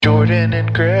Jordan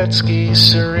and Gretzky,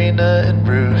 Serena and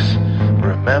Ruth.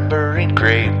 Remembering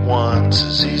great ones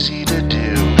is easy to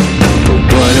do. But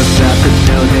what about the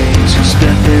no-names who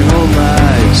spent their whole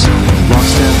lives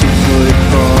long-snapping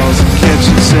footballs and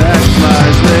catching sack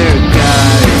flies? They're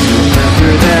guys,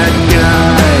 remember that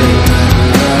guy.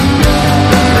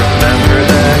 Remember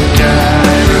that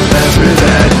guy, remember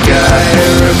that guy,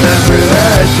 remember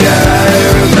that guy,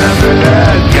 remember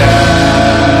that guy.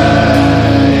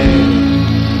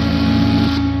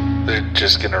 They're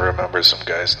just gonna remember some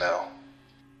guys now.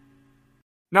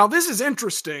 Now, this is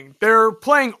interesting. They're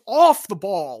playing off the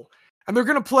ball, and they're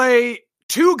going to play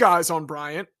two guys on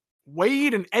Bryant,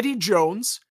 Wade and Eddie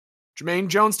Jones. Jermaine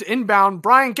Jones to inbound.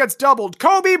 Bryant gets doubled.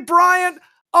 Kobe Bryant,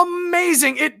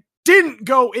 amazing. It didn't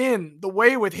go in the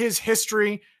way with his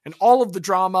history and all of the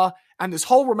drama and this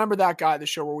whole Remember That Guy, the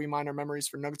show where we mine our memories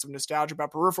for nuggets of nostalgia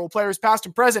about peripheral players past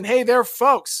and present. Hey there,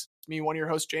 folks. It's me, one of your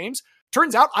hosts, James.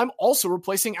 Turns out I'm also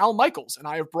replacing Al Michaels, and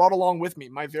I have brought along with me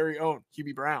my very own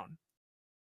Hubie Brown.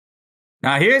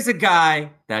 Now, here's a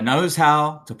guy that knows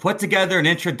how to put together an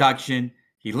introduction.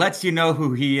 He lets you know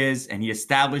who he is, and he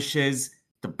establishes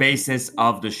the basis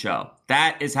of the show.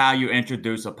 That is how you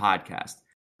introduce a podcast.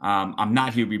 I'm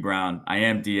not Hubie Brown. I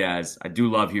am Diaz. I do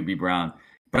love Hubie Brown.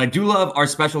 But I do love our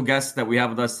special guest that we have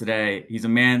with us today. He's a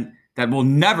man that will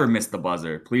never miss the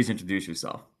buzzer. Please introduce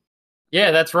yourself.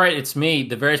 Yeah, that's right. It's me,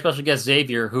 the very special guest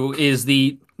Xavier, who is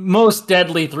the most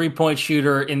deadly three-point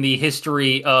shooter in the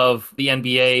history of the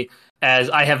NBA, as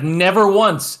I have never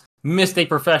once missed a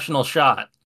professional shot.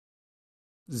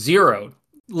 Zero.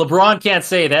 LeBron can't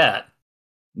say that.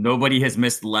 Nobody has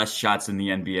missed less shots in the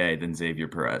NBA than Xavier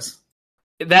Perez.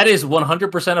 That is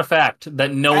 100% a fact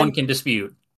that no one can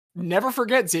dispute. Never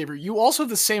forget, Xavier, you also have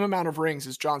the same amount of rings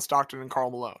as John Stockton and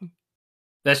Karl Malone.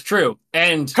 That's true.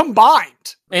 And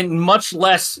combined. And much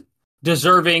less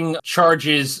deserving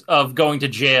charges of going to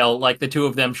jail like the two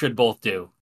of them should both do.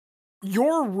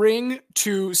 Your ring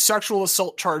to sexual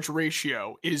assault charge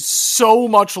ratio is so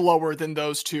much lower than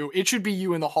those two. It should be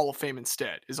you in the Hall of Fame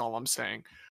instead, is all I'm saying.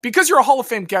 Because you're a Hall of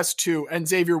Fame guest too, and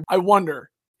Xavier, I wonder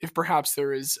if perhaps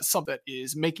there is something that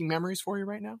is making memories for you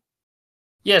right now.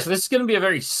 Yeah, so this is going to be a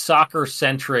very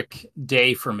soccer-centric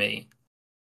day for me.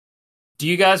 Do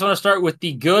you guys want to start with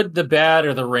the good, the bad,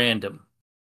 or the random?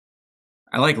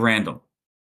 I like random.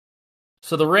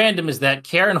 So the random is that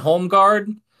Karen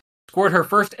Holmgaard scored her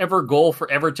first ever goal for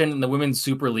Everton in the Women's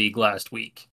Super League last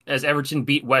week, as Everton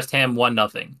beat West Ham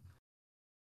 1-0.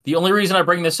 The only reason I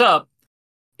bring this up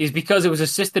is because it was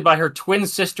assisted by her twin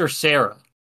sister Sarah,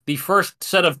 the first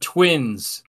set of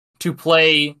twins to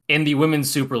play in the Women's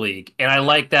Super League, and I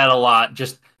like that a lot.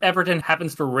 Just Everton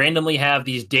happens to randomly have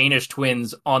these Danish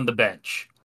twins on the bench.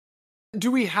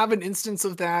 Do we have an instance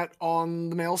of that on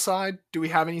the male side? Do we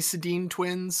have any Sedin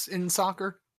twins in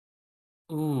soccer?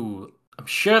 Ooh, I'm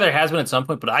sure there has been at some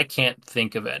point, but I can't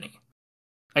think of any.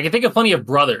 I can think of plenty of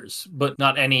brothers, but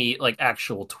not any like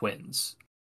actual twins.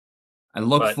 I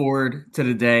look forward to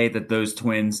the day that those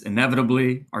twins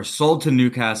inevitably are sold to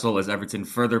Newcastle as Everton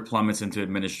further plummets into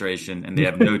administration and they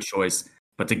have no choice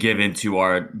but to give into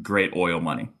our great oil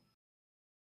money.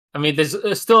 I mean,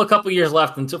 there's still a couple years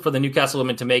left for the Newcastle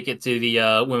women to make it to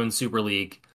the Women's Super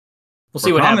League. We'll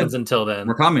see what happens until then.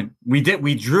 We're coming. We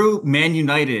drew Man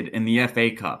United in the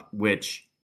FA Cup, which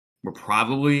we're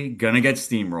probably going to get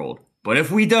steamrolled. But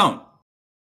if we don't,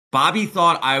 Bobby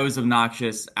thought I was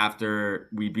obnoxious after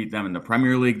we beat them in the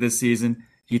Premier League this season.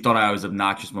 He thought I was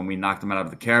obnoxious when we knocked them out of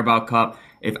the Carabao Cup.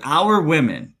 If our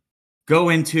women go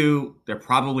into, they're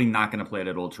probably not going to play it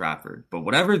at Old Trafford, but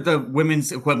whatever the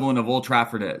women's equivalent of Old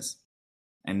Trafford is,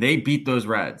 and they beat those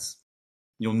Reds,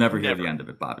 you'll never hear the end of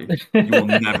it, Bobby. You will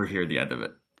never hear the end of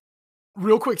it.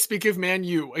 Real quick, speaking of Man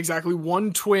U, exactly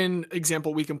one twin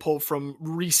example we can pull from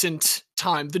recent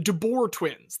time. The De Boer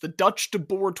twins, the Dutch De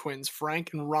Boer twins,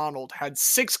 Frank and Ronald, had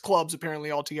 6 clubs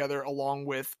apparently altogether, along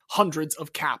with hundreds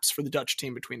of caps for the Dutch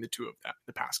team between the two of them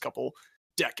the past couple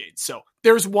decades. So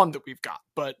there's one that we've got.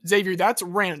 But Xavier, that's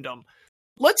random.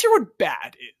 Let's hear what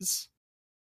bad is.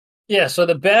 Yeah, so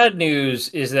the bad news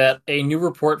is that a new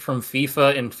report from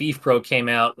FIFA and FIFPro came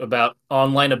out about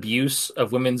online abuse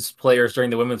of women's players during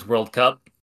the Women's World Cup.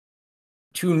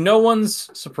 To no one's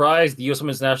surprise, the U.S.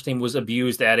 Women's National Team was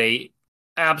abused at a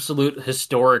absolute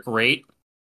historic rate.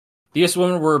 The U.S.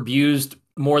 women were abused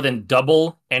more than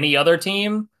double any other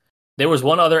team. There was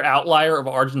one other outlier of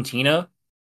Argentina,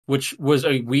 which was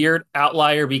a weird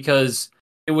outlier because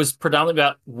it was predominantly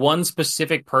about one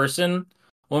specific person,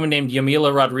 a woman named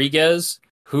Yamila Rodriguez,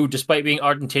 who, despite being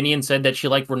Argentinian, said that she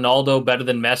liked Ronaldo better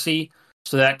than Messi.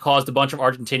 So that caused a bunch of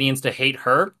Argentinians to hate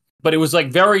her. but it was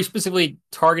like very specifically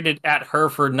targeted at her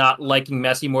for not liking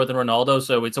Messi more than Ronaldo.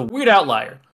 So it's a weird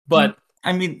outlier. But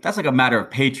I mean, that's like a matter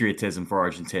of patriotism for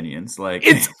Argentinians. Like,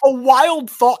 It's a wild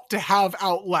thought to have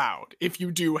out loud if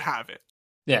you do have it.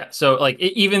 yeah, so like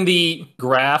even the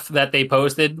graph that they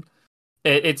posted,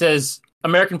 it says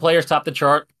American players top the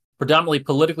chart, predominantly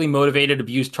politically motivated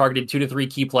abuse targeted 2 to 3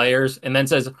 key players, and then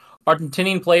says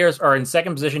Argentinian players are in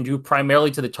second position due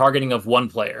primarily to the targeting of one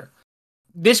player.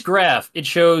 This graph, it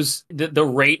shows the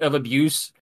rate of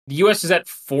abuse. The U.S. is at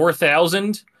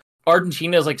 4,000.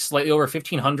 Argentina is like slightly over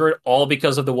 1,500, all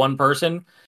because of the one person.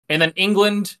 And then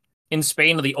England and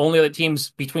Spain are the only other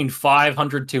teams between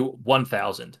 500 to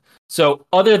 1,000. So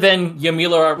other than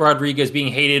Yamila Rodriguez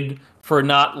being hated for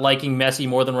not liking Messi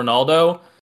more than Ronaldo,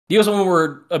 the U.S. women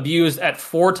were abused at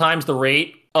 4 times the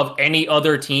rate of any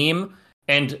other team,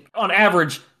 and on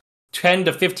average, 10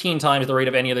 to 15 times the rate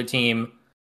of any other team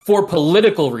for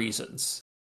political reasons.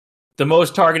 The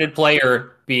most targeted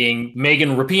player being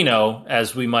Megan Rapinoe,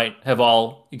 as we might have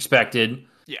all expected.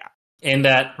 Yeah. And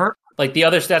that, like, the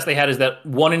other stats they had is that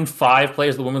 1 in 5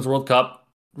 players of the Women's World Cup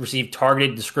received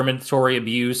targeted discriminatory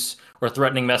abuse or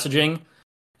threatening messaging.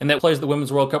 And that players of the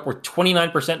Women's World Cup were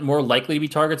 29% more likely to be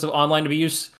targets of online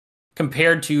abuse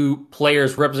compared to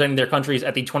players representing their countries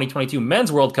at the 2022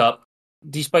 Men's World Cup,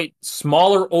 despite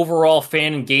smaller overall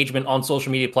fan engagement on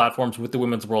social media platforms with the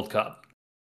Women's World Cup.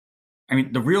 I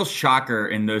mean, the real shocker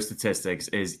in those statistics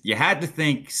is you had to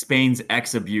think Spain's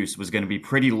ex-abuse was going to be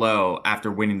pretty low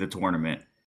after winning the tournament.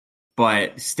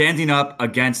 But standing up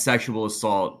against sexual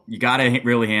assault, you got to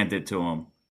really hand it to them.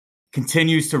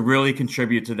 Continues to really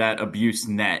contribute to that abuse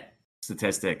net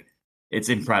statistic. It's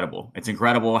incredible. It's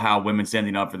incredible how women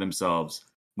standing up for themselves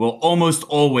will almost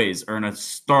always earn a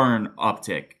stern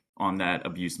uptick on that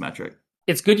abuse metric.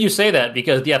 It's good you say that,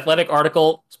 because the Athletic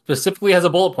article specifically has a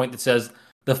bullet point that says,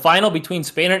 the final between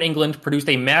Spain and England produced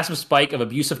a massive spike of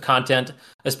abusive content,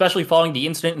 especially following the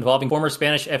incident involving former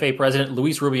Spanish FA president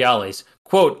Luis Rubiales.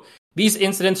 Quote, these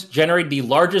incidents generated the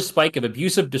largest spike of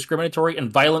abusive, discriminatory, and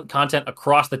violent content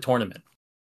across the tournament.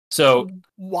 So,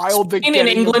 while the Spain and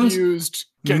England abused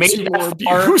gets made more that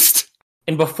far, abused.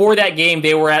 And before that game,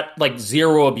 they were at like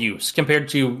 0 abuse compared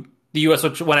to the U.S.,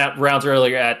 which went out rounds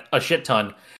earlier at a shit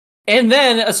ton. And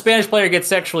then a Spanish player gets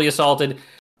sexually assaulted,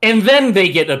 and then they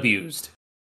get abused.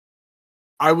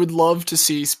 I would love to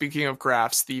see, speaking of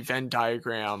graphs, the Venn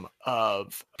diagram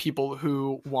of people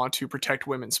who want to protect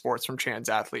women's sports from trans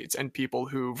athletes and people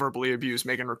who verbally abuse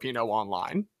Megan Rapinoe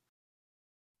online.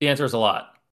 The answer is a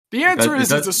lot. The answer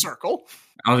is it's a circle.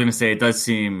 I was going to say, it does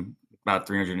seem about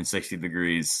 360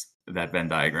 degrees, that Venn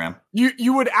diagram.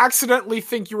 You would accidentally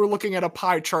think you were looking at a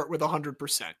pie chart with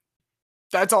 100%.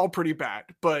 That's all pretty bad.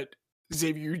 But,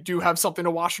 Xavier, you do have something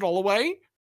to wash it all away?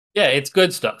 Yeah, it's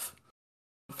good stuff.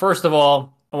 First of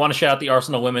all, I want to shout out the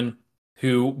Arsenal women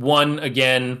who won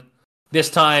again, this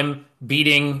time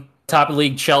beating top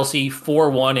league Chelsea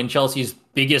 4-1 in Chelsea's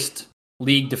biggest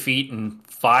league defeat in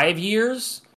 5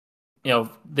 years. You know,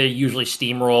 they usually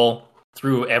steamroll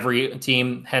through every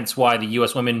team, hence why the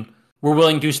U.S. women were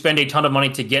willing to spend a ton of money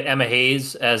to get Emma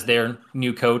Hayes as their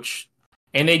new coach.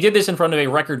 And they did this in front of a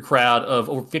record crowd of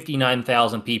over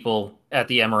 59,000 people at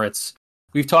the Emirates.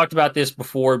 We've talked about this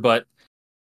before, but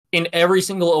in every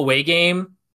single away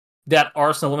game that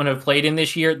Arsenal women have played in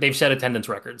this year, they've set attendance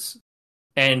records.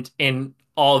 And in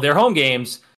all of their home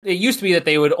games, it used to be that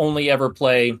they would only ever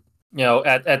play, you know,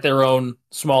 at their own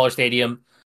smaller stadium.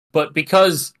 But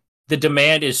because the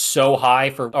demand is so high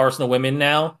for Arsenal women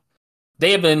now,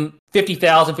 they have been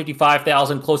 50,000,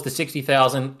 55,000, close to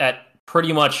 60,000 at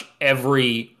pretty much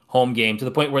every home game, to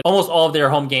the point where almost all of their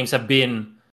home games have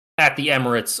been at the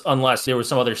Emirates, unless there was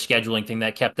some other scheduling thing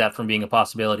that kept that from being a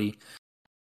possibility.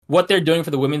 What they're doing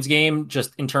for the women's game,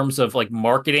 just in terms of like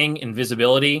marketing and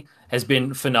visibility, has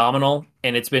been phenomenal,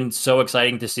 and it's been so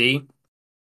exciting to see.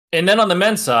 And then on the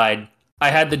men's side, I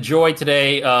had the joy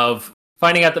today of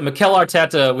finding out that Mikel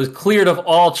Arteta was cleared of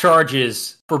all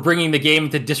charges for bringing the game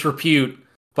into disrepute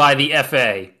by the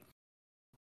FA.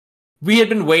 We had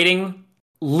been waiting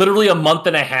literally a month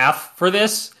and a half for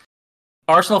this.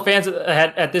 Arsenal fans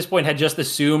at this point had just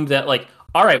assumed that, like,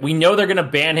 all right, we know they're going to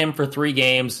ban him for 3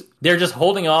 games. They're just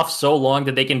holding off so long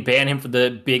that they can ban him for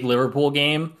the big Liverpool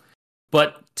game.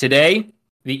 But today,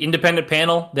 the independent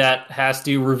panel that has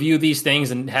to review these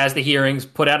things and has the hearings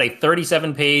put out a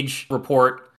 37-page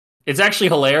report. It's actually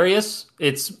hilarious.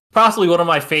 It's possibly one of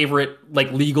my favorite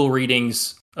like legal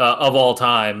readings of all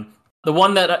time. The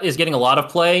one that is getting a lot of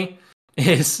play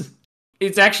is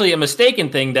it's actually a mistaken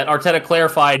thing that Arteta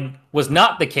clarified was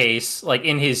not the case, like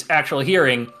in his actual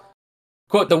hearing.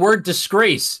 Quote, the word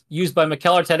disgrace used by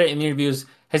Mikel Arteta in the interviews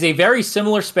has a very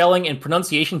similar spelling and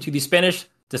pronunciation to the Spanish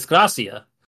desgracia.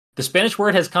 The Spanish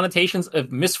word has connotations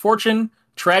of misfortune,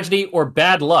 tragedy, or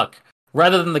bad luck,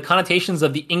 rather than the connotations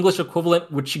of the English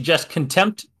equivalent, which suggest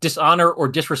contempt, dishonor, or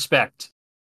disrespect.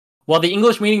 While the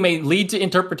English meaning may lead to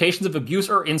interpretations of abuse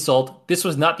or insult, this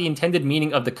was not the intended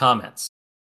meaning of the comments.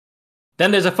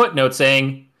 Then there's a footnote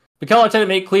saying, Mikel Arteta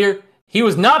made clear he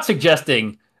was not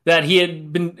suggesting that he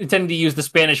had been intending to use the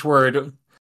Spanish word.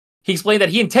 He explained that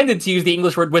he intended to use the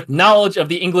English word with knowledge of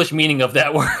the English meaning of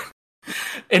that word.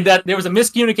 And that there was a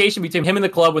miscommunication between him and the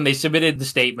club when they submitted the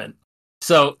statement.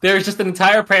 So there's just an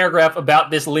entire paragraph about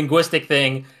this linguistic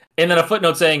thing, and then a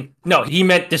footnote saying, no, he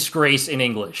meant disgrace in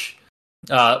English.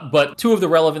 But two of the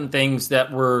relevant things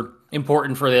that were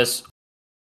important for this,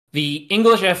 the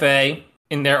English FA,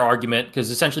 in their argument, because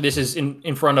essentially this is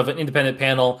in front of an independent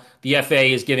panel, the FA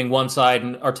is giving one side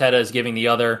and Arteta is giving the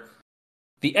other.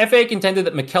 The FA contended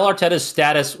that Mikel Arteta's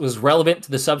status was relevant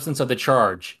to the substance of the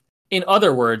charge. In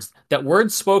other words, that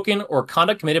words spoken or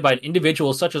conduct committed by an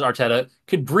individual such as Arteta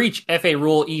could breach FA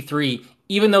Rule E3,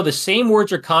 even though the same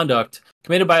words or conduct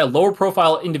committed by a lower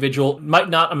profile individual might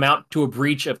not amount to a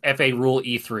breach of FA Rule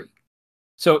E3.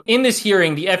 So in this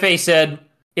hearing, the FA said,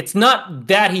 it's not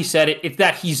that he said it, it's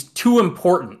that he's too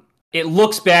important. It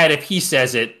looks bad if he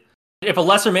says it. If a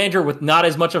lesser manager with not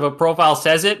as much of a profile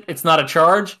says it, it's not a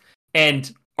charge. And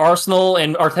Arsenal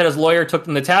and Arteta's lawyer took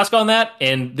them to task on that,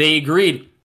 and they agreed.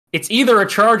 It's either a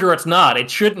charge or it's not.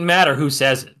 It shouldn't matter who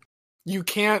says it. You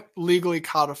can't legally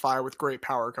codify with great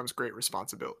power comes great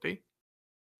responsibility.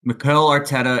 Mikel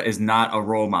Arteta is not a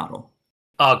role model.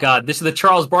 Oh, God. This is the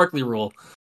Charles Barkley rule.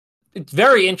 It's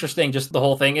very interesting, just the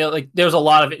whole thing. There's a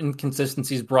lot of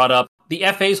inconsistencies brought up. The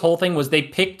FA's whole thing was they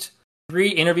picked 3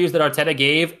 interviews that Arteta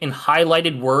gave and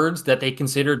highlighted words that they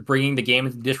considered bringing the game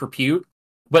into disrepute.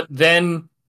 But then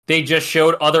they just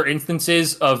showed other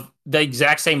instances of the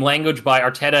exact same language by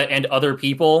Arteta and other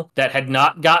people that had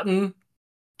not gotten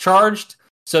charged.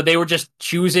 So they were just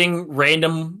choosing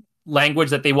random language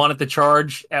that they wanted to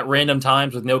charge at random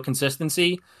times with no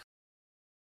consistency.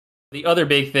 The other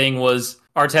big thing was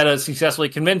Arteta successfully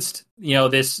convinced,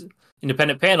 this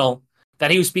independent panel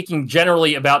that he was speaking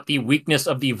generally about the weakness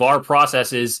of the VAR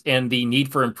processes and the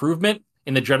need for improvement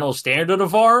in the general standard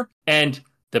of VAR. And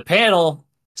the panel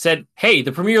said, hey,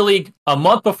 the Premier League a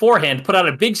month beforehand put out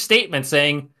a big statement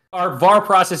saying our VAR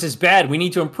process is bad. We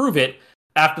need to improve it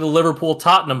after the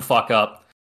Liverpool-Tottenham fuck up.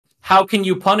 How can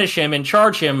you punish him and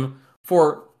charge him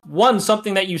for, one,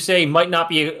 something that you say might not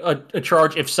be a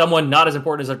charge if someone not as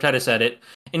important as Arteta said it,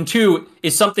 and 2,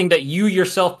 is something that you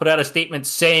yourself put out a statement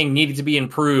saying needed to be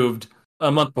improved a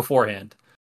month beforehand.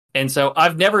 And so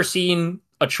I've never seen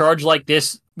a charge like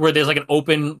this where there's like an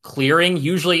open clearing.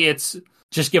 Usually it's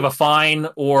just give a fine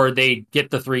or they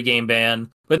get the 3-game ban.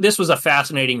 But this was a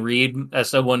fascinating read as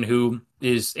someone who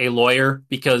is a lawyer,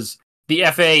 because the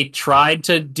FA tried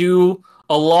to do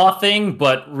a law thing,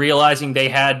 but realizing they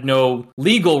had no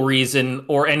legal reason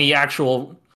or any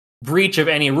actual breach of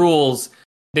any rules,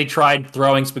 they tried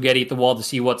throwing spaghetti at the wall to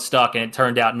see what stuck, and it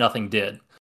turned out nothing did.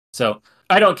 So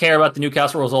I don't care about the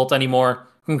Newcastle result anymore.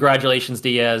 Congratulations,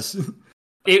 Diaz.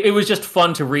 It was just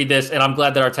fun to read this, and I'm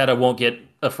glad that Arteta won't get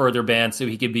a further ban so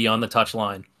he could be on the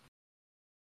touchline.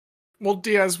 Well,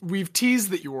 Diaz, we've teased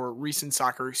that your recent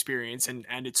soccer experience and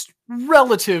its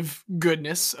relative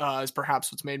goodness is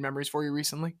perhaps what's made memories for you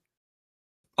recently.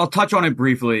 I'll touch on it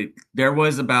briefly. There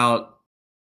was about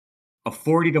a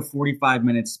 40 to 45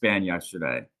 minute span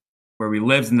yesterday where we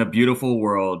lived in the beautiful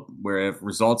world where if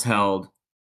results held,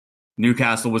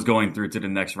 Newcastle was going through to the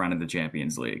next round of the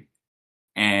Champions League.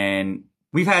 And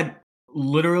we've had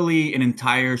literally an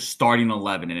entire starting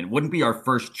 11, and it wouldn't be our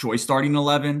first choice starting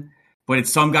 11, but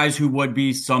it's some guys who would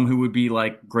be, some who would be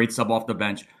like great sub off the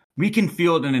bench. We can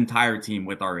field an entire team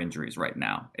with our injuries right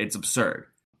now. It's absurd.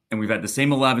 And we've had the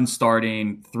same 11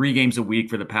 starting 3 games a week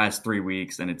for the past 3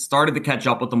 weeks, and it started to catch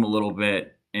up with them a little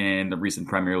bit in the recent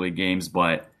Premier League games,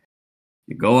 but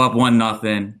you go up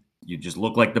 1-0, you just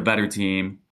look like the better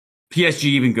team. PSG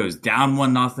even goes down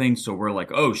 1-0, so we're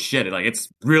like, oh shit, like it's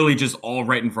really just all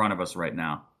right in front of us right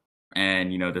now.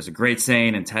 And, there's a great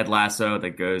saying in Ted Lasso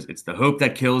that goes, it's the hope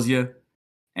that kills you.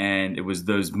 And it was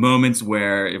those moments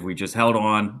where if we just held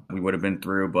on, we would have been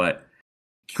through. But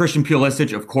Christian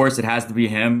Pulisic, of course, it has to be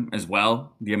him as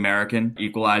well. The American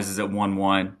equalizes at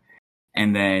 1-1.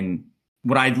 And then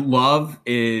what I love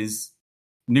is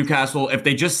Newcastle, if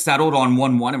they just settled on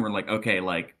 1-1 and we're like, okay,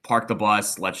 like park the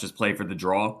bus, let's just play for the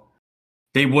draw,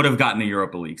 they would have gotten the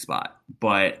Europa League spot.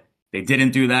 But they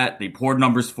didn't do that. They poured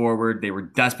numbers forward. They were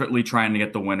desperately trying to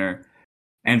get the winner.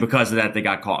 And because of that, they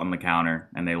got caught on the counter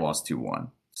and they lost 2-1.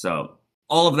 So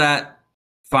all of that,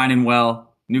 fine and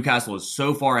well. Newcastle is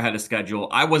so far ahead of schedule.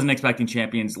 I wasn't expecting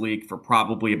Champions League for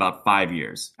probably about 5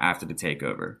 years after the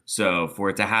takeover. So for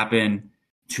it to happen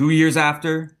 2 years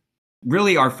after,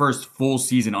 really our first full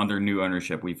season under new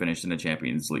ownership, we finished in the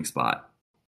Champions League spot.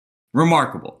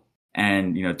 Remarkable.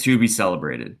 And, to be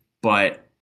celebrated. But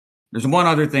there's one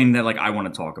other thing that I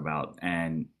want to talk about,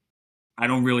 and I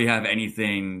don't really have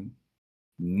anything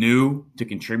new to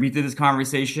contribute to this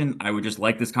conversation. I would just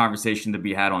like this conversation to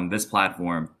be had on this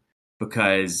platform,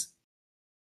 because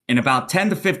in about 10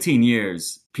 to 15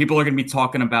 years, people are going to be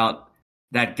talking about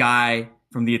that guy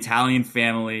from the Italian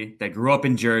family that grew up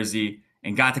in Jersey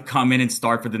and got to come in and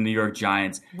start for the New York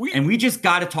Giants. We just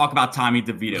got to talk about Tommy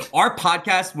DeVito. Our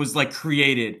podcast was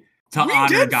created to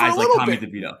honor guys like Tommy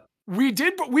DeVito. We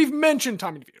did, but we've mentioned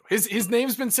Tommy DeVito. His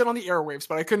name's been said on the airwaves,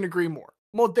 but I couldn't agree more.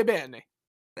 Molto bene.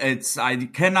 I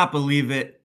cannot believe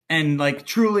it. And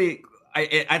truly,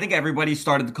 I think everybody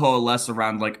started to coalesce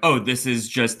around this is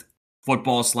just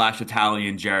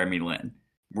football/Italian Jeremy Lin.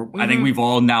 I think we've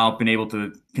all now been able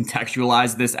to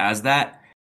contextualize this as that.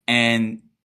 And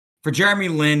for Jeremy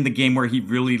Lin, the game where he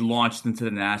really launched into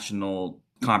the national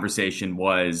conversation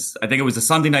was, I think it was a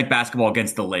Sunday night basketball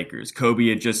against the Lakers. Kobe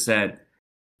had just said,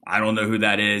 I don't know who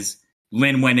that is.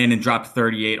 Lin went in and dropped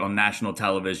 38 on national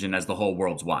television as the whole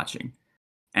world's watching.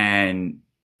 And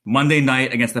Monday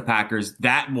night against the Packers,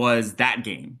 that was that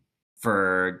game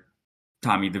for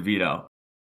Tommy DeVito.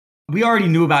 We already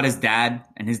knew about his dad,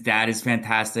 and his dad is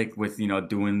fantastic with,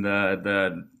 doing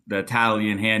the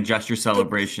Italian hand gesture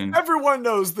celebration. Everyone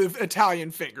knows the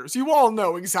Italian fingers. You all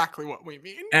know exactly what we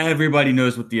mean. Everybody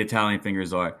knows what the Italian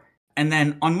fingers are. And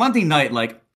then on Monday night,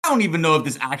 I don't even know if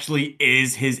this actually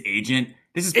is his agent.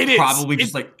 This is probably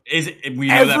just is it? We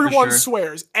know everyone that for sure.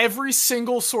 Swears. Every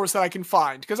single source that I can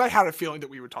find, because I had a feeling that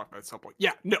we would talk about it at some point.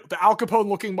 Yeah, no, the Al Capone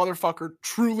looking motherfucker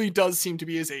truly does seem to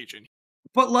be his agent.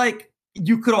 But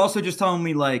you could also just tell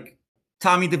me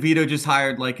Tommy DeVito just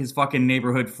hired his fucking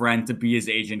neighborhood friend to be his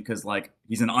agent because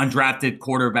he's an undrafted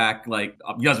quarterback.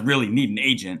 He doesn't really need an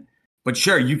agent. But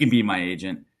sure, you can be my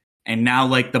agent. And now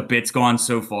the bit's gone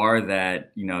so far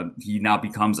that, he now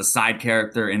becomes a side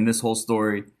character in this whole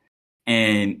story.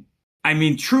 And I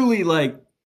mean, truly,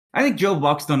 I think Joe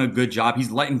Buck's done a good job.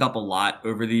 He's lightened up a lot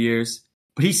over the years,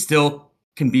 but he still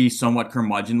can be somewhat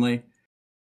curmudgeonly.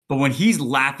 But when he's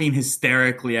laughing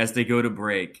hysterically as they go to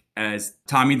break, as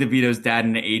Tommy DeVito's dad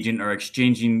and the agent are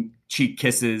exchanging cheek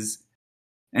kisses,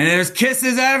 and there's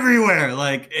kisses everywhere.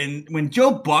 And when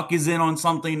Joe Buck is in on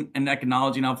something and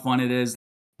acknowledging how fun it is,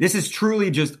 this is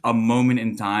truly just a moment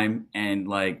in time. And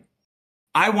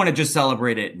I want to just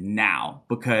celebrate it now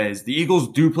because the Eagles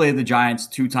do play the Giants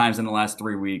 2 times in the last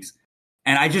 3 weeks.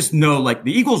 And I just know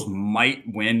the Eagles might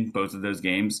win both of those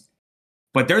games,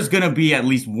 but there's going to be at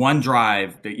least one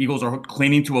drive. The Eagles are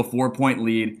clinging to a 4-point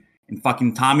lead and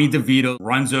fucking Tommy DeVito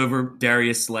runs over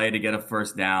Darius Slay to get a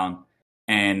first down.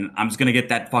 And I'm just going to get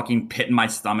that fucking pit in my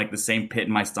stomach, the same pit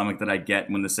in my stomach that I get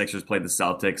when the Sixers played the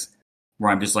Celtics, where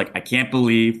I'm just I can't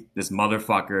believe this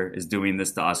motherfucker is doing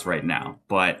this to us right now.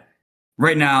 But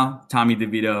right now, Tommy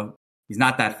DeVito, he's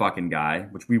not that fucking guy,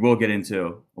 which we will get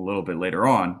into a little bit later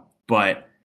on. But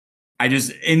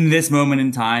in this moment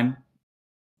in time,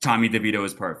 Tommy DeVito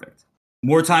is perfect.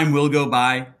 More time will go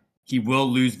by. He will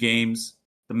lose games.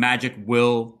 The Magic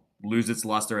will lose its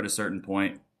luster at a certain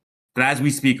point. But as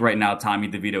we speak right now, Tommy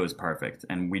DeVito is perfect.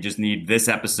 And we just need this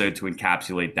episode to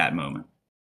encapsulate that moment.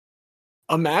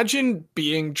 Imagine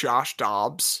being Josh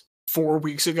Dobbs 4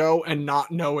 weeks ago and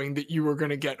not knowing that you were going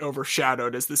to get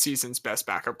overshadowed as the season's best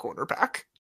backup quarterback.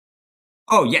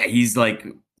 Oh yeah, he's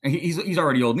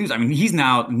already old news. I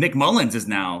mean, Nick Mullins is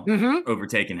now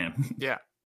overtaking him. Yeah.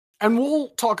 And we'll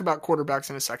talk about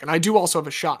quarterbacks in a second. I do also have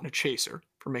a shot and a chaser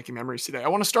for making memories today. I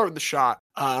want to start with the shot.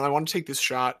 And I want to take this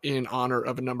shot in honor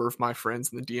of a number of my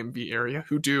friends in the DMV area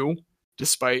who do,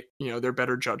 despite, their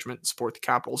better judgment, support the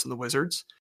Capitals and the Wizards.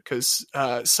 Because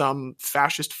some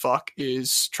fascist fuck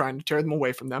is trying to tear them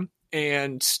away from them.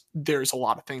 And there's a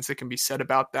lot of things that can be said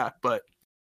about that. But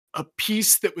a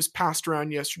piece that was passed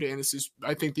around yesterday, and this is,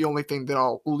 I think, the only thing that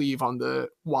I'll leave on the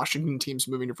Washington teams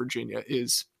moving to Virginia,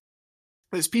 is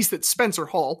this piece that Spencer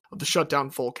Hall of the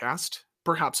Shutdown Fullcast,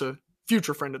 perhaps a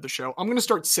future friend of the show. I'm going to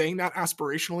start saying that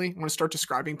aspirationally. I'm going to start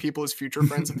describing people as future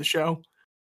friends of the show.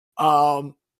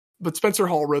 But Spencer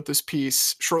Hall wrote this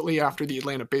piece shortly after the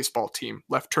Atlanta baseball team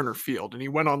left Turner Field, and he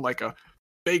went on a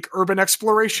big urban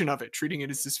exploration of it, treating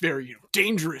it as this very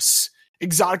dangerous,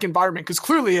 exotic environment, because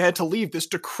clearly it had to leave this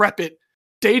decrepit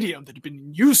stadium that had been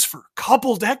in use for a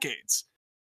couple decades.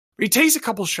 But he takes a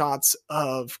couple shots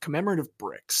of commemorative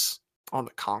bricks on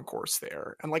the concourse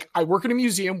there. And I work in a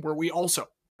museum where we also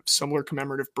similar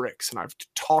commemorative bricks, and I've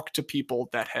talked to people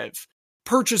that have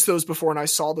purchased those before, and I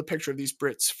saw the picture of these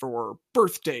Brits for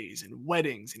birthdays and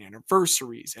weddings and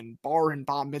anniversaries and bar and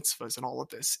bar mitzvahs and all of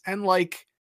this. And like,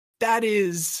 that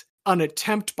is an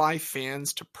attempt by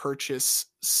fans to purchase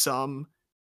some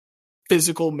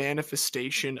physical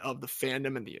manifestation of the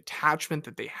fandom and the attachment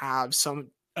that they have, some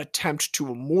attempt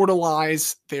to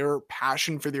immortalize their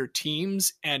passion for their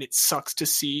teams. And it sucks to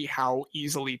see how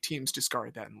easily teams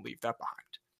discard that and leave that behind.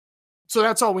 So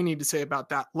that's all we need to say about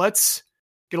that. Let's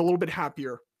get a little bit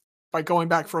happier by going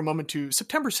back for a moment to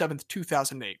September 7th,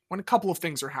 2008, when a couple of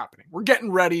things are happening. We're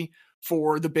getting ready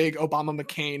for the big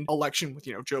Obama-McCain election with,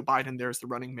 Joe Biden there as the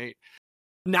running mate.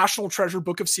 National Treasure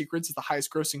Book of Secrets is the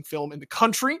highest grossing film in the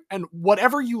country, and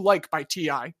Whatever You Like by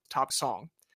T.I., top song.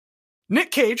 Nick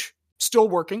Cage, still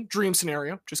working. Dream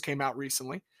Scenario just came out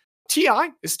recently.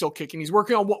 T.I. is still kicking. He's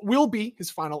working on what will be his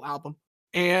final album.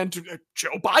 And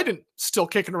Joe Biden still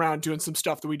kicking around doing some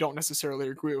stuff that we don't necessarily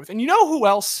agree with. And you know who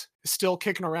else is still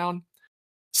kicking around?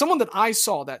 Someone that I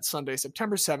saw that Sunday,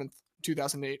 September 7th,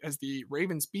 2008, as the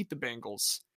Ravens beat the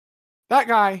Bengals. That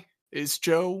guy is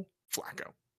Joe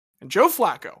Flacco. And Joe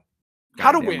Flacco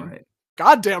had a win. Right.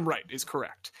 Goddamn right is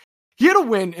correct. He had a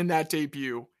win in that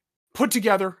debut, put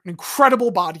together an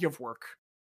incredible body of work.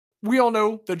 We all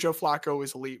know that Joe Flacco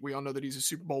is elite. We all know that he's a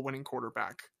Super Bowl winning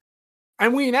quarterback.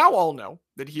 And we now all know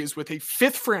that he is with a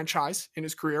fifth franchise in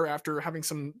his career after having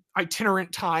some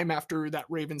itinerant time after that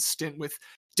Ravens stint with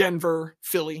Denver,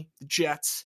 Philly, the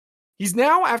Jets. He's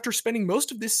now, after spending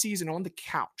most of this season on the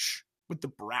couch with the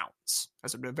Browns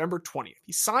as of November 20th,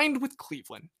 he signed with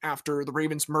Cleveland after the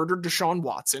Ravens murdered Deshaun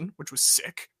Watson, which was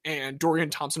sick, and Dorian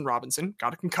Thompson-Robinson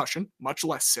got a concussion, much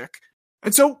less sick.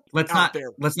 And so let's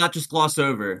not just gloss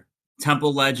over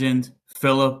Temple legend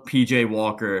Philip P.J.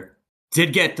 Walker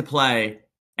did get to play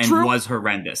and True. Was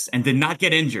horrendous and did not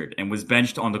get injured and was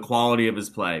benched on the quality of his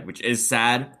play, which is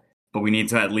sad, but we need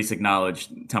to at least acknowledge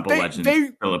Temple legend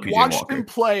Philip P.J. Walker. They watched him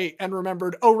play and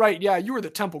remembered, oh, right, yeah, you were the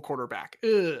Temple quarterback.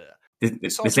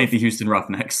 This ain't the Houston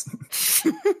Roughnecks.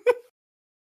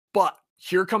 But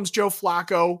here comes Joe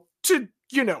Flacco to,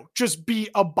 just be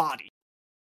a body.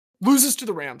 Loses to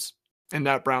the Rams in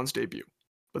that Browns debut.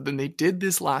 But then they did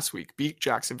this last week, beat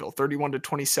Jacksonville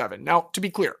 31-27. Now, to be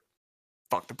clear,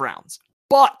 fuck the Browns.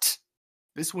 But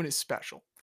this win is special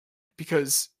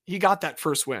because he got that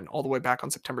first win all the way back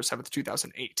on September 7th,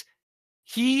 2008.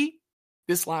 He,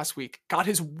 this last week, got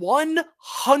his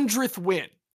 100th win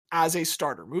as a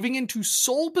starter, moving into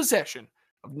sole possession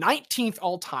of 19th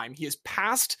all-time. He has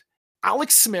passed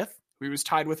Alex Smith, who he was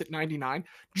tied with at 99,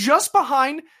 just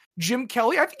behind Jim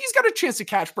Kelly. I think he's got a chance to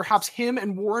catch perhaps him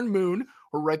and Warren Moon,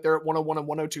 who are right there at 101 and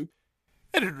 102.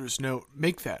 Editor's note,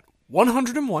 make that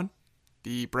 101.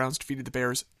 The Browns defeated the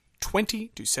Bears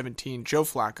 20-17. Joe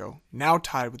Flacco, now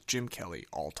tied with Jim Kelly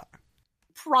all-time.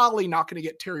 Probably not going to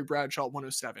get Terry Bradshaw at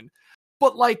 107.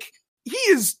 But, he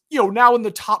is, now in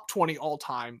the top 20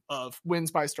 all-time of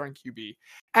wins by a starting QB.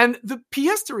 And the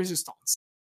pièce de résistance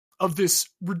of this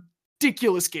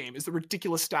ridiculous game is the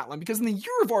ridiculous stat line, because in the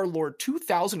year of our Lord,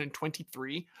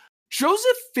 2023,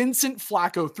 Joseph Vincent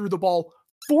Flacco threw the ball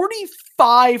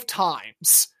 45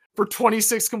 times for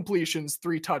 26 completions,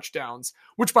 3 touchdowns,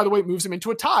 which, by the way, moves him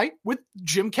into a tie with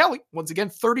Jim Kelly. Once again,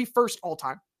 31st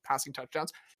all-time passing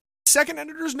touchdowns. Second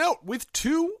editor's note, with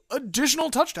 2 additional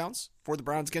touchdowns for the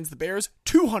Browns against the Bears,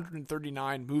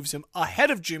 239 moves him ahead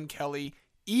of Jim Kelly.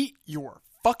 Eat your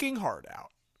fucking heart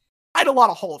out. I had a lot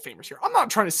of Hall of Famers here. I'm not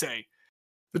trying to say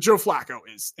that Joe Flacco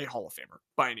is a Hall of Famer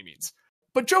by any means,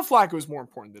 but Joe Flacco is more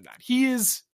important than that. He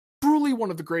is truly one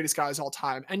of the greatest guys all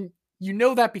time, and you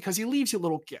know that because he leaves you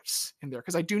little gifts in there,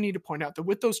 because I do need to point out that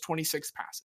with those 26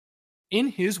 passes, in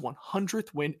his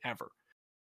 100th win ever,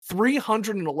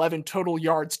 311 total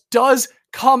yards does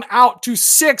come out to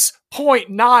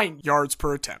 6.9 yards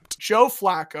per attempt. Joe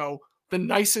Flacco, the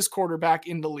nicest quarterback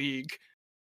in the league.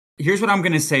 Here's what I'm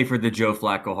going to say for the Joe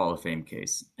Flacco Hall of Fame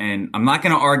case. And I'm not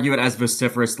going to argue it as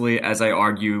vociferously as I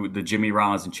argue the Jimmy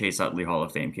Rollins and Chase Utley Hall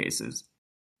of Fame cases,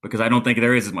 because I don't think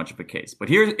there is as much of a case. But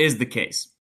here is the case.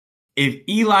 If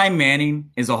Eli Manning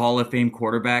is a Hall of Fame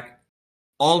quarterback,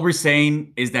 all we're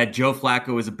saying is that Joe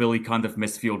Flacco is a Billy Cundiff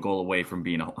missed field goal away from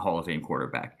being a Hall of Fame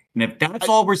quarterback. And if that's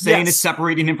all we're saying is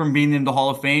separating him from being in the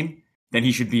Hall of Fame, then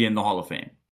he should be in the Hall of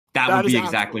Fame. That would be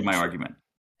exactly my argument.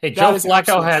 Hey, Joe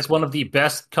Flacco has one of the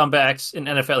best comebacks in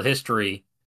NFL history,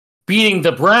 beating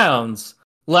the Browns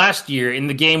last year in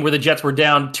the game where the Jets were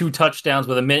down 2 touchdowns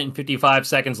with 1 minute and 55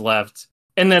 seconds left,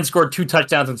 and then scored 2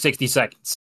 touchdowns in 60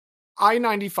 seconds.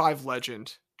 I-95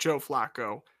 legend, Joe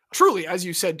Flacco. Truly, as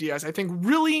you said, Diaz, I think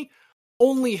really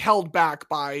only held back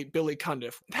by Billy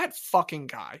Cundiff. That fucking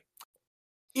guy.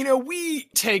 We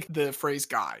take the phrase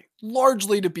guy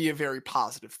largely to be a very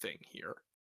positive thing here.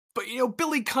 But,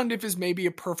 Billy Cundiff is maybe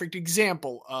a perfect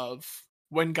example of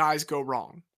when guys go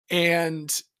wrong.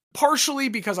 And partially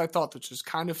because I thought this was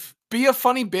kind of be a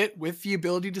funny bit with the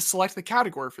ability to select the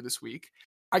category for this week,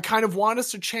 I kind of wanted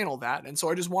us to channel that. And so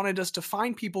I just wanted us to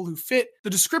find people who fit the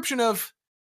description of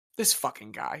this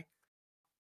fucking guy.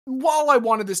 While I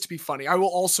wanted this to be funny, I will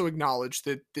also acknowledge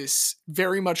that this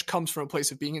very much comes from a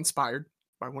place of being inspired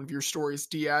by one of your stories,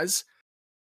 Diaz.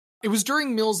 It was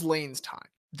during Mills Lane's time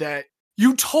that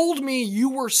you told me you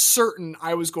were certain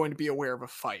I was going to be aware of a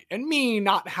fight, and me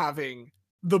not having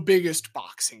the biggest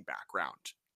boxing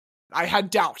background. I had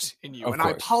doubt in you,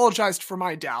 I apologized for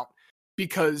my doubt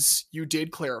because you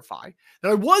did clarify that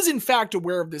I was in fact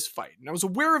aware of this fight, and I was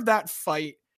aware of that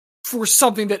fight for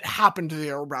something that happened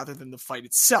there rather than the fight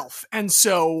itself. And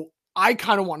so I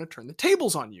kind of want to turn the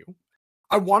tables on you.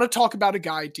 I want to talk about a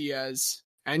guy, Diaz,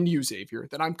 and you, Xavier,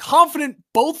 that I'm confident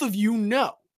both of you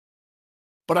know.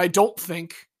 But I don't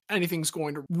think anything's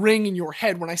going to ring in your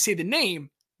head when I say the name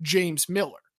James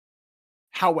Miller.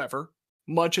 However,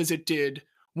 much as it did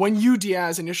when you,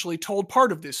 Diaz, initially told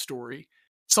part of this story,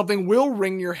 something will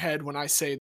ring in your head when I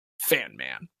say Fan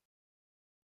Man.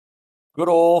 Good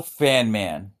old Fan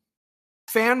Man.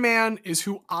 Fan Man is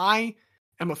who I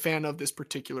am a fan of this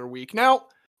particular week. Now,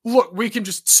 look, we can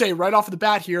just say right off the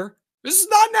bat here, this is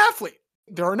not an athlete.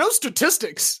 There are no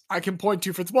statistics I can point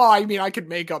to for this. Well, I mean, I could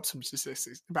make up some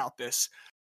statistics about this.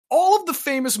 All of the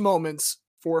famous moments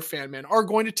for Fan Man are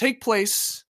going to take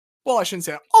place. Well, I shouldn't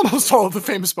say that. Almost all of the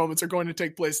famous moments are going to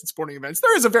take place at sporting events.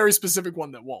 There is a very specific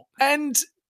one that won't. And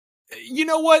you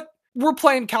know what? We're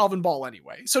playing Calvin Ball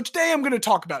anyway. So today I'm going to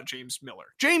talk about James Miller.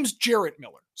 James Jarrett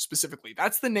Miller, specifically.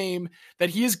 That's the name that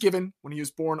he is given when he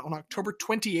was born on October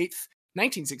 28th,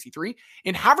 1963,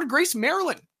 in Havre de Grace,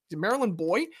 Maryland. He's a Maryland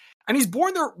boy, and he's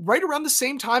born there right around the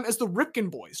same time as the Ripken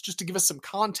boys. Just to give us some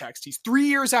context, he's 3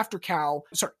 years after Cal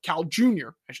Jr.,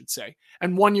 I should say,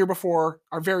 and 1 year before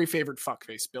our very favorite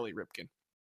fuckface, Billy Ripken.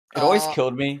 It always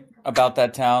killed me about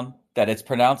that town that it's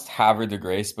pronounced Havre de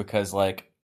Grace because, like,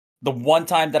 the one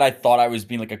time that I thought I was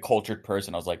being like a cultured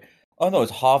person, I was like, oh no,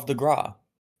 it's Havre de Grace.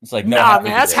 It's like, no, nah,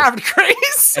 man, that's Havre de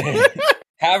Grace.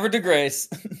 Havre de Grace.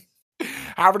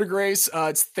 Havre de Grace,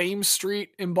 it's Thames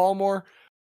Street in Baltimore.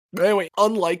 But anyway,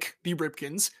 unlike the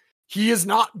Ripkins, he is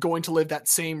not going to live that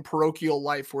same parochial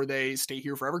life where they stay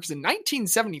here forever. Because in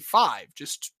 1975,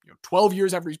 just 12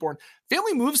 years after he's born,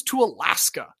 family moves to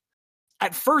Alaska.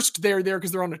 At first, they're there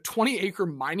because they're on a 20-acre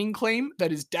mining claim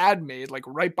that his dad made, like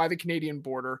right by the Canadian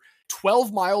border,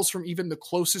 12 miles from even the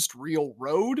closest real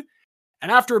road.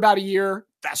 And after about a year,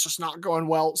 that's just not going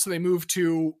well. So they move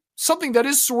to something that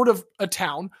is sort of a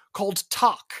town called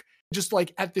Tok, just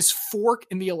like at this fork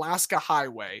in the Alaska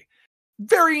highway.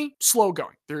 Very slow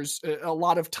going. There's a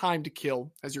lot of time to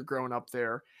kill as you're growing up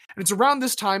there. And it's around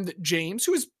this time that James,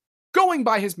 who is going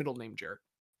by his middle name, Jarrett,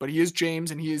 but he is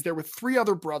James, and he is there with 3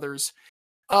 other brothers.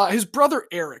 His brother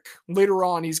Eric, later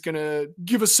on, he's going to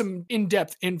give us some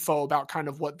in-depth info about kind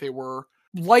of what they were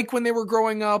like when they were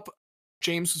growing up.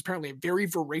 James was apparently a very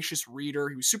voracious reader.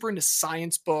 He was super into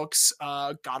science books,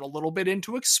 got a little bit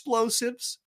into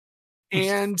explosives.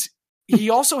 And he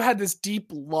also had this deep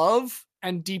love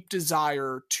and deep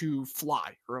desire to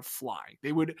fly.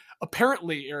 They would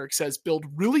apparently, Eric says, build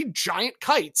really giant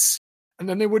kites, and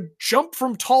then they would jump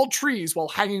from tall trees while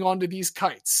hanging onto these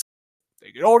kites.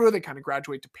 They get older, they kind of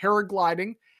graduate to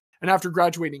paragliding. And after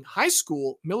graduating high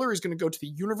school, Miller is going to go to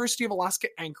the University of Alaska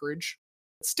Anchorage.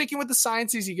 Sticking with the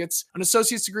sciences, he gets an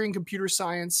associate's degree in computer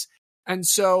science. And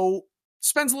so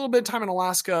spends a little bit of time in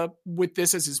Alaska with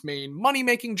this as his main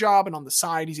money-making job. And on the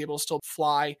side, he's able to still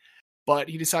fly. But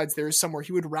he decides there is somewhere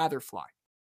he would rather fly.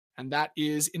 And that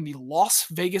is in the Las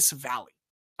Vegas Valley.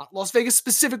 Not Las Vegas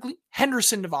specifically,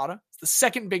 Henderson, Nevada. It's the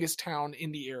second biggest town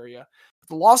in the area.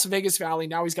 The Las Vegas Valley,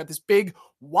 now he's got this big,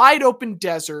 wide open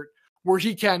desert where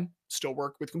he can still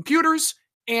work with computers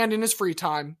and in his free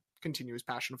time continue his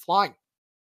passion of flying.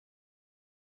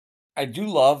 I do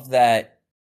love that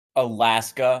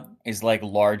Alaska is like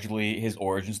largely his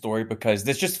origin story because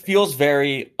this just feels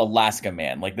very Alaska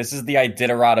Man. Like this is the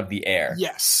Iditarod of the air.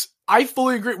 Yes, I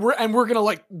fully agree.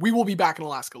 We will be back in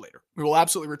Alaska later. We will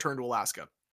absolutely return to Alaska.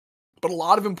 But a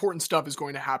lot of important stuff is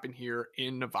going to happen here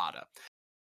in Nevada.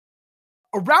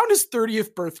 Around his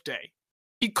 30th birthday,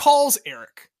 he calls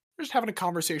Eric. They're just having a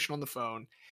conversation on the phone.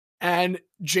 And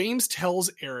James tells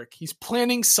Eric he's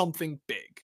planning something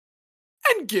big.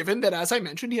 And given that, as I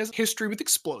mentioned, he has history with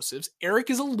explosives, Eric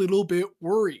is a little bit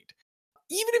worried.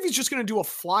 Even if he's just going to do a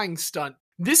flying stunt,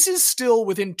 This is still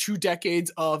within 2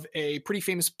 decades of a pretty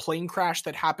famous plane crash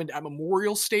that happened at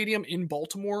Memorial Stadium in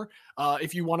Baltimore.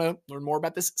 If you want to learn more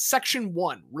about this, Section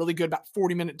 1, really good, about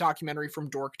 40-minute documentary from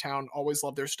Dorktown. Always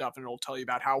love their stuff, and it'll tell you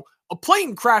about how a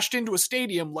plane crashed into a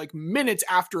stadium like minutes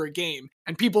after a game,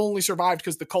 and people only survived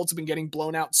because the Colts have been getting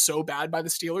blown out so bad by the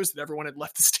Steelers that everyone had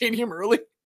left the stadium early.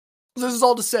 This is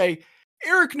all to say,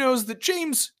 Eric knows that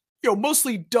James,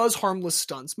 mostly does harmless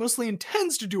stunts, mostly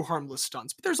intends to do harmless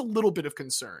stunts, but there's a little bit of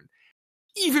concern.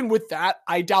 Even with that,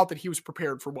 I doubt that he was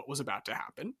prepared for what was about to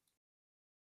happen.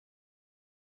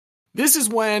 This is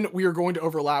when we are going to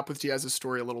overlap with Diaz's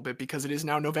story a little bit, because it is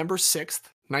now November 6th,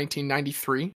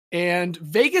 1993, and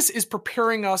Vegas is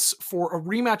preparing us for a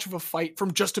rematch of a fight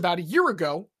from just about a year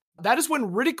ago. That is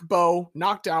when Riddick Bowe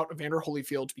knocked out Evander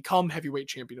Holyfield to become heavyweight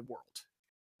champion of the world.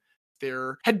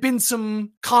 There had been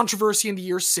some controversy in the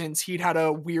years since. He'd had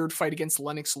a weird fight against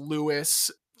Lennox Lewis.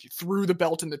 He threw the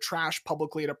belt in the trash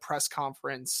publicly at a press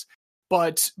conference.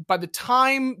 But by the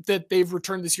time that they've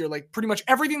returned this year, like pretty much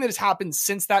everything that has happened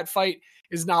since that fight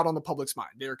is not on the public's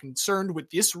mind. They are concerned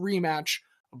with this rematch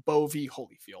of Bowe v.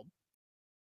 Holyfield.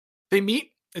 They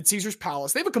meet at Caesar's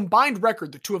Palace. They have a combined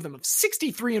record, the two of them, of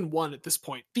 63-1 at this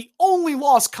point. The only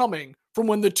loss coming from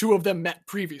when the two of them met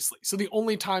previously. So the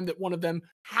only time that one of them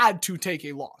had to take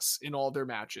a loss in all their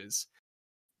matches.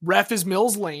 Ref is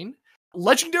Mills Lane.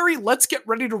 Legendary Let's Get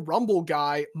Ready to Rumble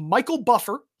guy, Michael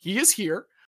Buffer, he is here.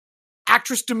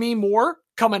 Actress Demi Moore,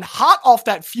 coming hot off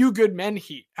that Few Good Men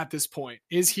heat at this point,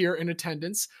 is here in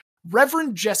attendance.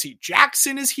 Reverend Jesse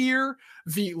Jackson is here.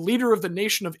 The leader of the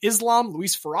Nation of Islam,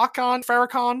 Luis Farrakhan,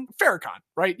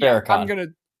 right?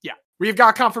 Farrakhan. We've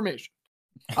got confirmation.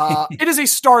 It is a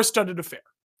star-studded affair,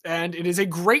 and it is a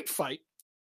great fight.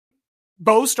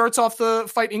 Bowe starts off the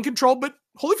fight in control, but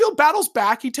Holyfield battles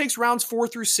back. He takes rounds 4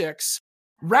 through 6.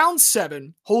 Round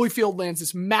 7, Holyfield lands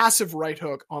this massive right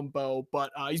hook on Bowe,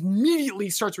 but he immediately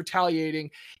starts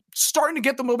retaliating, starting to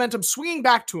get the momentum swinging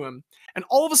back to him, and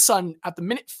all of a sudden, at the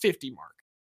minute 50 mark,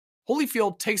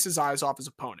 Holyfield takes his eyes off his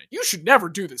opponent. You should never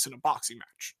do this in a boxing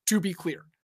match, to be clear.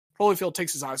 Holyfield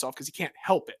takes his eyes off because he can't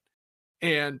help it.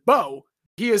 And Bowe,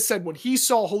 he has said when he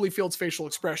saw Holyfield's facial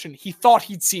expression, he thought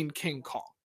he'd seen King Kong.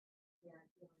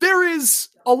 There is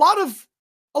a lot of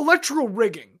electrical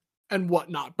rigging and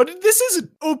whatnot, but this is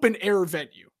an open air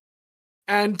venue.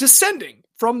 And descending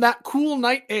from that cool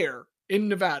night air in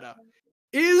Nevada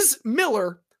is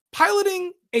Miller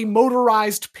piloting a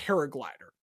motorized paraglider.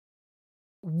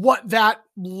 What that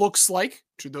looks like,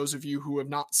 to those of you who have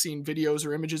not seen videos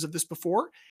or images of this before,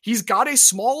 he's got a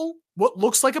small, what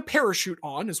looks like a parachute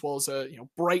on, as well as a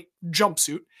bright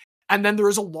jumpsuit. And then there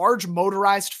is a large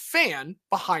motorized fan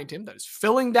behind him that is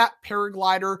filling that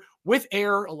paraglider with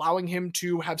air, allowing him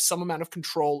to have some amount of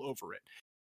control over it.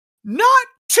 Not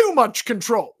too much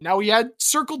control. Now, he had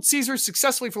circled Caesar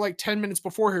successfully for like 10 minutes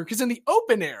before here, because in the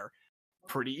open air,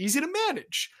 pretty easy to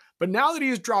manage. But now that he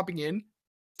is dropping in,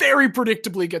 very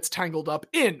predictably gets tangled up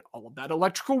in all of that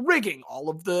electrical rigging, all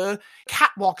of the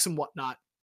catwalks and whatnot.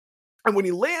 And when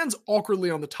he lands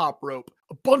awkwardly on the top rope,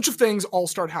 a bunch of things all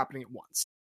start happening at once.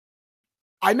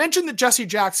 I mentioned that Jesse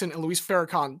Jackson and Luis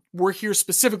Farrakhan were here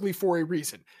specifically for a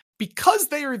reason. Because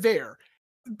they are there,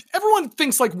 everyone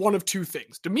thinks like one of two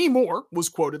things. Demi Moore was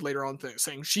quoted later on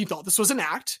saying she thought this was an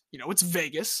act. It's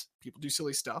Vegas. People do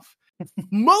silly stuff.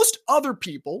 Most other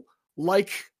people,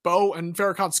 like Bowe and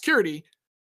Farrakhan security,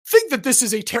 think that this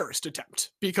is a terrorist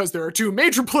attempt because there are two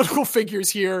major political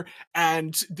figures here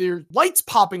and their lights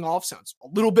popping off sounds a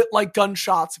little bit like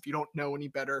gunshots if you don't know any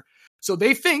better. So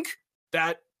they think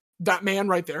that that man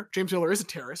right there, James Miller, is a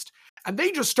terrorist, and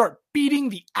they just start beating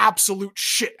the absolute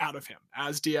shit out of him,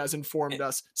 as Diaz informed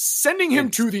us, sending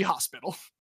him to the hospital.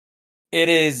 It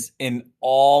is an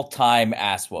all-time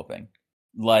ass whooping.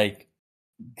 Like,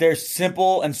 their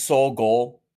simple and sole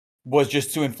goal was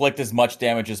just to inflict as much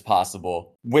damage as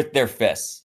possible with their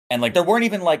fists. And like, there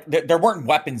weren't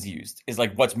weapons used is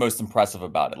like what's most impressive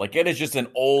about it. Like, it is just an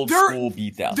old school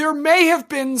beatdown. There may have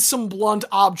been some blunt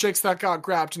objects that got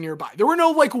grabbed nearby. There were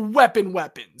no like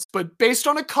weapons, but based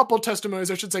on a couple testimonies,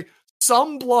 I should say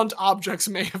some blunt objects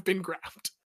may have been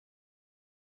grabbed.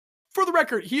 For the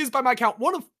record, he is by my count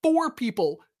one of 4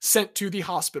 people sent to the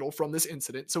hospital from this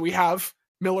incident. So we have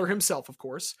Miller himself, of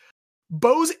course.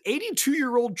 Bowe's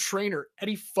 82-year-old trainer,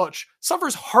 Eddie Futch,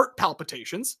 suffers heart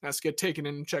palpitations, has to get taken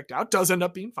in and checked out, does end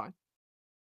up being fine.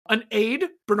 An aide,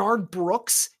 Bernard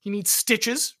Brooks, he needs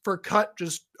stitches for a cut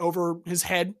just over his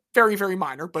head. Very, very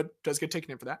minor, but does get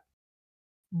taken in for that.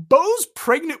 Bowe's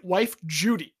pregnant wife,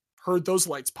 Judy, heard those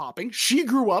lights popping. She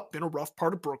grew up in a rough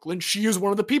part of Brooklyn. She is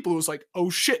one of the people who was like, oh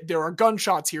shit, there are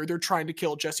gunshots here. They're trying to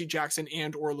kill Jesse Jackson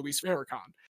and or Luis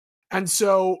Farrakhan. And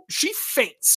so she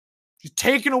faints. She's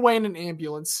taken away in an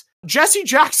ambulance. Jesse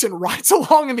Jackson rides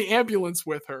along in the ambulance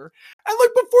with her. And like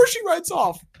before she rides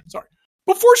off,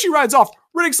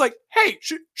 Riddick's like, hey,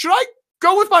 should I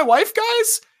go with my wife,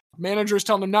 guys? Manager's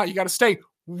telling him, no, you got to stay.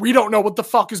 We don't know what the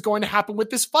fuck is going to happen with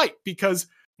this fight because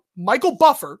Michael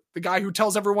Buffer, the guy who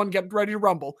tells everyone get ready to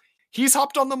rumble, he's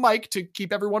hopped on the mic to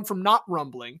keep everyone from not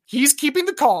rumbling. He's keeping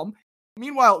the calm.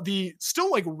 Meanwhile, the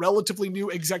still like relatively new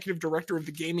executive director of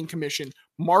the Gaming Commission,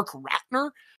 Mark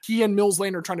Ratner, he and Mills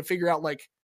Lane are trying to figure out like,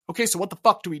 okay, so what the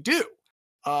fuck do we do?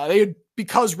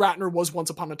 Because Ratner was once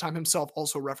upon a time himself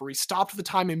also a referee, stopped the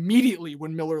time immediately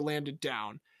when Miller landed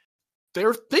down.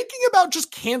 They're thinking about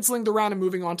just canceling the round and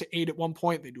moving on to 8 at one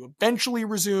point. They do eventually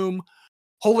resume.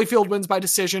 Holyfield wins by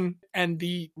decision, and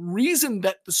the reason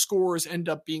that the scores end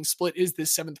up being split is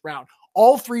this 7th round.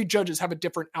 All 3 judges have a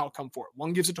different outcome for it.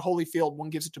 One gives it to Holyfield, one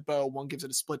gives it to Bo, one gives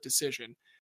it a split decision.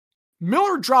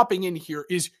 Miller dropping in here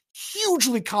is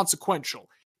hugely consequential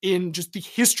in just the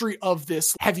history of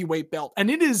this heavyweight belt,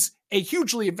 and it is a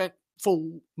hugely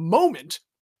eventful moment,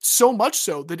 so much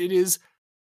so that it is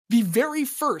the very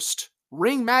first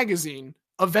Ring Magazine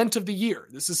event of the year.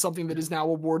 This is something that is now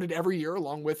awarded every year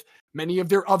along with many of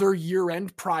their other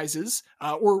year-end prizes,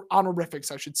 or honorifics,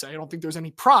 I should say. I don't think there's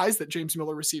any prize that James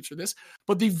Miller receives for this,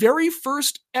 but the very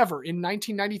first ever in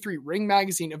 1993 Ring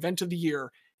Magazine event of the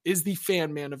year is the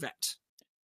Fan Man event.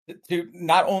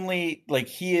 Not only, like,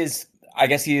 he is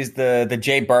the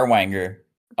Jay Berwanger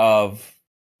of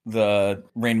the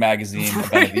Ring Magazine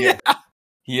event of the year.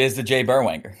 He is the Jay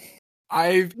Berwanger.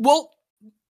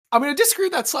 I'm going to disagree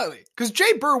with that slightly, because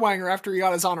Jay Berwanger, after he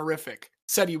got his honorific,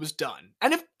 said he was done.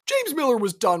 And if James Miller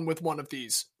was done with one of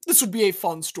these, this would be a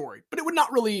fun story. But it would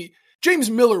not really... James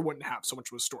Miller wouldn't have so much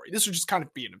of a story. This would just kind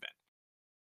of be an event.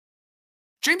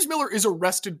 James Miller is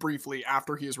arrested briefly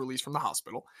after he is released from the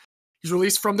hospital. He's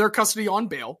released from their custody on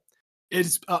bail.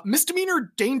 It's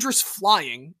misdemeanor dangerous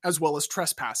flying as well as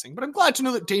trespassing. But I'm glad to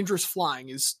know that dangerous flying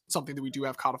is something that we do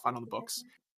have codified on the books.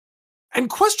 And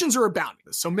questions are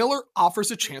abounding. So Miller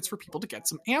offers a chance for people to get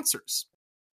some answers.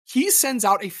 He sends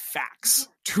out a fax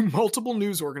to multiple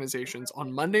news organizations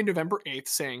on Monday, November 8th,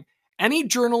 saying any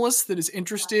journalist that is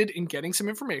interested in getting some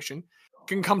information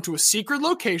can come to a secret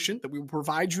location that we will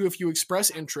provide you if you express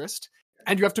interest,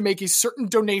 and you have to make a certain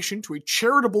donation to a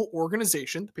charitable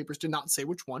organization. The papers did not say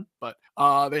which one, but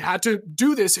they had to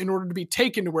do this in order to be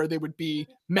taken to where they would be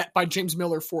met by James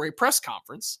Miller for a press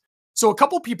conference. So a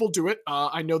couple people do it.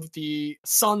 I know that the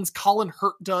Sun's Colin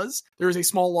Hurt does. There is a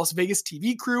small Las Vegas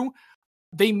TV crew.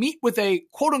 They meet with a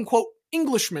quote-unquote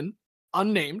Englishman,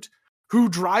 unnamed, who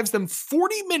drives them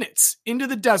 40 minutes into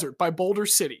the desert by Boulder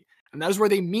City. And that is where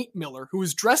they meet Miller, who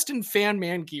is dressed in Fan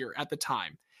Man gear at the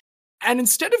time. And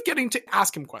instead of getting to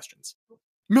ask him questions,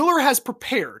 Miller has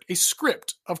prepared a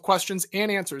script of questions and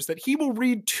answers that he will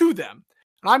read to them.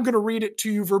 And I'm going to read it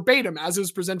to you verbatim as it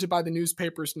was presented by the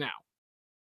newspapers now.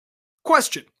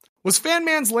 Question: was Fan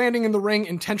Man's landing in the ring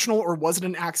intentional or was it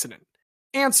an accident?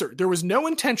 Answer: there was no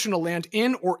intention to land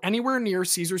in or anywhere near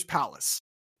Caesar's Palace.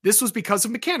 This was because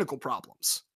of mechanical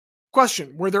problems.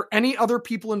 Question: were there any other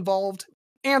people involved?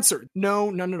 Answer: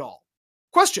 no, none at all.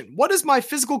 Question: what is my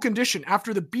physical condition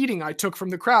after the beating I took from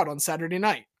the crowd on Saturday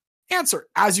night? Answer: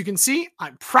 as you can see,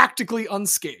 I'm practically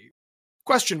unscathed.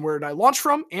 Question: where did I launch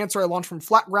from? Answer: I launched from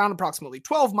flat ground approximately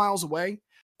 12 miles away.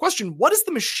 Question: what is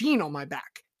the machine on my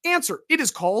back? Answer: it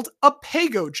is called a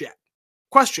Pago jet.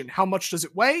 Question: how much does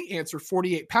it weigh? Answer: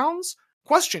 48 pounds.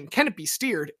 Question: can it be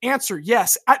steered? Answer: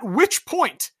 yes. At which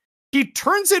point, he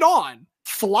turns it on,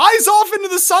 flies off into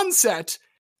the sunset,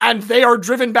 and they are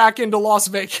driven back into Las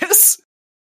Vegas.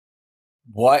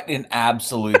 What an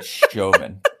absolute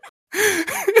showman.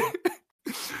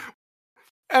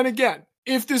 And again,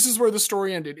 if this is where the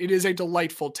story ended, it is a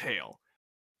delightful tale.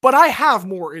 But I have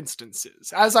more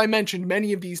instances. As I mentioned,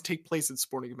 many of these take place at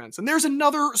sporting events. And there's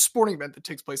another sporting event that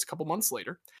takes place a couple months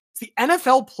later. It's the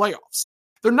NFL playoffs.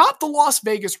 They're not the Las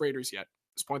Vegas Raiders yet. At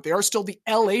this point, they are still the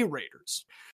LA Raiders.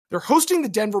 They're hosting the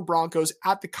Denver Broncos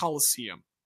at the Coliseum.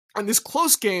 And this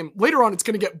close game, later on, it's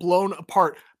going to get blown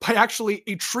apart by actually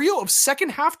a trio of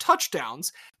second-half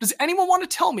touchdowns. Does anyone want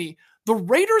to tell me the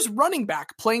Raiders running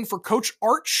back playing for Coach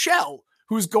Art Shell,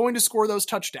 who's going to score those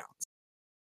touchdowns?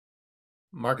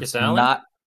 Marcus Allen?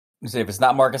 If it's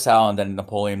not Marcus Allen, then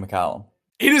Napoleon McCallum.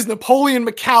 It is Napoleon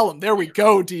McCallum. There we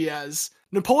go, Diaz.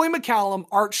 Napoleon McCallum,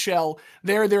 Art Shell,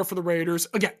 they're there for the Raiders.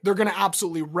 Again, they're going to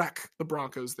absolutely wreck the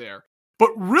Broncos there.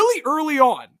 But really early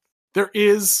on, there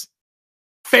is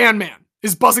Fan Man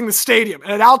is buzzing the stadium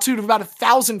at an altitude of about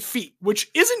 1,000 feet, which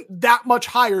isn't that much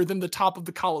higher than the top of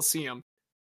the Coliseum.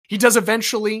 He does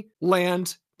eventually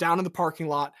land down in the parking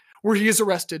lot where he is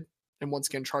arrested and once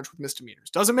again charged with misdemeanors.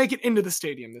 Doesn't make it into the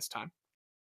stadium this time.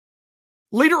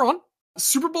 Later on,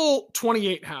 Super Bowl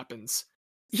 28 happens.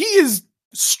 He is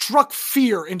struck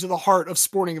fear into the heart of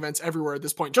sporting events everywhere at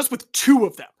this point, just with 2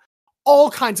 of them. All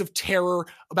kinds of terror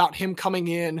about him coming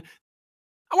in.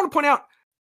 I want to point out,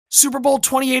 Super Bowl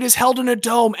 28 is held in a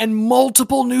dome, and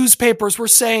multiple newspapers were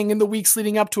saying in the weeks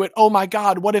leading up to it, oh my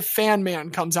God, what if Fan Man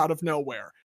comes out of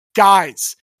nowhere?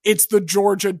 Guys, it's the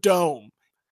Georgia Dome.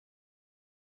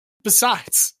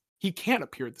 Besides, he can't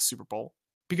appear at the Super Bowl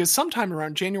because sometime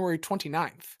around January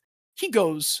 29th, he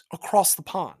goes across the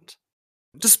pond,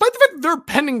 despite the fact that there are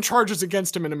pending charges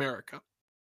against him in America.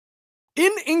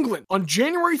 In England, on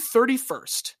January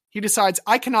 31st, he decides,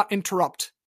 I cannot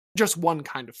interrupt just one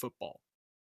kind of football.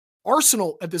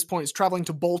 Arsenal, at this point, is traveling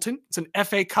to Bolton. It's an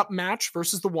FA Cup match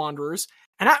versus the Wanderers.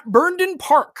 And at Burnden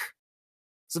Park,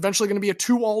 it's eventually going to be a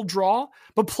 2-2 draw,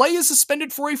 but play is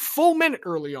suspended for a full minute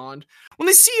early on when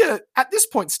they see a, at this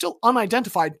point, still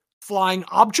unidentified flying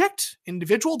object,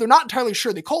 individual. They're not entirely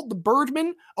sure. They call it the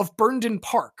Birdman of Burnden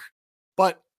Park,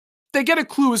 but they get a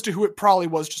clue as to who it probably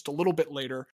was just a little bit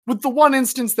later, with the one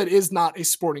instance that is not a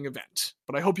sporting event.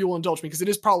 But I hope you will indulge me because it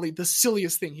is probably the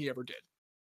silliest thing he ever did.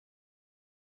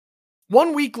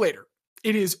 1 week later,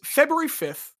 it is February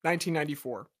 5th,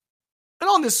 1994. And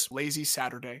on this lazy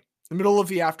Saturday, the middle of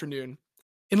the afternoon,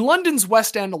 in London's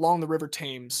West End along the River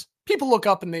Thames, people look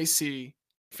up and they see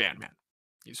Fan Man.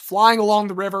 He's flying along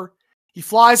the river. He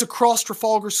flies across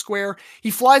Trafalgar Square.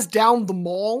 He flies down the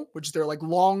Mall, which is their like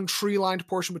long tree-lined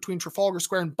portion between Trafalgar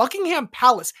Square and Buckingham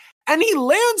Palace. And he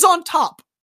lands on top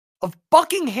of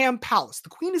Buckingham Palace. The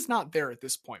Queen is not there at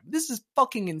this point. This is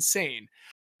fucking insane.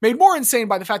 Made more insane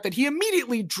by the fact that he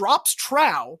immediately drops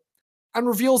trow and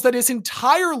reveals that his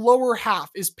entire lower half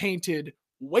is painted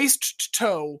waist to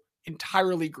toe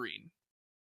entirely green.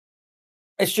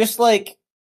 It's just like,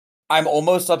 I'm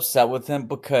almost upset with him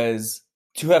because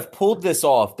to have pulled this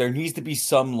off, there needs to be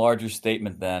some larger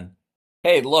statement than,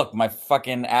 hey, look, my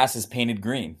fucking ass is painted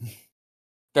green.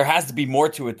 There has to be more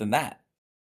to it than that.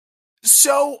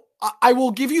 So I will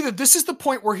give you that this is the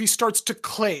point where he starts to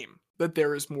claim that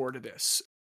there is more to this.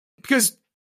 Because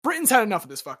Britain's had enough of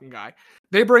this fucking guy.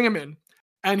 They bring him in,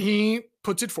 and he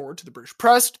puts it forward to the British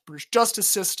press, British justice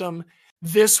system.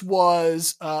 This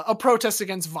was a protest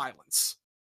against violence.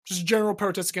 Just a general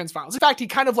protest against violence. In fact, he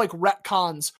kind of like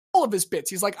retcons all of his bits.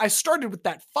 He's like, I started with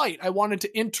that fight. I wanted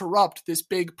to interrupt this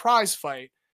big prize fight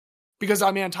because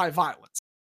I'm anti-violence.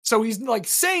 So he's like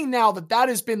saying now that that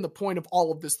has been the point of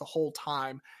all of this the whole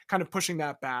time, kind of pushing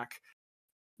that back.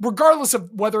 Regardless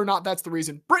of whether or not that's the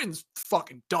reason, Britain's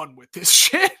fucking done with this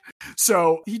shit.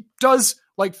 So he does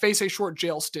like face a short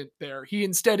jail stint there. He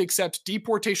instead accepts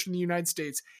deportation in the United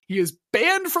States. He is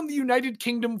banned from the United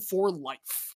Kingdom for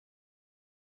life.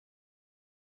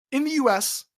 In the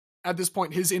US, at this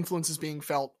point, his influence is being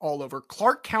felt all over.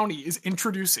 Clark County is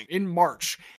introducing in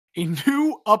March a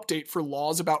new update for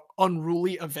laws about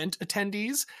unruly event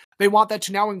attendees. They want that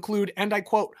to now include, and I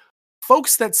quote,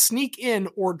 folks that sneak in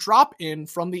or drop in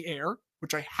from the air,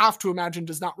 which I have to imagine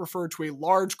does not refer to a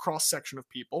large cross-section of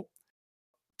people.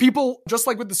 People, just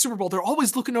like with the Super Bowl, they're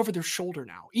always looking over their shoulder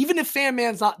now. Even if Fan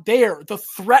Man's not there, the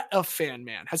threat of Fan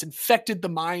Man has infected the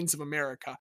minds of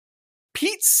America.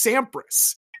 Pete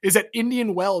Sampras is at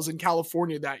Indian Wells in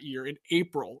California that year in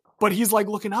April, but he's like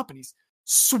looking up and he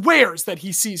swears that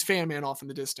he sees Fan Man off in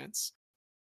the distance.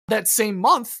 That same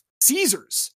month,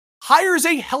 Caesars hires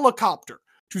a helicopter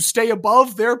to stay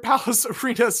above their Palace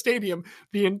Arena Stadium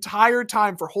the entire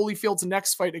time for Holyfield's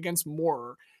next fight against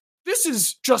Moorer. This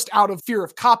is just out of fear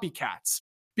of copycats,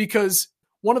 because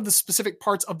one of the specific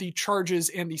parts of the charges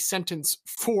and the sentence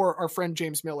for our friend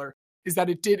James Miller is that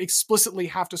it did explicitly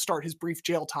have to start his brief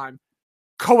jail time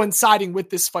coinciding with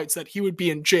this fight so that he would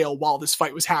be in jail while this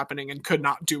fight was happening and could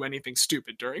not do anything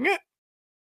stupid during it.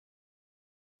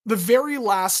 The very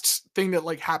last thing that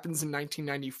like happens in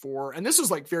 1994, and this was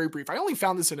like very brief. I only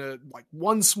found this in a like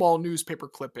one small newspaper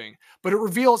clipping, but it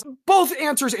reveals both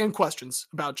answers and questions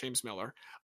about James Miller.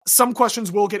 Some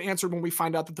questions will get answered when we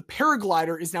find out that the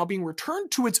paraglider is now being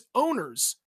returned to its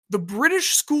owners, the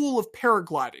British School of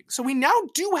Paragliding. So we now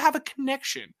do have a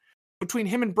connection between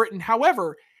him and Britain.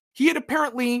 However, he had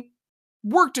apparently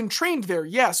worked and trained there,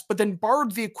 yes, but then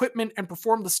borrowed the equipment and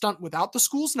performed the stunt without the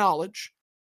school's knowledge.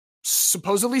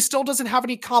 Supposedly still doesn't have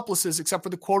any accomplices except for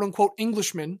the quote-unquote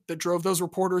Englishman that drove those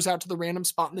reporters out to the random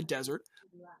spot in the desert.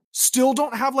 Still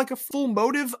don't have like a full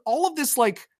motive. All of this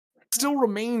like still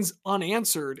remains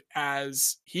unanswered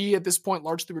as he at this point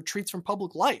largely retreats from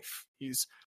public life. He's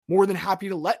more than happy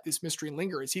to let this mystery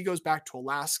linger as he goes back to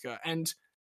Alaska, and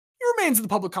he remains in the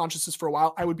public consciousness for a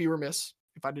while. I would be remiss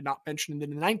if I did not mention the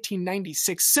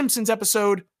 1996 Simpsons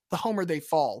episode, The Homer They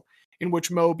Fall, in which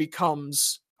Moe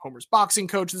becomes Homer's boxing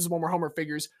coach. This is one where Homer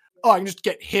figures, I can just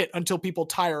get hit until people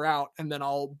tire out, and then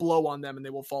I'll blow on them and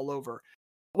they will fall over.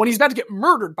 When he's about to get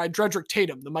murdered by Dredrick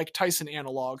Tatum, the Mike Tyson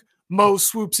analog, Moe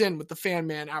swoops in with the Fan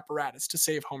Man apparatus to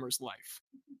save Homer's life.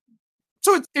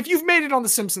 So if you've made it on The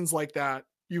Simpsons like that,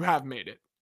 you have made it.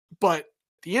 But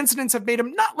the incidents have made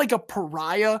him not like a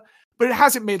pariah, but it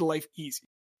hasn't made life easy.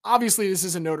 Obviously, this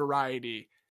is a notoriety,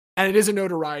 and it is a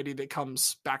notoriety that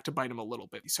comes back to bite him a little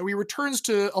bit. So he returns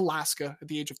to Alaska at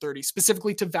the age of 30,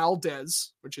 specifically to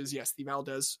Valdez, which is, yes, the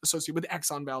Valdez associated with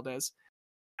Exxon Valdez.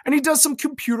 And he does some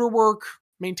computer work,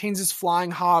 maintains his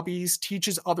flying hobbies,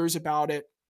 teaches others about it.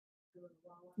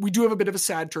 We do have a bit of a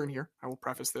sad turn here. I will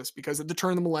preface this because at the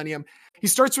turn of the millennium, he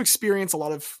starts to experience a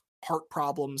lot of heart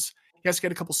problems. He has to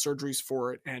get a couple surgeries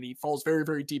for it, and he falls very,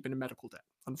 very deep into medical debt.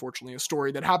 Unfortunately, a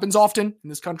story that happens often in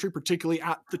this country, particularly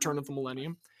at the turn of the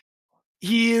millennium.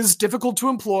 He is difficult to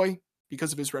employ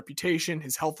because of his reputation.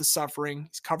 His health is suffering.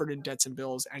 He's covered in debts and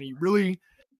bills, and he really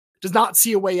does not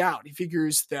see a way out. He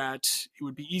figures that it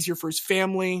would be easier for his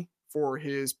family, for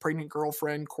his pregnant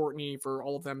girlfriend, Courtney, for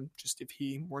all of them, just if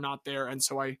he were not there. And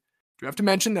so I do have to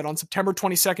mention that on September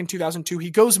 22nd, 2002, he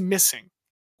goes missing,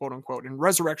 quote unquote, in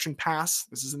Resurrection Pass.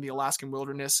 This is in the Alaskan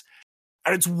wilderness.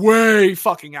 And it's way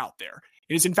fucking out there.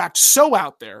 It is in fact so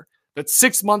out there that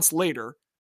 6 months later,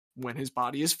 when his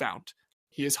body is found,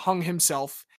 he has hung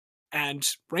himself. And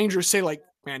rangers say, like,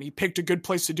 man, he picked a good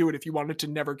place to do it if he wanted to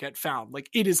never get found. Like,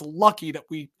 it is lucky that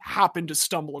we happened to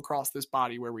stumble across this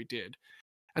body where we did.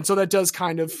 And so that does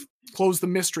kind of close the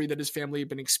mystery that his family had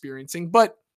been experiencing,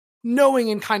 but knowing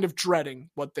and kind of dreading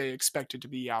what they expected to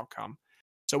be the outcome.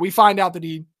 So we find out that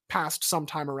he passed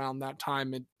sometime around that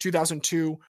time in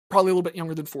 2002, probably a little bit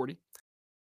younger than 40.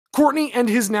 Courtney and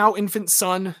his now infant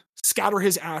son scatter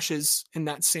his ashes in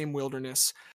that same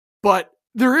wilderness. But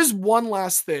there is one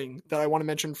last thing that I want to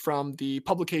mention from the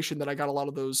publication that I got a lot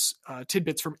of those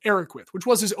tidbits from Eric with, which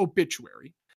was his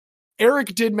obituary.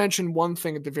 Eric did mention one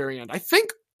thing at the very end. I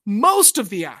think most of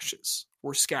the ashes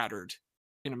were scattered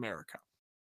in America.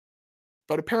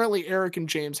 But apparently Eric and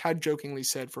James had jokingly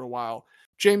said for a while,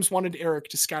 James wanted Eric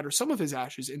to scatter some of his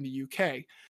ashes in the UK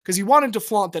because he wanted to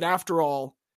flaunt that after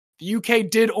all, the UK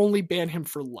did only ban him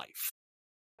for life.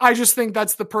 I just think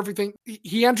that's the perfect thing.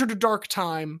 He entered a dark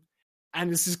time,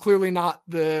 and this is clearly not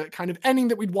the kind of ending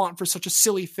that we'd want for such a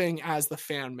silly thing as the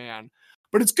Fan Man.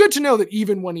 But it's good to know that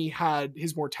even when he had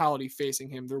his mortality facing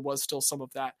him, there was still some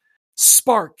of that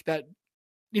spark, that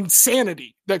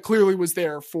insanity that clearly was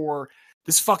there for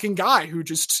this fucking guy who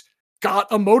just got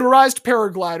a motorized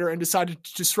paraglider and decided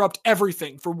to disrupt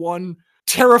everything for one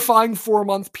terrifying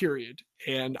 4-month period.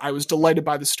 And I was delighted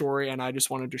by the story, and I just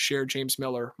wanted to share James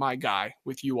Miller, my guy,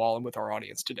 with you all and with our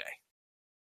audience today.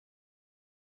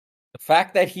 The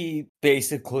fact that he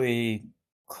basically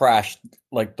crashed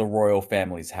like the royal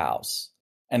family's house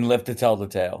and lived to tell the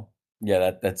tale.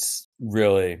 Yeah, that's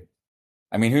really...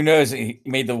 I mean, who knows?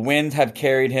 May the wind have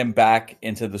carried him back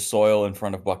into the soil in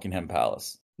front of Buckingham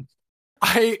Palace.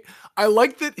 I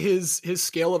like that his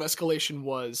scale of escalation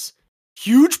was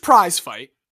huge prize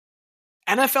fight,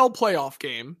 NFL playoff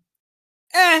game,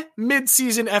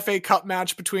 mid-season FA Cup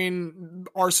match between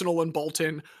Arsenal and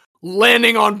Bolton,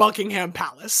 landing on Buckingham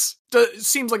Palace.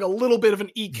 Seems like a little bit of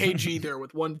an EKG there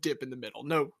with one dip in the middle.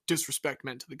 No disrespect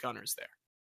meant to the Gunners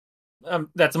there.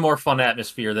 That's a more fun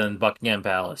atmosphere than Buckingham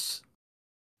Palace.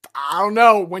 I don't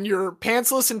know. When you're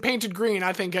pantsless and painted green,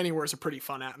 I think anywhere's a pretty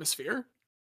fun atmosphere.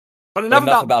 But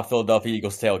enough about Philadelphia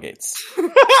Eagles tailgates.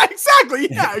 Exactly.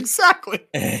 Yeah, exactly.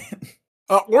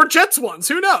 Or Jets ones.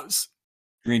 Who knows?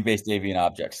 Green-based avian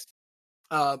objects.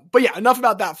 But yeah, enough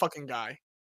about that fucking guy.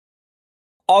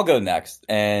 I'll go next.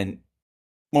 And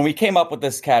when we came up with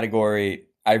this category,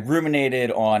 I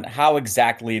ruminated on how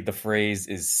exactly the phrase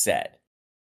is said.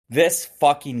 This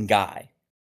fucking guy.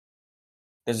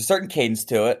 There's a certain cadence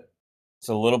to it. It's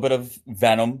a little bit of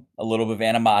venom, a little bit of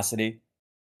animosity.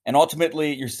 And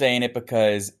ultimately, you're saying it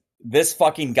because this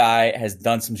fucking guy has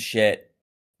done some shit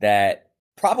that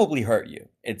probably hurt you.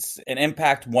 It's an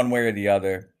impact one way or the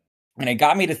other. And it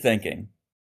got me to thinking,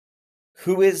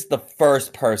 who is the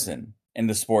first person in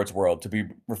the sports world to be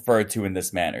referred to in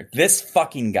this manner? This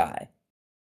fucking guy.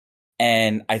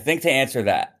 And I think to answer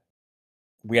that,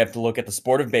 we have to look at the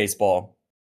sport of baseball.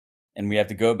 And we have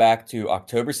to go back to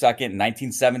October 2nd,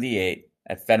 1978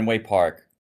 at Fenway Park.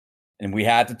 And we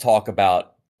had to talk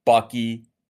about Bucky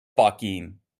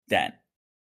fucking Dent.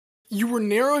 You were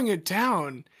narrowing it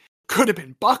down. Could have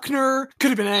been Buckner,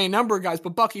 could have been any number of guys, but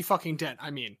Bucky fucking Dent. I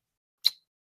mean,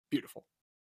 beautiful.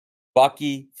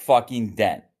 Bucky fucking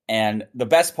Dent. And the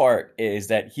best part is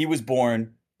that he was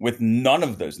born with none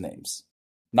of those names.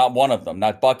 Not one of them.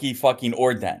 Not Bucky, fucking,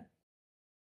 or Dent.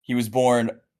 He was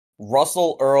born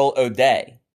Russell Earl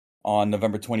O'Day on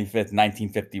November 25th,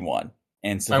 1951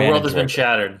 in Savannah, My world has been Georgia.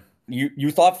 shattered.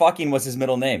 You thought fucking was his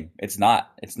middle name. It's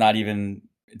not. It's not even.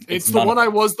 It's the one I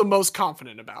was the most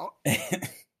confident about.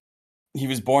 He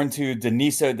was born to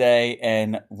Denise O'Day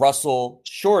and Russell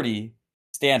Shorty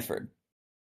Stanford.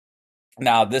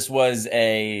 Now, Denise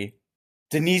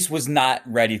was not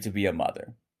ready to be a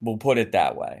mother. We'll put it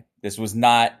that way. This was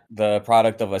not the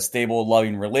product of a stable,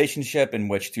 loving relationship in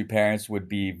which two parents would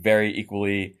be very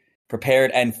equally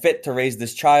prepared and fit to raise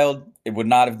this child. It would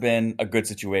not have been a good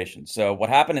situation. So what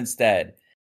happened instead,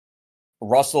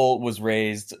 Russell was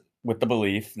raised with the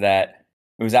belief that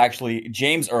it was actually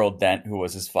James Earl Dent who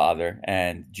was his father,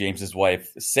 and James's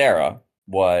wife, Sarah,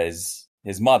 was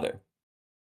his mother.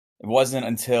 It wasn't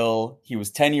until he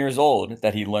was 10 years old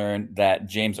that he learned that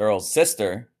James Earl's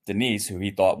sister, Denise, who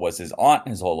he thought was his aunt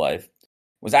his whole life,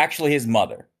 was actually his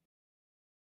mother.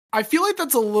 I feel like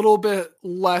that's a little bit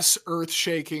less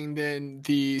earth-shaking than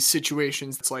the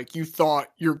situations. It's like you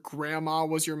thought your grandma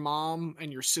was your mom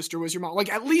and your sister was your mom.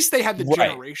 Like, at least they had the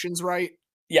generations right.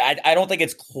 Yeah, I don't think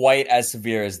it's quite as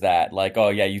severe as that. Like, oh,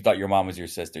 yeah, you thought your mom was your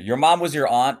sister. Your mom was your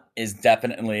aunt is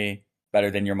definitely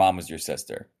better than your mom was your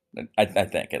sister. I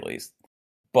think, at least.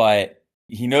 But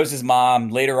he knows his mom.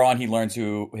 Later on, he learns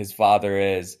who his father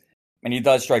is. And he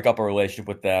does strike up a relationship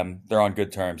with them. They're on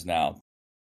good terms now.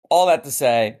 All that to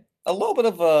say, a little bit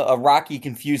of a rocky,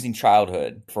 confusing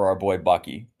childhood for our boy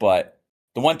Bucky. But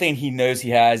the one thing he knows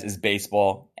he has is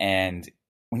baseball. And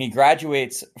when he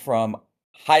graduates from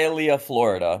Hialeah,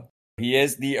 Florida, he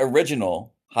is the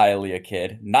original Hialeah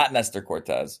kid, not Nestor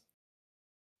Cortez.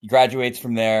 He graduates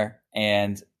from there,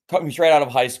 and coming straight out of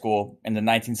high school in the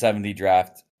 1970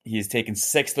 draft, he is taken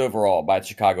 6th overall by the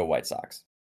Chicago White Sox.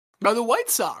 By the White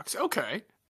Sox, okay.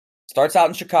 Starts out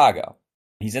in Chicago.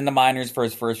 He's in the minors for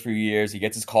his first few years. He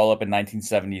gets his call-up in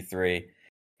 1973,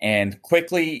 and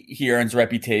quickly he earns a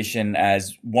reputation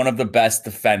as one of the best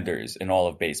defenders in all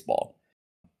of baseball.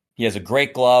 He has a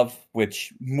great glove,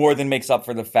 which more than makes up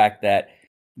for the fact that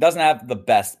he doesn't have the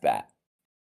best bat.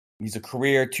 He's a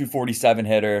career .247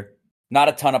 hitter, not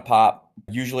a ton of pop,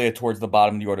 usually a towards the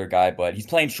bottom of the order guy, but he's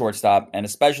playing shortstop, and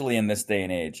especially in this day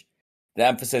and age, the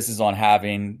emphasis is on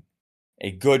having a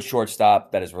good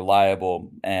shortstop that is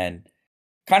reliable. And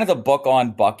kind of the book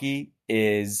on Bucky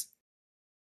is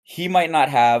he might not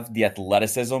have the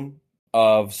athleticism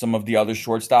of some of the other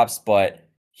shortstops, but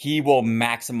he will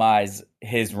maximize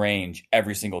his range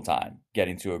every single time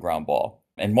getting to a ground ball.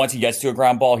 And once he gets to a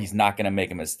ground ball, he's not going to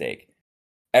make a mistake.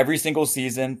 Every single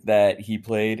season that he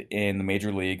played in the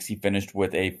major leagues, he finished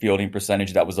with a fielding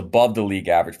percentage that was above the league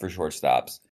average for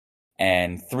shortstops.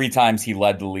 And 3 times he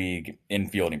led the league in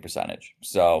fielding percentage.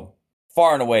 So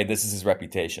far and away, this is his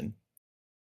reputation.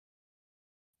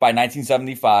 By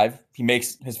 1975, he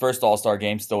makes his first All-Star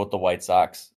game still with the White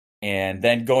Sox. And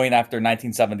then going after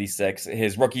 1976,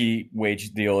 his rookie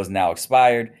wage deal is now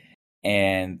expired,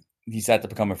 and he's set to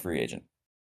become a free agent.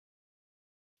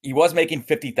 He was making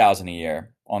 $50,000 a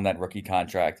year on that rookie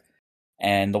contract,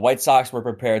 and the White Sox were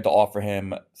prepared to offer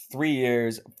him 3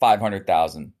 years,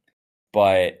 $500,000.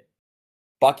 But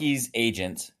Bucky's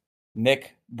agent,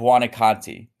 Nick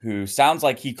Buoniconti, who sounds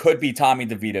like he could be Tommy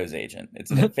DeVito's agent. It's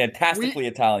a fantastically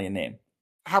Italian name.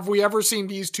 Have we ever seen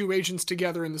these two agents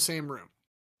together in the same room?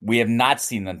 We have not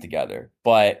seen them together,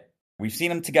 but we've seen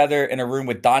them together in a room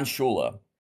with Don Shula,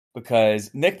 because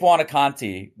Nick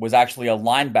Buoniconti was actually a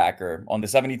linebacker on the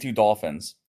 72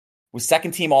 Dolphins, was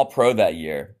second team All-Pro that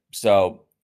year. So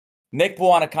Nick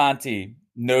Buoniconti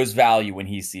knows value when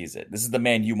he sees it. This is the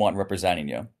man you want representing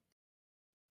you.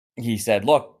 He said,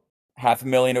 look,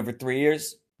 $500,000 over 3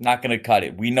 years, not going to cut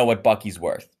it. We know what Bucky's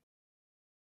worth.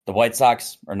 The White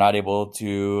Sox are not able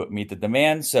to meet the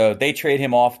demand, so they trade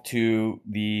him off to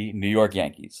the New York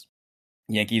Yankees.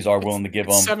 Yankees are willing to give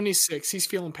him 76. He's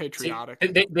feeling patriotic.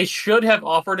 They should have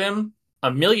offered him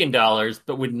 $1 million,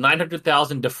 but with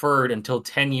 $900,000 deferred until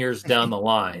 10 years down the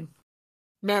line.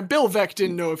 Man, Bill Veeck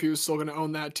didn't know if he was still going to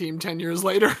own that team 10 years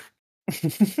later.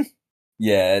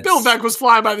 Yeah, Bill Veeck was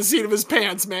flying by the seat of his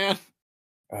pants, man.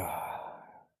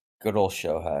 Good old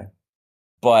Shohei.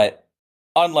 But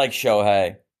unlike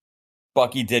Shohei,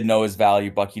 Bucky did know his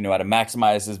value. Bucky knew how to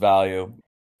maximize his value.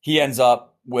 He ends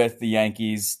up with the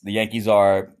Yankees. The Yankees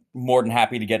are more than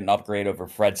happy to get an upgrade over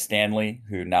Fred Stanley,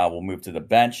 who now will move to the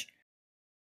bench.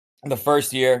 The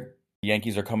first year, the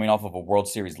Yankees are coming off of a World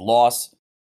Series loss.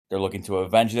 They're looking to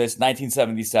avenge this.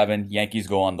 1977, Yankees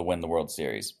go on to win the World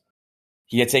Series.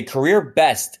 He gets a career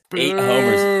best 8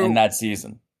 homers in that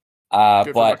season. Good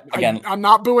for But Bucky. again, I'm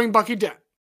not booing Bucky Dent.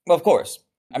 of course.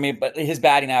 I mean, but his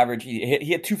batting average,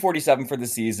 he had 247 for the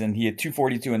season. He had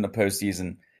 242 in the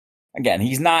postseason. Again,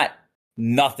 he's not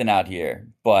nothing out here,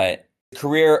 but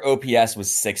career OPS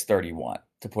was 631,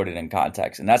 to put it in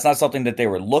context. And that's not something that they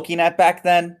were looking at back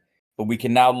then, but we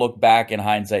can now look back in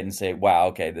hindsight and say, wow,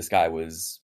 okay, this guy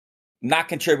was not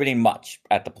contributing much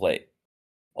at the plate.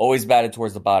 Always batted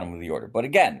towards the bottom of the order. But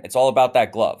again, it's all about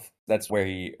that glove. That's where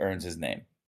he earns his name.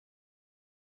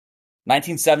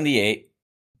 1978.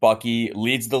 Bucky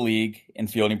leads the league in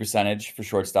fielding percentage for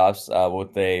shortstops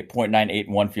with a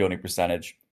 .981 fielding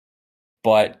percentage.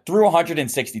 But through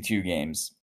 162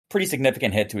 games, pretty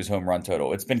significant hit to his home run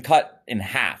total. It's been cut in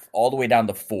half, all the way down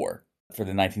to 4 for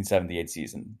the 1978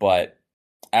 season. But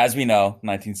as we know,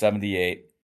 1978,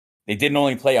 they didn't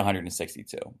only play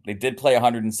 162. They did play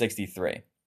 163.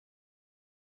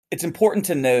 It's important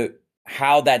to note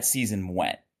how that season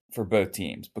went for both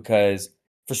teams, because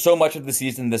for so much of the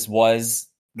season, this was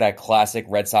that classic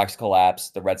Red Sox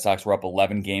collapse. The Red Sox were up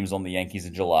 11 games on the Yankees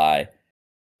in July.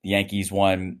 The Yankees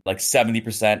won like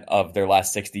 70% of their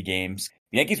last 60 games.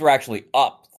 The Yankees were actually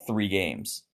up 3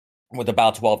 games with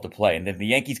about 12 to play. And then the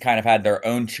Yankees kind of had their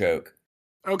own choke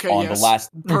on the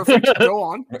last. Perfect. Go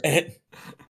on.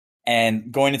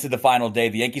 And going into the final day,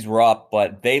 the Yankees were up,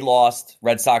 but they lost.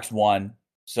 Red Sox won.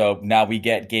 So now we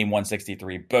get game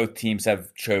 163. Both teams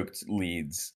have choked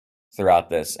leads throughout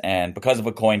this. And because of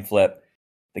a coin flip,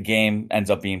 the game ends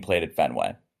up being played at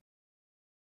Fenway.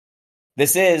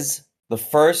 This is the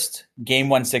first game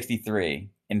 163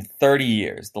 in 30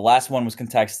 years. The last one was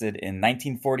contested in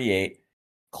 1948.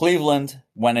 Cleveland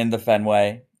went into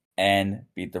Fenway and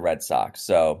beat the Red Sox.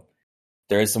 So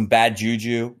there is some bad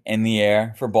juju in the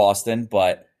air for Boston,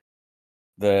 but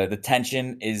the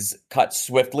tension is cut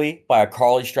swiftly by a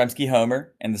Carl Yastrzemski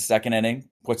homer in the second inning,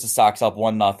 puts the Sox up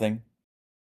 1-0.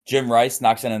 Jim Rice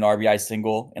knocks in an RBI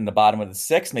single in the bottom of the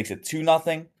 6th, makes it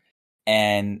 2-0.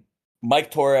 And Mike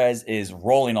Torres is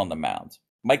rolling on the mound.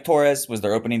 Mike Torres was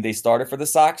their opening day starter for the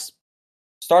Sox.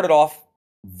 Started off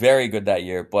very good that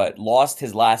year, but lost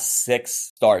his last 6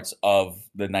 starts of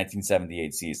the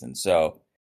 1978 season. So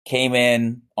came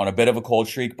in on a bit of a cold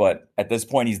streak, but at this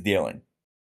point he's dealing.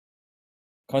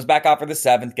 Comes back out for the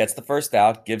 7th, gets the first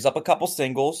out, gives up a couple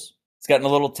singles. It's getting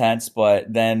a little tense,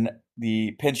 but then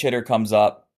the pinch hitter comes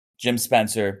up, Jim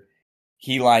Spencer.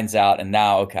 He lines out, and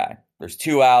now, okay, there's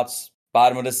 2 outs,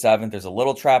 bottom of the 7th. There's a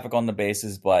little traffic on the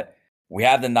bases, but we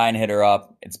have the 9-hitter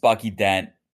up. It's Bucky Dent.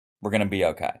 We're going to be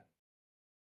okay.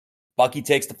 Bucky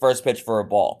takes the first pitch for a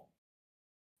ball.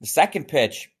 The second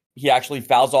pitch, he actually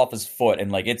fouls off his foot,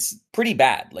 and, it's pretty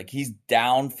bad. He's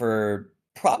down for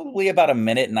probably about a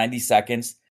minute, 90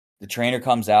 seconds. The trainer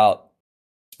comes out,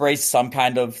 sprays some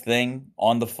kind of thing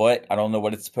on the foot. I don't know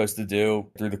what it's supposed to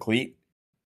do through the cleat.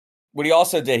 What he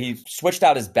also did, he switched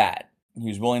out his bat. He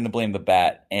was willing to blame the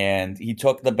bat, and he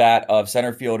took the bat of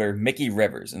center fielder Mickey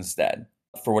Rivers instead.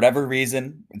 For whatever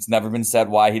reason, it's never been said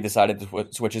why he decided to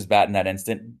switch his bat in that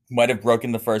instant. Might have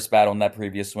broken the first bat on that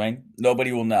previous swing.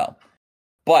 Nobody will know.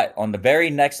 But on the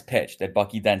very next pitch that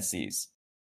Bucky Dent sees,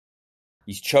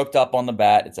 he's choked up on the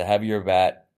bat. It's a heavier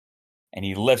bat, and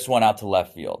he lifts one out to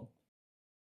left field.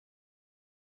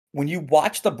 When you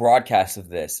watch the broadcast of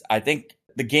this, I think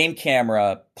the game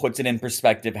camera puts it in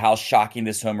perspective how shocking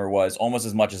this homer was almost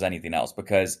as much as anything else,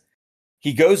 because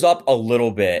he goes up a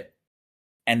little bit,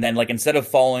 and then instead of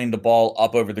following the ball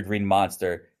up over the green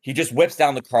monster, he just whips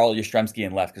down the Carl Yastrzemski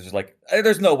and left, because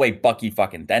there's no way Bucky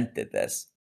fucking Dent did this.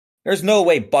 There's no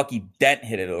way Bucky Dent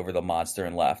hit it over the monster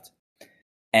and left.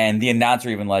 And the announcer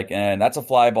even and that's a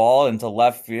fly ball into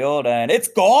left field, and it's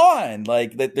gone.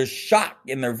 There's shock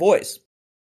in their voice.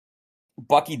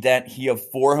 Bucky Dent, he had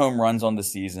 4 home runs on the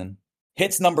season,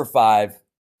 hits number 5,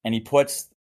 and he puts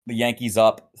the Yankees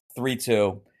up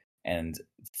 3-2. And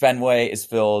Fenway is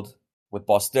filled with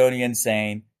Bostonians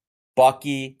saying,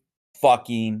 Bucky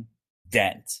fucking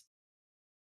Dent.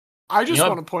 I just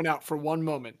want to point out for one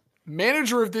moment,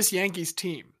 manager of this Yankees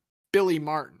team, Billy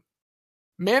Martin.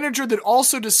 Manager that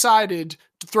also decided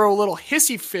to throw a little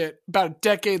hissy fit about a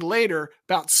decade later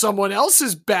about someone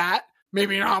else's bat,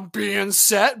 maybe not being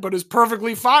set, but is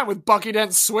perfectly fine with Bucky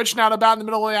Dent switching out a bat in the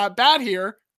middle of that bat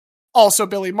here. Also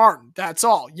Billy Martin. That's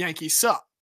all. Yankees suck.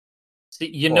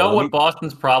 See, you know what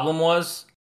Boston's problem was?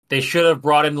 They should have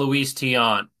brought in Luis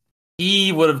Tiant.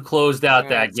 He would have closed out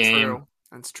that game. True.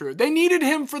 That's true. They needed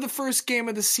him for the first game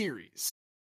of the series.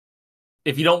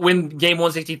 If you don't win game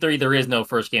 163, there is no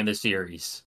first game of the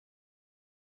series.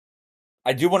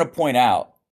 I do want to point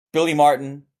out, Billy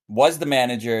Martin was the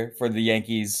manager for the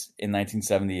Yankees in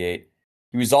 1978.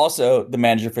 He was also the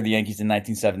manager for the Yankees in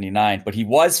 1979, but he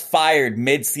was fired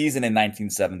mid-season in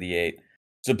 1978.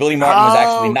 So Billy Martin was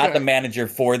actually not the manager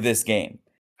for this game.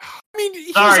 I mean,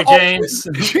 he's Sorry, James.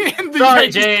 Sorry,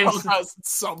 James. At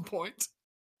some point.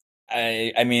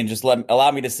 I mean, just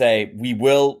allow me to say, we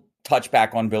will touch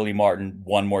back on Billy Martin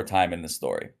one more time in the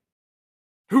story.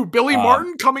 Who, Billy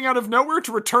Martin coming out of nowhere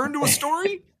to return to a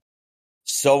story?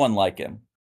 So unlike him.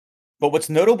 But what's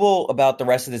notable about the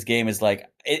rest of this game is, like,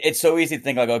 it's so easy to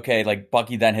think, like, okay, like,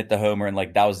 Bucky then hit the homer and,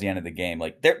 like, that was the end of the game.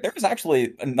 Like, there was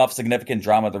actually enough significant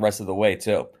drama the rest of the way,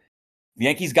 too. The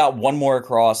Yankees got one more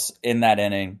across in that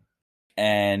inning,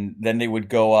 and then they would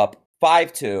go up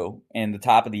 5-2 in the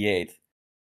top of the eighth.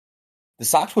 The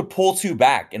Sox would pull two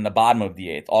back in the bottom of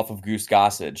the eighth off of Goose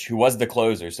Gossage, who was the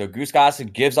closer. So Goose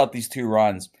Gossage gives up these 2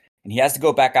 runs, and he has to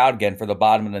go back out again for the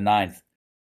bottom of the ninth.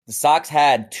 The Sox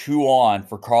had 2 on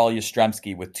for Carl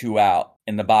Yastrzemski with 2 out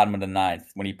in the bottom of the ninth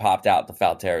when he popped out the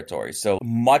foul territory. So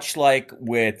much like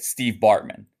with Steve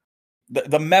Bartman,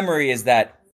 the memory is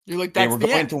that they were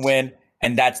going to win,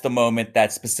 and that's the moment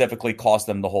that specifically cost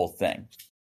them the whole thing.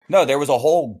 No, there was a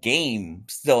whole game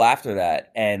still after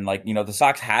that, and, like, you know, the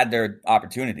Sox had their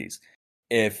opportunities.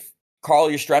 If Carl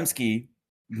Yastrzemski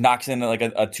knocks in like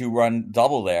a 2-run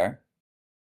double there,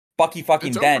 Bucky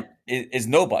fucking Dent is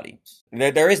nobody.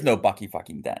 There is no Bucky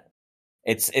fucking Dent.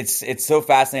 It's so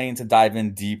fascinating to dive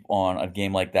in deep on a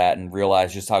game like that and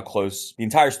realize just how close the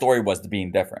entire story was to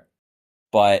being different.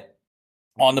 But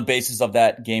on the basis of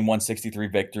that game 163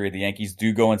 victory, the Yankees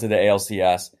do go into the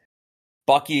ALCS.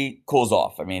 Bucky cools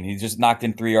off. I mean, he just knocked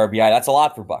in 3 RBI. That's a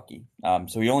lot for Bucky.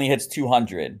 So he only hits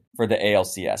 200 for the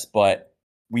ALCS. But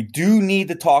we do need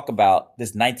to talk about this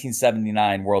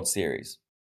 1979 World Series.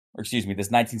 Or excuse me, this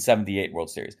 1978 World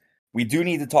Series. We do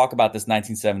need to talk about this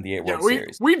 1978 World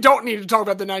Series. We don't need to talk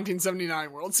about the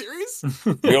 1979 World Series.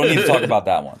 We don't need to talk about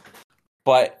that one.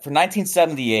 But for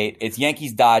 1978, it's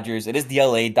Yankees-Dodgers. It is the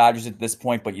LA Dodgers at this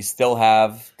point, but you still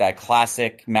have that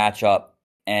classic matchup.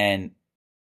 And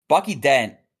Bucky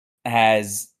Dent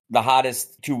has the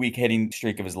hottest 2-week hitting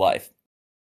streak of his life.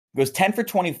 He goes 10 for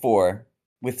 24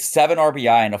 with 7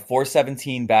 RBI and a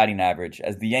 .417 batting average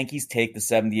as the Yankees take the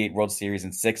 78 World Series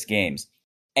in 6 games.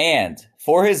 And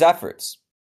for his efforts,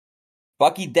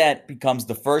 Bucky Dent becomes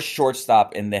the first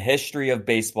shortstop in the history of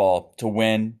baseball to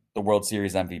win the World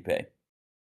Series MVP.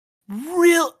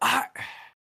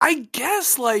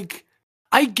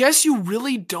 I guess you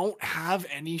really don't have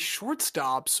any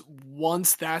shortstops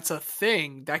once that's a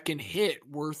thing that can hit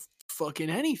worth fucking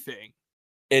anything.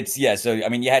 So, I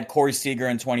mean, you had Corey Seager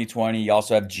in 2020. You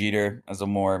also have Jeter as a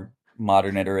more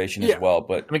modern iteration as well.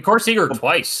 But I mean, Corey Seager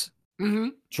twice. Mm-hmm.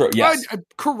 True, yes.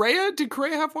 Correa? Did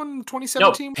Correa have one in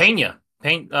 2017? No, Pena.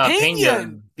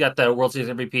 Pena got the World Series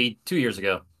MVP 2 years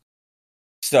ago.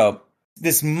 So,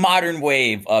 this modern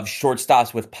wave of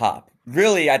shortstops with pop.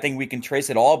 Really, I think we can trace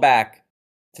it all back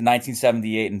to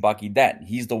 1978 and Bucky Dent.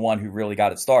 He's the one who really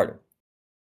got it started.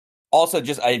 Also,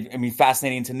 I mean,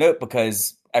 fascinating to note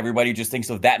because everybody just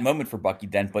thinks of that moment for Bucky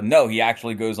Dent, but no, he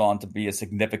actually goes on to be a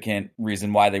significant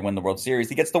reason why they win the World Series.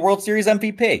 He gets the World Series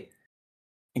MVP.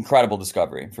 Incredible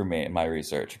discovery for me in my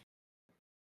research.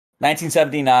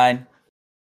 1979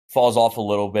 falls off a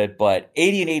little bit, but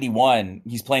 80 and 81,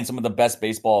 he's playing some of the best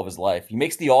baseball of his life. He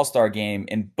makes the All-Star game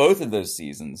in both of those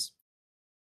seasons.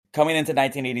 Coming into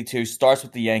 1982, starts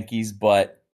with the Yankees,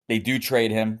 but they do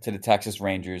trade him to the Texas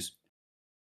Rangers.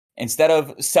 Instead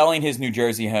of selling his New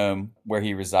Jersey home where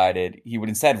he resided, he would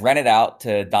instead rent it out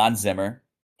to Don Zimmer.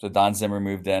 So Don Zimmer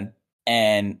moved in.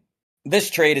 And this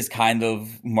trade is kind of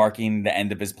marking the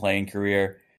end of his playing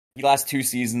career. He lasts 2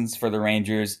 seasons for the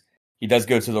Rangers. He does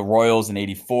go to the Royals in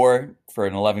 84 for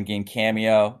an 11-game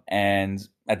cameo. And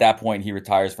at that point, he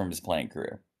retires from his playing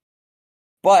career.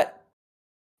 But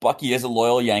Bucky is a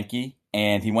loyal Yankee,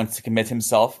 and he wants to commit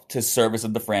himself to service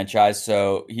of the franchise,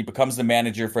 so he becomes the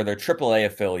manager for their AAA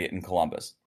affiliate in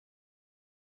Columbus.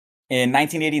 In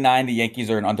 1989, the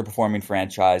Yankees are an underperforming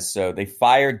franchise, so they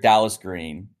fired Dallas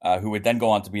Green, who would then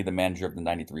go on to be the manager of the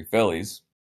 93 Phillies,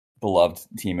 beloved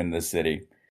team in this city.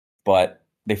 But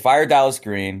they fired Dallas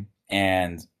Green,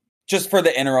 and just for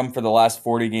the interim, for the last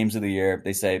 40 games of the year,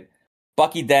 they say,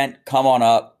 Bucky Dent, come on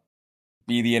up.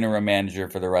 Be the interim manager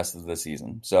for the rest of the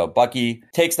season. So Bucky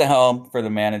takes the helm for the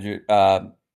manager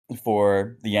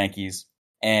for the Yankees,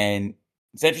 and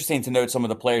it's interesting to note some of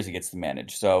the players he gets to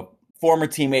manage. So former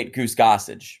teammate Goose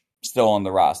Gossage still on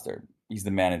the roster. He's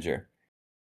the manager.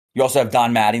 You also have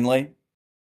Don Mattingly,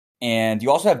 and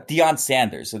you also have Deion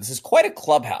Sanders. So this is quite a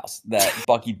clubhouse that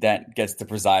Bucky Dent gets to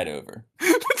preside over.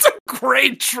 It's a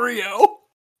great trio.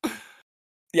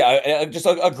 Yeah, just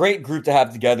a great group to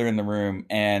have together in the room.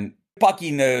 And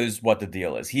Bucky knows what the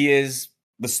deal is. He is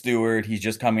the steward. He's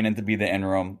just coming in to be the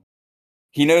interim.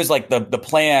 He knows like the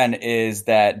plan is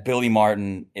that Billy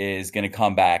Martin is going to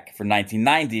come back for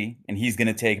 1990 and he's going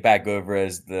to take back over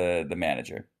as the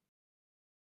manager.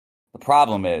 The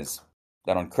problem is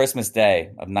that on Christmas Day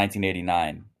of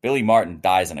 1989, Billy Martin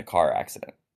dies in a car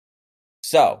accident.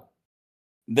 So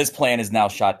this plan is now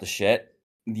shot to shit.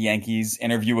 The Yankees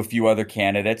interview a few other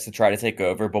candidates to try to take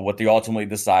over, but what they ultimately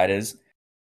decide is,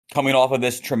 coming off of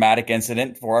this traumatic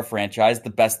incident for our franchise, the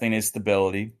best thing is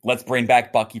stability. Let's bring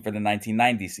back Bucky for the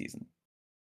 1990 season.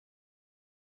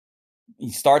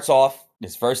 He starts off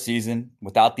his first season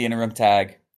without the interim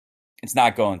tag. It's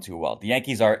not going too well. The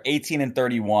Yankees are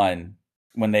 18-31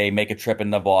 when they make a trip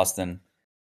into Boston.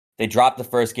 They drop the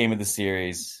first game of the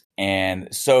series,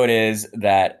 and so it is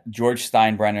that George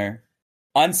Steinbrenner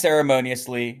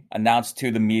unceremoniously announced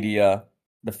to the media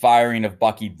the firing of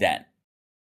Bucky Dent.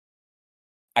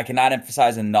 I cannot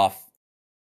emphasize enough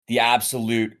the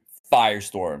absolute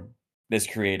firestorm this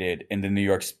created in the New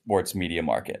York sports media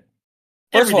market.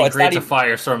 First Everything of all, creates a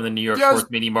firestorm in the New York Yes.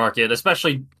 sports media market,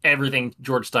 especially everything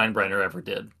George Steinbrenner ever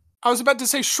did. I was about to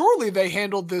say, surely they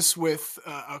handled this with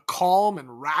a calm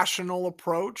and rational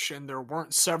approach, and there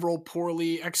weren't several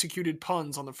poorly executed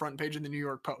puns on the front page of the New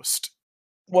York Post.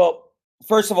 Well,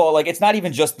 first of all, like, it's not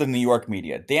even just the New York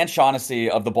media. Dan Shaughnessy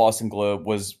of the Boston Globe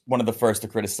was one of the first to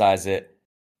criticize it.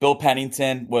 Bill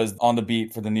Pennington was on the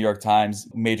beat for the New York Times,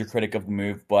 major critic of the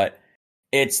move, but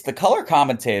it's the color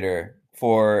commentator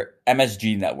for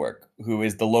MSG Network, who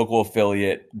is the local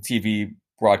affiliate TV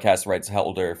broadcast rights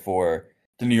holder for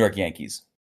the New York Yankees.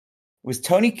 It was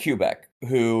Tony Kubek,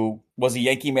 who was a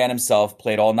Yankee man himself,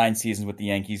 played all 9 seasons with the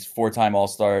Yankees, 4-time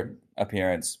All-Star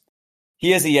appearance.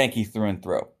 He is a Yankee through and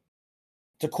through.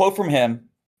 To quote from him,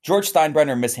 George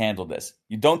Steinbrenner mishandled this.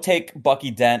 You don't take Bucky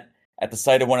Dent at the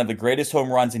site of one of the greatest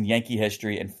home runs in Yankee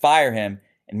history and fire him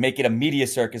and make it a media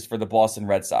circus for the Boston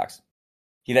Red Sox.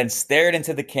 He then stared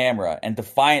into the camera and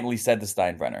defiantly said to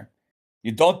Steinbrenner,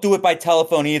 "You don't do it by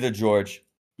telephone either, George.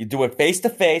 You do it face to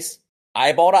face,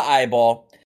 eyeball to eyeball.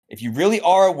 If you really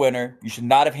are a winner, you should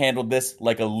not have handled this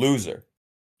like a loser.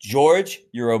 George,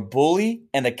 you're a bully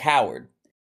and a coward.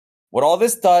 What all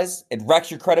this does, it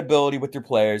wrecks your credibility with your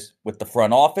players, with the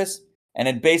front office, and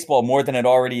in baseball more than it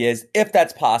already is, if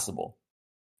that's possible.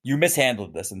 You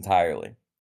mishandled this entirely."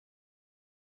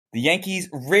 The Yankees'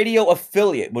 radio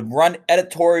affiliate would run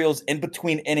editorials in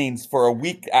between innings for a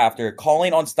week after,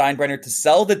 calling on Steinbrenner to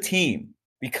sell the team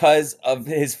because of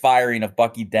his firing of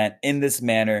Bucky Dent in this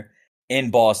manner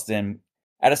in Boston,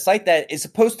 at a site that is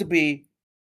supposed to be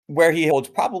where he holds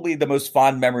probably the most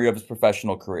fond memory of his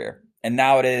professional career. And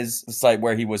now it is the site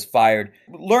where he was fired.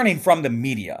 Learning from the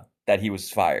media that he was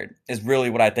fired is really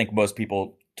what I think most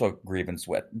people took grievance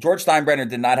with. George Steinbrenner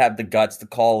did not have the guts to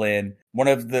call in one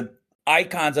of the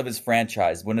icons of his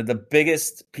franchise, one of the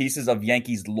biggest pieces of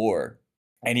Yankees lore,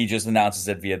 and he just announces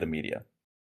it via the media.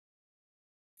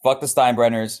 Fuck the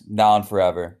Steinbrenners, now and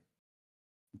forever.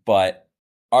 But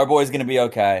our boy's going to be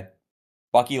okay.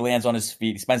 Bucky lands on his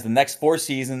feet. He spends the next 4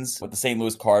 seasons with the St.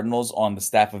 Louis Cardinals on the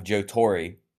staff of Joe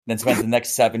Torre, then spends the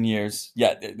next 7 years.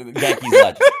 Yeah, the Yankees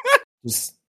legend.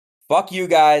 Just fuck you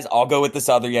guys. I'll go with this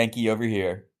other Yankee over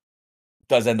here.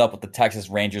 Does end up with the Texas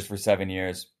Rangers for 7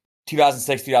 years.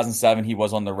 2006, 2007, he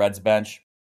was on the Reds bench.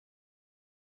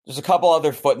 There's a couple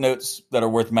other footnotes that are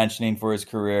worth mentioning for his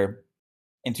career.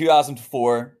 In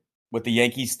 2004, with the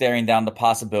Yankees staring down the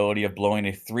possibility of blowing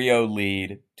a 3-0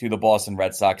 lead to the Boston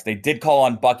Red Sox, they did call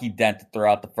on Bucky Dent to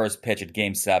throw out the first pitch at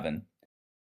Game 7.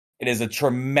 It is a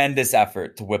tremendous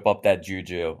effort to whip up that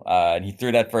juju, and he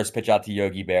threw that first pitch out to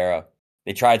Yogi Berra.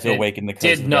 They tried to awaken the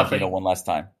curse of Bambino one last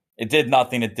time. It did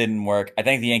nothing. It didn't work. I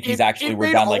think the Yankees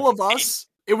were down like... all of us...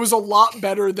 It was a lot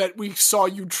better that we saw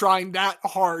you trying that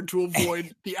hard to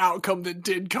avoid the outcome that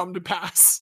did come to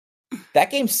pass. That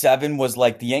Game 7 was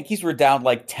like the Yankees were down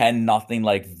like 10-0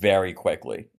 like very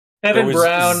quickly. Kevin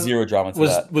Brown zero drama to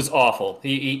that. Was awful.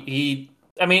 He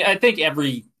I mean, I think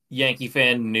every Yankee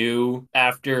fan knew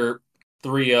after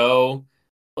 3-0,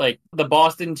 like the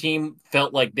Boston team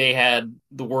felt like they had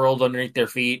the world underneath their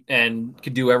feet and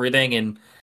could do everything, and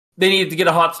they needed to get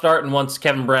a hot start, and once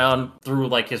Kevin Brown threw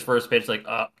like his first pitch, like,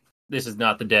 this is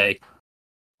not the day.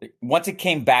 Once it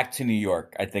came back to New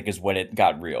York, I think is when it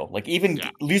got real. Like even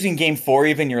losing Game 4,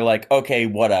 even you're like, okay,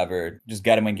 whatever, just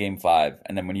get him in Game 5.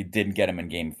 And then when you didn't get him in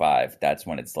Game 5, that's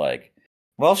when it's like,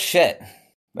 well, shit.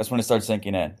 That's when it starts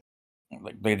sinking in.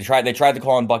 Like they tried to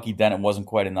call on Bucky Dent, it wasn't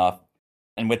quite enough.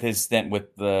 And with his stint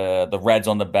with the Reds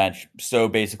on the bench, so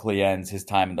basically ends his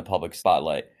time in the public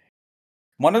spotlight.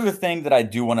 One other thing that I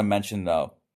do want to mention,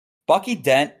 though, Bucky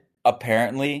Dent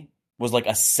apparently was like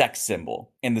a sex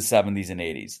symbol in the 70s and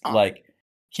 80s. Oh. Like,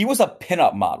 he was a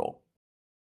pinup model.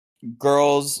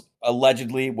 Girls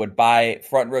allegedly would buy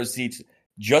front row seats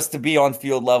just to be on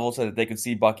field level so that they could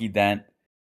see Bucky Dent.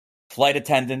 Flight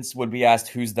attendants would be asked,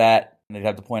 who's that? And they'd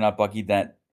have to point out Bucky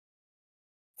Dent.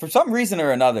 For some reason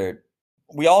or another,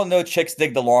 we all know chicks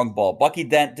dig the long ball. Bucky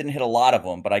Dent didn't hit a lot of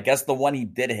them, but I guess the one he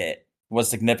did hit was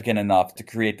significant enough to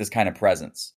create this kind of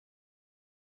presence.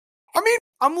 I mean,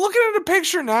 I'm looking at a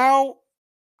picture now.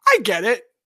 I get it.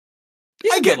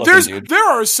 He's I a get good-looking dude.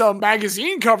 there are some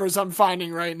magazine covers I'm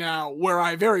finding right now where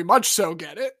I very much so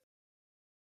get it.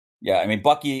 Yeah, I mean,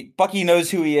 Bucky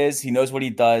knows who he is. He knows what he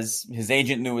does. His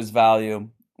agent knew his value,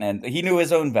 and he knew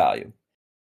his own value.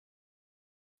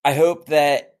 I hope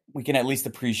that we can at least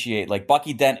appreciate, like,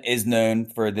 Bucky Dent is known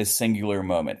for this singular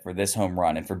moment, for this home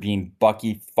run, and for being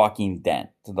Bucky fucking Dent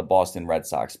to the Boston Red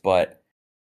Sox. But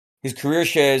his career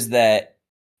shows that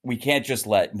we can't just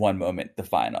let one moment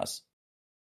define us.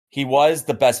 He was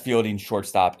the best fielding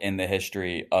shortstop in the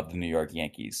history of the New York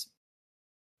Yankees.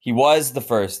 He was the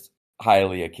first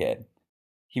Hialeah kid.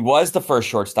 He was the first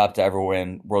shortstop to ever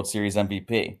win World Series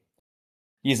MVP.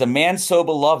 He is a man so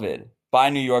beloved by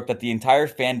New York that the entire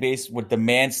fan base would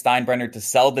demand Steinbrenner to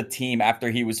sell the team after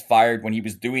he was fired when he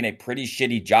was doing a pretty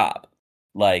shitty job.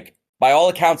 Like, by all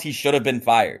accounts, he should have been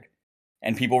fired.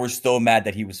 And people were still mad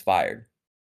that he was fired.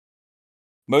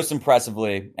 Most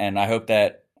impressively, and I hope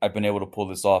that I've been able to pull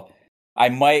this off, I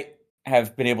might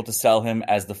have been able to sell him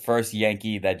as the first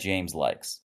Yankee that James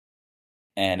likes.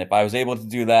 And if I was able to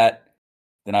do that,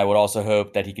 then I would also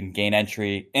hope that he can gain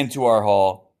entry into our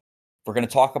hall. If we're going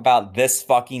to talk about this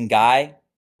fucking guy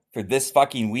for this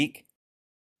fucking week,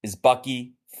 is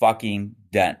Bucky fucking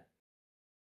Dent.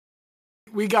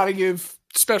 We got to give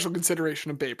special consideration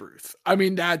to Babe Ruth. I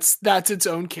mean, that's its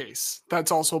own case.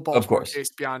 That's also a Baltimore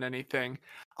case beyond anything.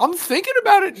 I'm thinking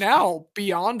about it now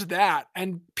beyond that,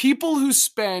 and people who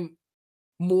spent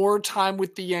more time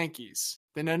with the Yankees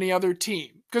than any other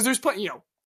team, because there's plenty,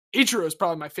 Ichiro is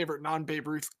probably my favorite non-Babe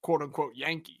Ruth quote-unquote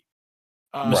Yankee.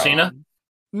 Messina?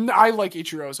 I like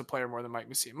Ichiro as a player more than Mike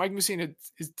Messina. Mike Messina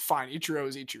is fine. Ichiro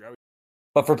is Ichiro.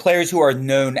 But for players who are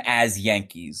known as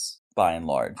Yankees, by and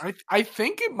large, I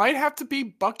think it might have to be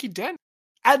Bucky Dent.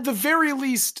 At the very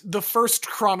least, the first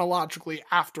chronologically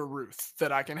after Ruth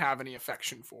that I can have any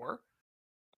affection for.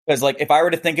 Because, like, if I were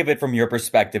to think of it from your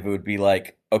perspective, it would be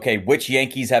like, okay, which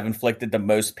Yankees have inflicted the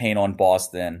most pain on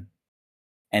Boston?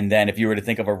 And then if you were to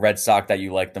think of a Red Sox that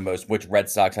you like the most, which Red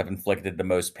Sox have inflicted the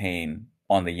most pain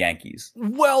on the Yankees?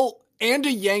 Well, and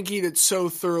a Yankee that's so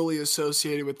thoroughly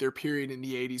associated with their period in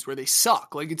the 80s where they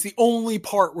suck. Like, it's the only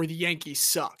part where the Yankees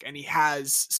suck, and he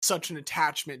has such an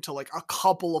attachment to, like, a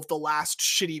couple of the last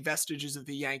shitty vestiges of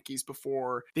the Yankees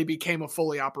before they became a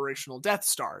fully operational Death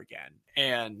Star again.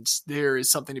 And there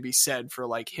is something to be said for,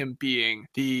 like, him being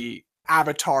the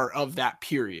avatar of that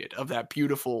period, of that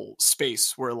beautiful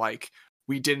space where, like,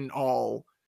 we didn't all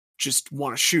just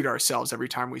want to shoot ourselves every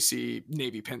time we see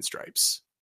Navy pinstripes.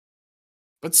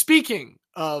 But speaking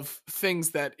of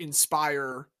things that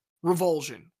inspire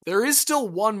revulsion, there is still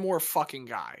one more fucking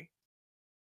guy.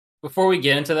 Before we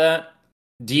get into that,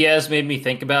 Diaz made me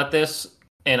think about this,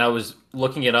 and I was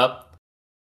looking it up.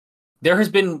 There has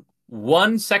been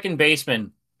one second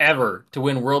baseman ever to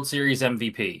win World Series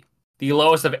MVP, the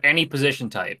lowest of any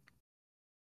position type.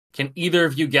 Can either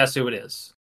of you guess who it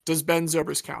is? Does Ben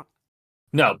Zobrist count?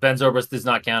 No, Ben Zobrist does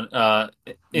not count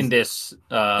in this.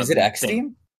 Is it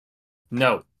Eckstein?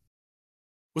 No.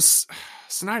 Was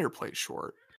Snyder played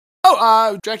short?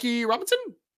 Oh, Jackie Robinson?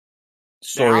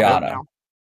 Soriano. No.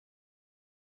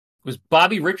 It was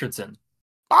Bobby Richardson.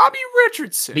 Bobby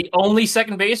Richardson. The only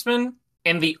second baseman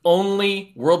and the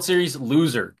only World Series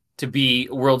loser to be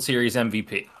World Series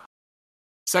MVP.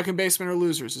 Second baseman or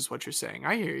losers is what you're saying.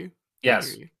 I hear you.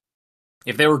 Yes.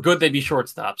 If they were good, they'd be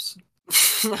shortstops.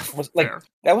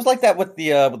 That was like that with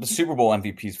the Super Bowl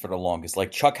MVPs for the longest.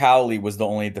 Like, Chuck Howley was the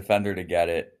only defender to get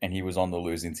it, and he was on the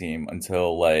losing team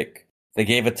until, like, they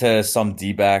gave it to some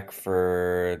D-back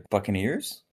for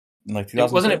Buccaneers in, like,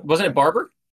 2000. Wasn't it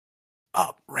Barber?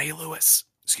 Ray Lewis.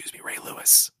 Excuse me, Ray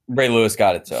Lewis. Ray Lewis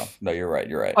got it too. No, you're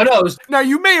right. Oh no, it was Now,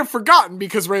 you may have forgotten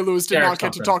because Ray Lewis did Derek not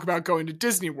get to talk about going to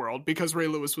Disney World because Ray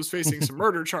Lewis was facing some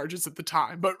murder charges at the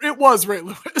time, but it was Ray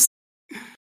Lewis.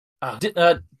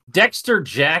 Dexter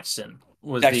Jackson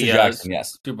was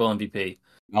yes. Super Bowl MVP. I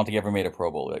don't think he ever made a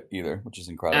Pro Bowl either, which is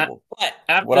incredible. But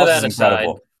After what else that is aside,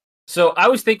 incredible? so I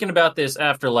was thinking about this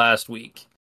after last week.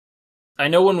 I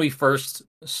know when we first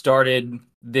started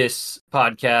this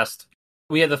podcast,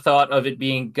 we had the thought of it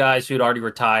being guys who had already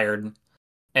retired.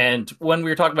 And when we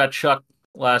were talking about Chuck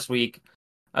last week,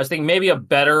 I was thinking maybe a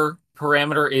better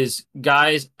parameter is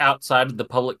guys outside of the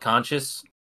public conscious.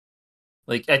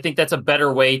 Like, I think that's a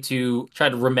better way to try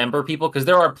to remember people, because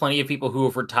there are plenty of people who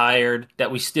have retired that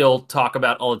we still talk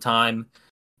about all the time,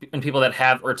 and people that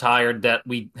have retired that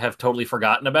we have totally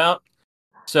forgotten about.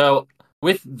 So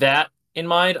with that in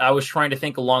mind, I was trying to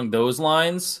think along those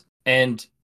lines. And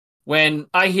when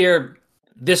I hear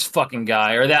this fucking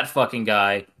guy or that fucking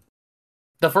guy,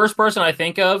 the first person I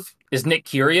think of is Nick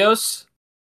Kyrgios,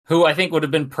 who I think would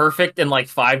have been perfect in like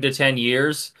 5 to 10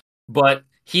 years, but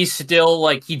he's still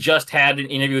like, he just had an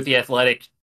interview with The Athletic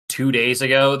 2 days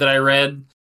ago that I read,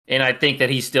 and I think that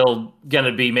he's still going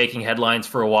to be making headlines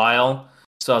for a while.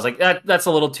 So I was like, that's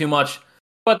a little too much.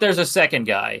 But there's a second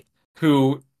guy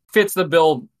who fits the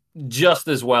bill just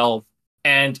as well,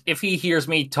 and if he hears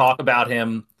me talk about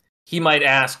him, he might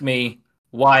ask me,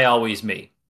 why always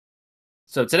me?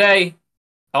 So today,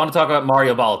 I want to talk about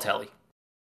Mario Balotelli.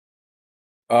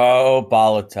 Oh,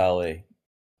 Balotelli.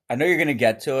 I know you're going to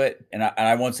get to it, and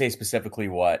I won't say specifically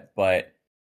what, but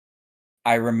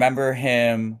I remember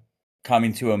him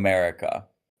coming to America,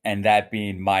 and that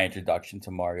being my introduction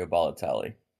to Mario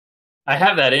Balotelli. I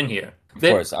have that in here. Of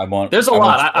course, I won't. There's a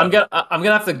lot. I'm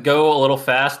gonna have to go a little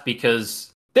fast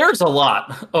because there's a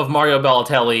lot of Mario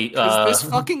Balotelli. This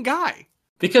fucking guy.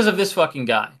 Because of this fucking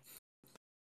guy.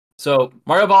 So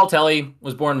Mario Balotelli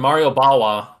was born Mario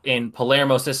Bawa in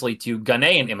Palermo, Sicily, to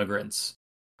Ghanaian immigrants.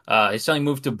 His family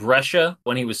moved to Brescia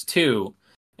when he was 2,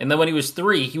 and then when he was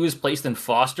 3, he was placed in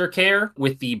foster care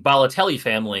with the Balotelli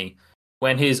family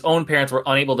when his own parents were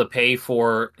unable to pay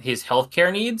for his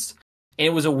healthcare needs. And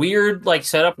it was a weird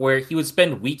setup where he would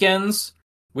spend weekends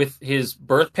with his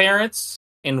birth parents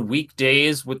and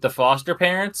weekdays with the foster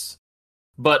parents.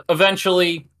 But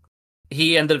eventually,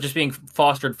 he ended up just being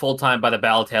fostered full-time by the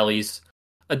Balotellis,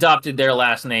 adopted their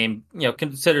last name,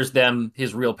 considers them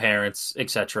his real parents,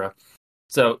 etc.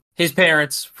 So his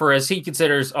parents, for as he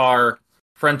considers, are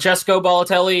Francesco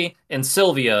Balotelli and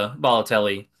Silvia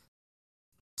Balotelli.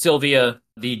 Silvia,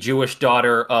 the Jewish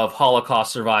daughter of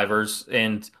Holocaust survivors,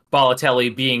 and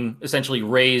Balotelli being essentially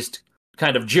raised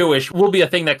kind of Jewish will be a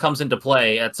thing that comes into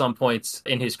play at some points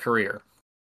in his career.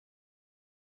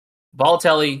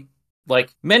 Balotelli,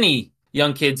 like many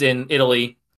young kids in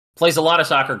Italy, plays a lot of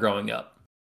soccer growing up.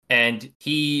 And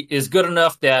he is good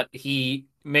enough that he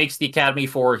makes the academy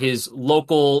for his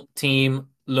local team,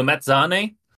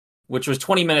 Lumezzane, which was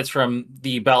 20 minutes from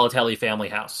the Balotelli family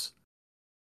house.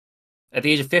 At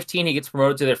the age of 15, he gets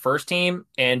promoted to their first team,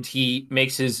 and he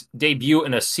makes his debut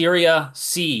in a Serie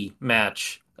C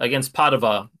match against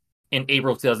Padova in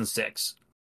April of 2006.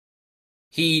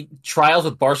 He trials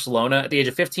with Barcelona at the age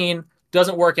of 15,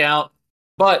 doesn't work out,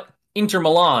 but Inter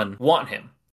Milan want him.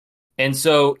 And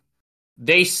so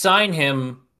they sign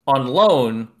him on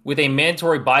loan with a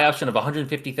mandatory buy option of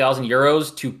 150,000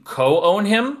 euros to co-own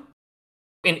him.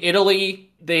 In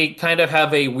Italy, they kind of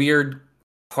have a weird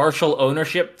partial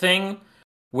ownership thing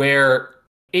where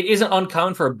it isn't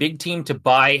uncommon for a big team to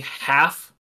buy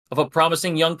half of a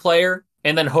promising young player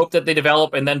and then hope that they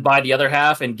develop and then buy the other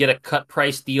half and get a cut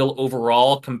price deal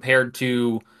overall compared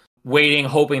to waiting,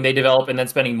 hoping they develop and then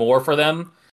spending more for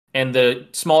them. And the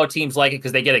smaller teams like it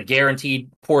because they get a guaranteed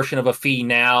portion of a fee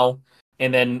now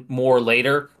and then more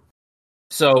later.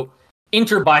 So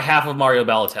Inter buy half of Mario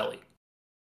Balotelli.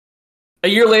 A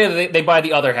year later, they buy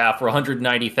the other half for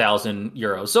 190,000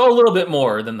 euros. So a little bit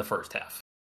more than the first half.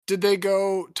 Did they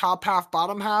go top half,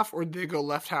 bottom half, or did they go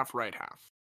left half, right half?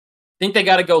 I think they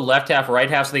got to go left half, right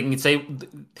half, so they can say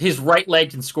his right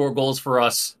leg can score goals for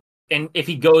us. And if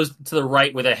he goes to the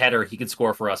right with a header, he could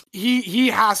score for us. He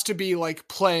has to be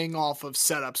playing off of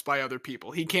setups by other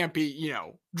people. He can't be,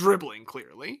 dribbling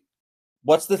clearly.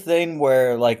 What's the thing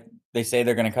where they say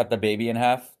they're going to cut the baby in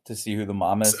half to see who the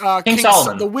mom is? King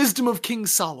Solomon. The wisdom of King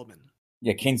Solomon.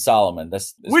 Yeah, King Solomon.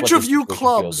 That's which of you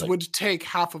clubs would take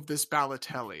half of this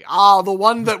Balotelli? Ah, the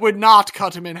one that would not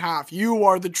cut him in half. You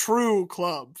are the true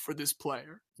club for this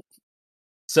player.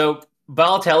 So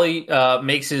Balotelli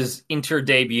makes his Inter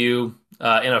debut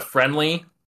in a friendly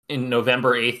in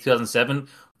November 8th, 2007.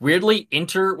 Weirdly,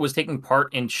 Inter was taking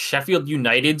part in Sheffield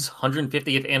United's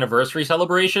 150th anniversary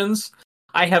celebrations.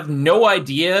 I have no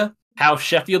idea how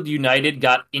Sheffield United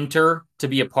got Inter to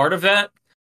be a part of that,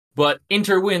 but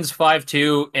Inter wins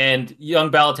 5-2, and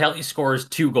young Balotelli scores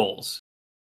 2 goals.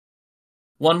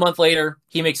 1 month later,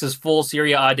 he makes his full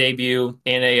Serie A debut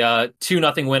in a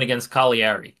 2-0 win against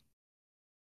Cagliari.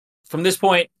 From this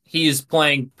point, he's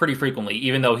playing pretty frequently,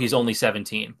 even though he's only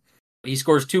 17. He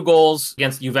scores 2 goals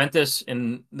against Juventus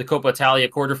in the Coppa Italia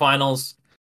quarterfinals,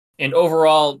 and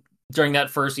overall, during that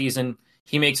first season,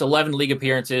 he makes 11 league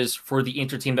appearances for the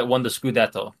Inter team that won the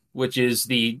Scudetto, which is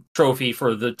the trophy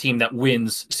for the team that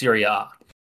wins Serie A.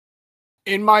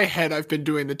 In my head, I've been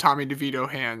doing the Tommy DeVito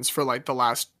hands for like the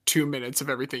last 2 minutes of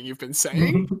everything you've been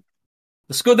saying.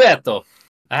 The Scudetto.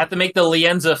 I have to make the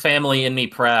Lienza family and me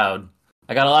proud.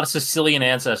 I got a lot of Sicilian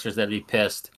ancestors that'd be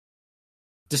pissed.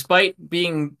 Despite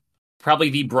being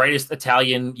probably the brightest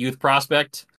Italian youth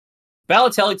prospect,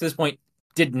 Balotelli to this point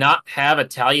did not have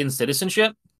Italian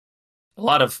citizenship. A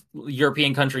lot of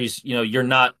European countries, you're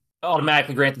not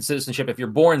automatically granted citizenship if you're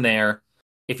born there,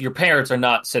 if your parents are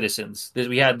not citizens.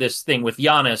 We had this thing with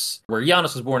Giannis, where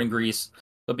Giannis was born in Greece,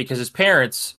 but because his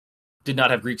parents did not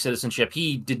have Greek citizenship,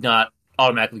 he did not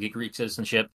automatically get Greek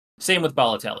citizenship. Same with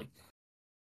Balotelli.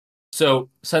 So,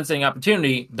 sensing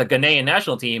opportunity, the Ghanaian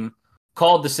national team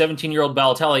called the 17-year-old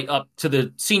Balotelli up to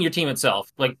the senior team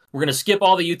itself. Like, we're going to skip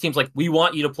all the youth teams. Like, we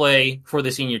want you to play for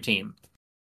the senior team.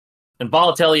 And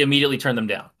Balotelli immediately turned them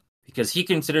down because he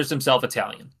considers himself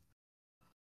Italian.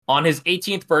 On his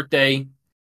 18th birthday,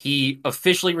 he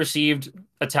officially received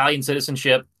Italian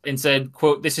citizenship and said,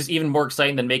 quote, "This is even more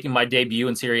exciting than making my debut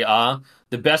in Serie A.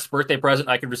 The best birthday present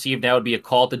I could receive now would be a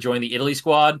call to join the Italy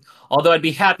squad, although I'd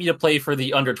be happy to play for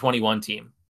the under-21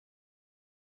 team."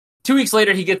 2 weeks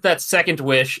later, he gets that second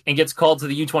wish and gets called to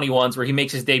the U21s where he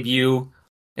makes his debut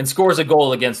and scores a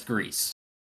goal against Greece.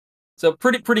 So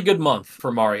pretty good month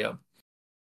for Mario.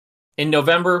 In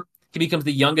November, he becomes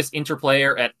the youngest Inter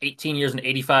player at 18 years and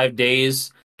 85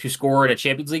 days to score in a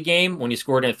Champions League game when he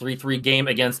scored in a 3-3 game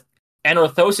against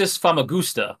Anorthosis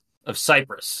Famagusta of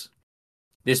Cyprus.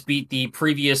 This beat the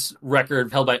previous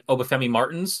record held by Obafemi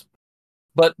Martins.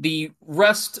 But the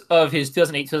rest of his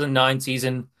 2008-2009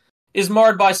 season is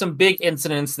marred by some big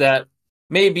incidents that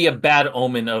may be a bad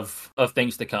omen of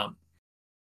things to come.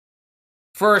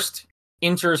 First,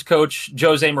 Inter's coach,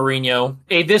 Jose Mourinho,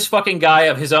 this fucking guy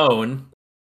of his own,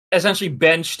 essentially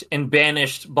benched and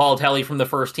banished Balotelli from the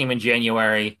first team in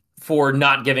January for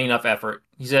not giving enough effort.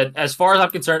 He said, "As far as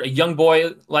I'm concerned, a young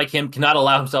boy like him cannot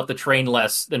allow himself to train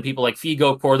less than people like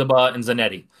Figo, Cordoba, and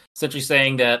Zanetti." Essentially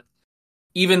saying that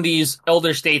even these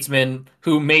elder statesmen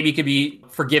who maybe could be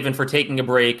forgiven for taking a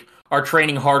break are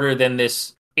training harder than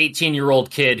this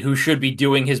 18-year-old kid who should be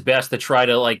doing his best to try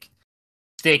to,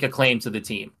 stake a claim to the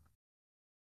team.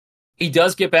 He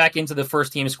does get back into the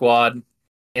first team squad,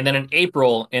 and then in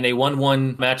April, in a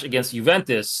 1-1 match against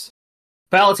Juventus,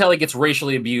 Balotelli gets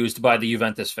racially abused by the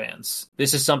Juventus fans.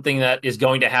 This is something that is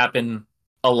going to happen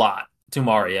a lot to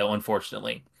Mario,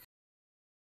 unfortunately.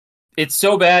 It's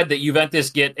so bad that Juventus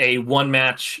get a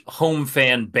one-match home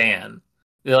fan ban.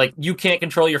 They're like, you can't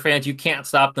control your fans, you can't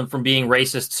stop them from being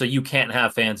racist, so you can't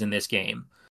have fans in this game.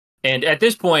 And at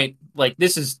this point,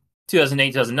 this is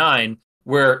 2008-2009,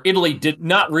 where Italy did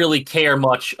not really care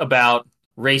much about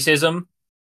racism.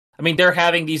 I mean, they're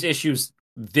having these issues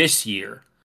this year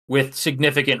with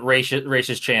significant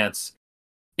racist chants.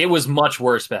 It was much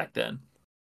worse back then.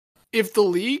 If the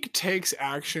league takes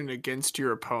action against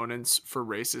your opponents for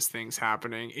racist things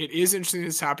happening, it is interesting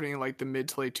it's happening in the mid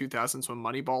to late 2000s when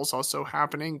Moneyball's also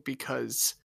happening,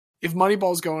 because if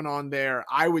Moneyball's going on there,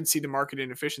 I would see the market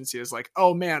inefficiency as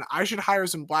oh man, I should hire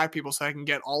some black people so I can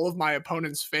get all of my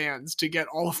opponent's fans to get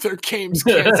all of their games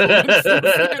canceled.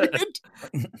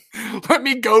 Let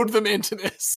me goad them into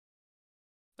this.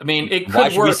 I mean, it could Why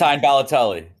should work. we sign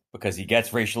Balotelli? Because he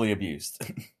gets racially abused.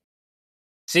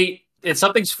 See,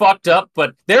 something's fucked up,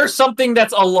 but there's something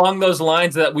that's along those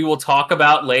lines that we will talk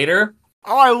about later.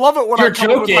 Oh, I love it when You're I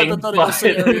come up with joking, hypothetical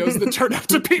scenarios that turn out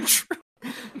to be true.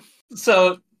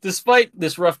 So, despite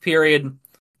this rough period,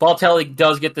 Balotelli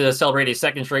does get to celebrate a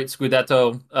second straight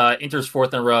Scudetto, Inter's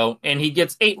fourth in a row, and he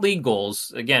gets 8 league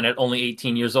goals, again, at only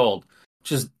 18 years old,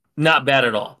 which is not bad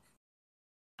at all.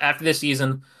 After this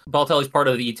season, Balotelli's part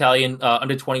of the Italian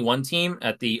under-21 team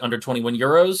at the under-21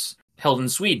 Euros, held in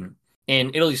Sweden.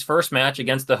 In Italy's first match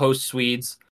against the host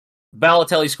Swedes,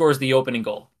 Balotelli scores the opening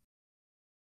goal.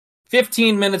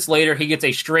 15 minutes later, he gets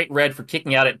a straight red for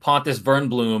kicking out at Pontus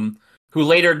Wernbloom, who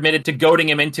later admitted to goading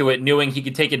him into it, knowing he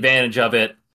could take advantage of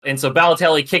it. And so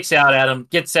Balotelli kicks out at him,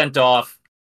 gets sent off,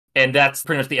 and that's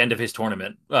pretty much the end of his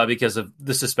tournament because of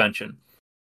the suspension.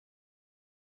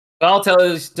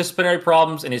 Balotelli's disciplinary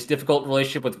problems and his difficult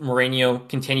relationship with Mourinho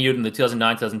continued in the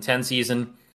 2009-2010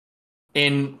 season.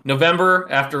 In November,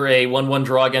 after a 1-1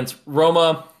 draw against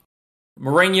Roma,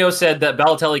 Mourinho said that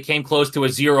Balotelli came close to a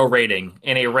 0 rating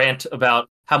in a rant about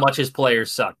how much his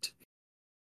players sucked.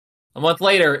 A month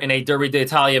later, in a Derby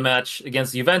d'Italia match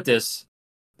against Juventus,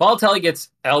 Balotelli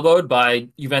gets elbowed by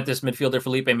Juventus midfielder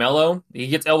Felipe Melo. He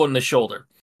gets elbowed in the shoulder.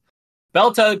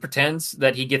 Balotelli pretends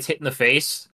that he gets hit in the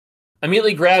face,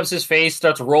 immediately grabs his face,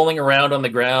 starts rolling around on the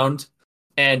ground,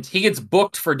 and he gets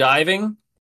booked for diving.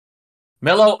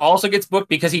 Melo also gets booked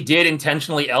because he did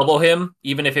intentionally elbow him,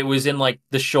 even if it was in like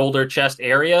the shoulder chest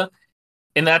area.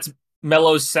 And that's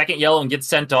Melo's second yellow and gets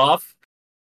sent off.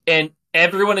 And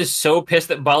everyone is so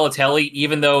pissed at Balotelli,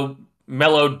 even though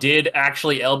Melo did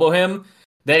actually elbow him,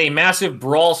 that a massive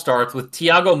brawl starts with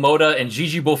Thiago Motta and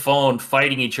Gigi Buffon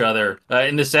fighting each other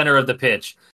in the center of the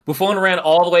pitch. Buffon ran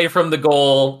all the way from the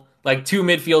goal, like to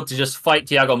midfield, to just fight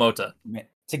Thiago Motta. Man,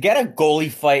 to get a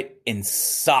goalie fight in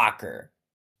soccer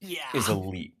is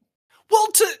elite. Well,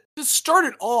 to start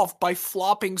it off by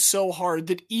flopping so hard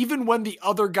that even when the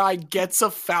other guy gets a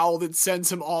foul that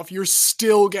sends him off, you're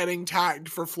still getting tagged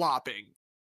for flopping.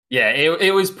 Yeah,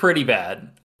 it was pretty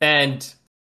bad. And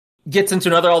gets into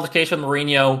another altercation with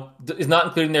Mourinho, is not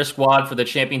including their squad for the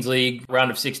Champions League round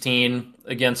of 16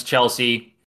 against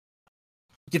Chelsea.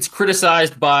 Gets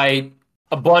criticized by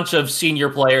a bunch of senior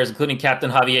players, including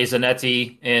Captain Javier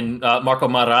Zanetti and Marco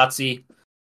Materazzi,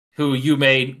 who you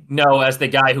may know as the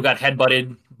guy who got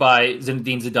headbutted by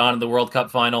Zinedine Zidane in the World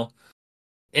Cup final.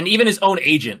 And even his own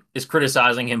agent is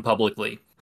criticizing him publicly.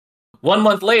 1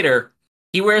 month later,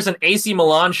 he wears an AC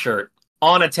Milan shirt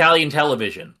on Italian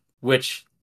television, which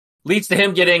leads to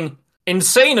him getting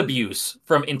insane abuse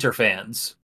from Inter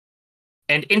fans.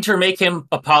 And Inter make him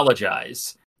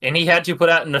apologize. And he had to put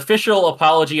out an official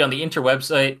apology on the Inter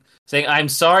website saying, "I'm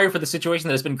sorry for the situation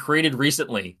that has been created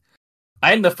recently.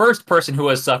 I am the first person who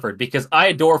has suffered because I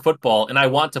adore football and I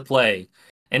want to play.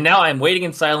 And now I am waiting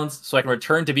in silence so I can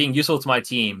return to being useful to my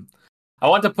team. I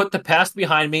want to put the past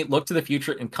behind me, look to the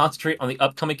future, and concentrate on the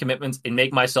upcoming commitments and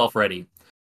make myself ready."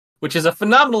 Which is a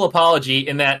phenomenal apology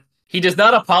in that he does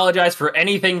not apologize for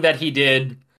anything that he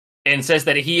did and says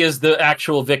that he is the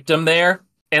actual victim there,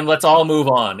 and let's all move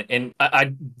on. And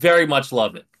I very much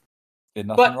love it. Did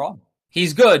nothing wrong.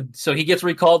 He's good, so he gets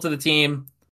recalled to the team,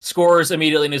 scores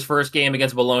immediately in his first game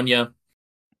against Bologna.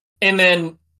 And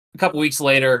then a couple weeks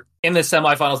later, in the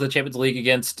semifinals of the Champions League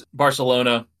against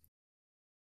Barcelona,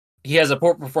 he has a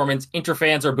poor performance. Inter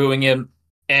fans are booing him,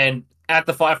 and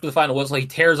after the final whistle, he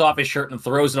tears off his shirt and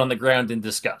throws it on the ground in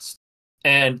disgust.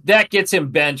 And that gets him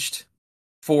benched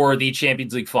for the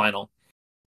Champions League final.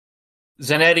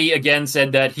 Zanetti again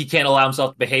said that he can't allow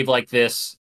himself to behave like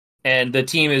this, and the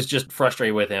team is just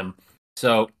frustrated with him.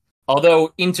 So,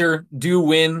 although Inter do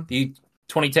win the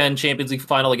 2010 Champions League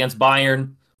final against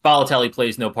Bayern, Balotelli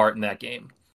plays no part in that game.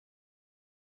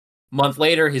 A month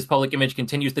later, his public image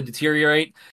continues to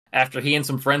deteriorate after he and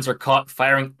some friends are caught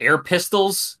firing air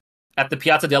pistols at the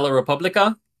Piazza della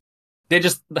Repubblica. They're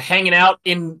just hanging out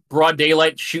in broad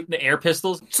daylight shooting air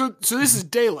pistols. So this is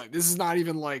daylight. This is not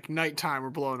even like nighttime or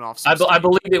blowing off. I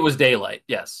believe it was daylight,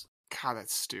 yes. God,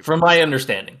 that's stupid. From my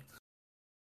understanding.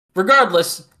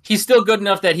 Regardless, he's still good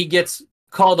enough that he gets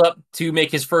called up to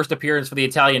make his first appearance for the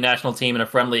Italian national team in a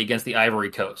friendly against the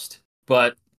Ivory Coast.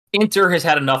 But Inter has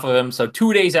had enough of him, so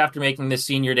 2 days after making this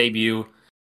senior debut,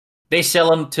 they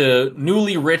sell him to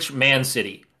newly rich Man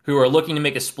City, who are looking to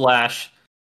make a splash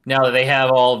now that they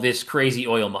have all this crazy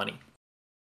oil money.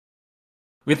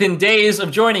 Within days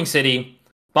of joining City,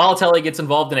 Balotelli gets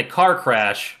involved in a car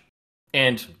crash,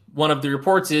 and one of the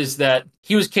reports is that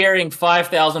he was carrying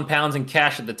 £5,000 in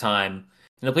cash at the time,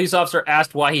 and the police officer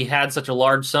asked why he had such a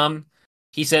large sum.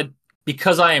 He said,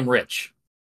 "Because I am rich."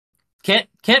 Can't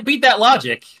beat that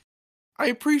logic. I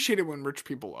appreciate it when rich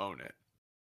people own it.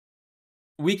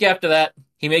 Week after that,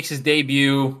 he makes his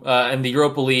debut in the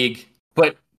Europa League,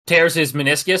 but tears his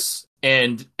meniscus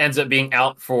and ends up being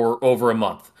out for over a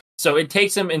month. So it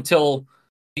takes him until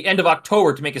the end of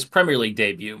October to make his Premier League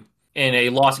debut in a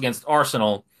loss against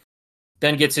Arsenal,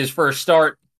 then gets his first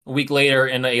start a week later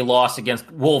in a loss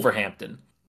against Wolverhampton.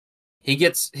 He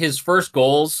gets his first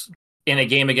goals in a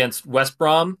game against West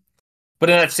Brom, but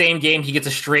in that same game, he gets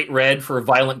a straight red for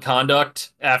violent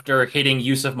conduct after hitting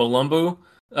Yusuf Malumbu.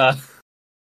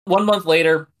 1 month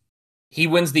later, he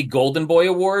wins the Golden Boy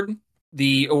Award,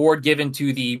 the award given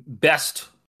to the best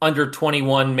under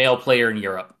 21 male player in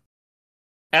Europe.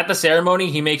 At the ceremony,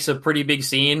 he makes a pretty big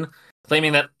scene,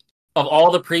 claiming that of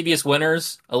all the previous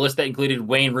winners, a list that included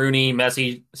Wayne Rooney,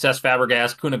 Messi, Cesc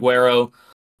Fabregas, Kun Aguero,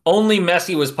 only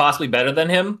Messi was possibly better than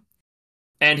him.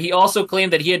 And he also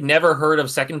claimed that he had never heard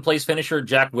of second-place finisher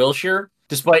Jack Wilshere,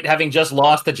 despite having just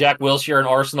lost to Jack Wilshere in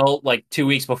Arsenal like 2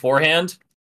 weeks beforehand.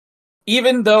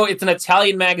 Even though it's an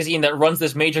Italian magazine that runs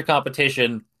this major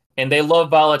competition, and they love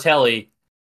Balotelli,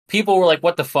 people were like,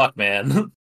 "What the fuck,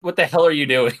 man? What the hell are you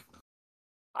doing?"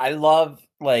 I love,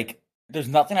 there's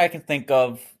nothing I can think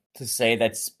of to say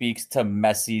that speaks to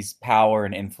Messi's power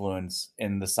and influence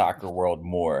in the soccer world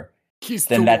more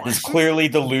than that this clearly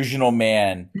delusional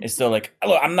man is still like,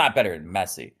 "Look, I'm not better than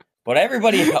Messi." but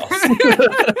everybody else.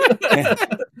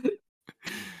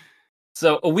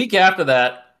 So a week after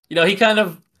that, he kind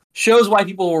of shows why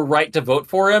people were right to vote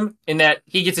for him in that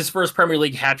he gets his first Premier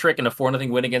League hat trick and a 4-0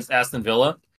 win against Aston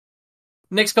Villa.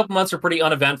 Next couple months are pretty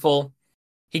uneventful.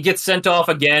 He gets sent off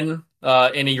again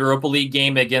in a Europa League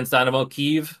game against Dynamo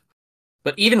Kyiv.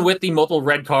 But even with the multiple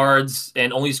red cards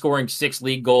and only scoring 6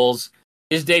 league goals,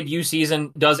 his debut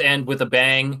season does end with a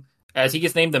bang, as he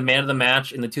gets named the man of the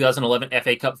match in the 2011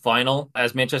 FA Cup final,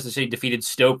 as Manchester City defeated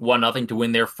Stoke 1-0 to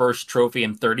win their first trophy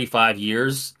in 35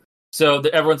 years. So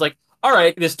everyone's like, all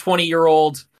right, this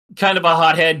 20-year-old, kind of a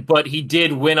hothead, but he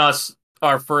did win us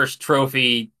our first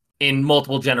trophy in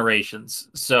multiple generations.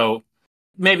 So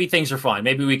maybe things are fine.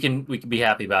 Maybe we can be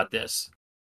happy about this.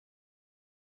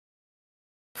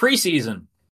 Preseason,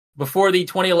 before the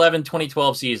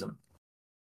 2011-2012 season,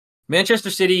 Manchester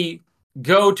City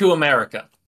go to America,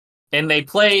 and they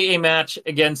play a match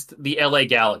against the LA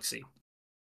Galaxy.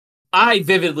 I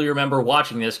vividly remember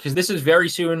watching this, because this is very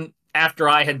soon after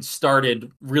I had started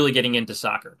really getting into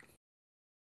soccer.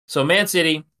 So Man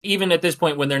City, even at this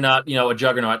point when they're not, a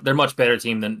juggernaut, they're a much better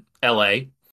team than LA.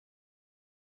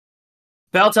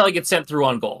 Balotelli gets sent through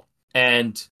on goal,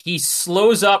 and he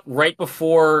slows up right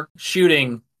before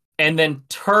shooting and then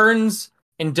turns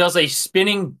and does a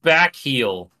spinning back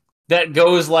heel that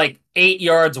goes like 8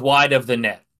 yards wide of the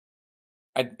net.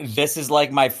 This is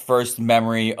like my first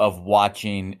memory of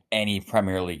watching any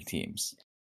Premier League teams,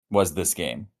 was this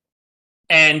game.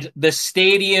 And the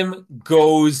stadium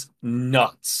goes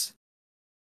nuts.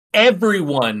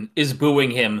 Everyone is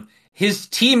booing him. His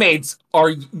teammates are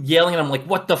yelling at him like,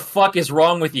 what the fuck is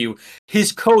wrong with you?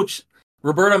 His coach,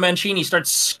 Roberto Mancini,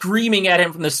 starts screaming at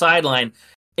him from the sideline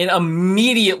and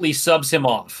immediately subs him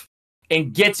off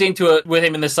and gets into it with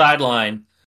him in the sideline.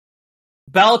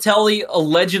 Balotelli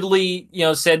allegedly,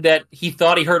 said that he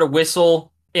thought he heard a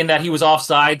whistle and that he was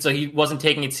offside, so he wasn't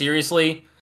taking it seriously.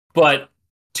 But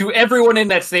to everyone in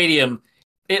that stadium,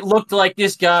 it looked like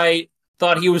this guy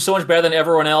thought he was so much better than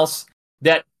everyone else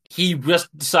that he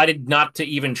just decided not to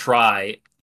even try.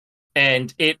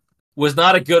 And it was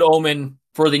not a good omen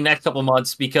for the next couple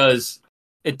months, because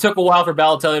it took a while for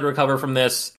Balotelli to recover from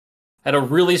this, had a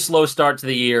really slow start to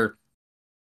the year.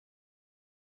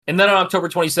 And then on October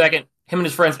 22nd, him and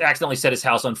his friends accidentally set his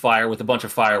house on fire with a bunch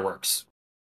of fireworks.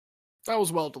 That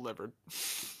was well delivered.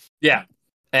 Yeah.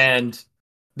 And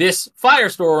this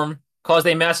firestorm caused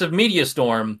a massive media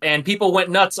storm, and people went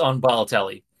nuts on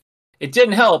Balotelli. It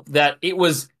didn't help that it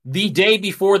was the day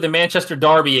before the Manchester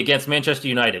derby against Manchester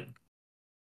United.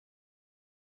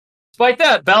 Despite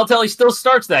that, Balotelli still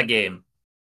starts that game.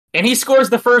 And he scores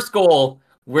the first goal,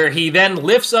 where he then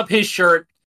lifts up his shirt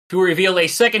to reveal a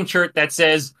second shirt that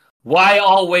says, "Why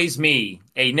always me?"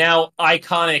 A now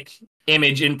iconic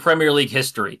image in Premier League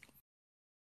history.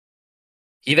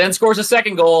 He then scores a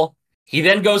second goal. He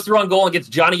then goes through on goal and gets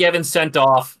Johnny Evans sent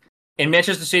off. And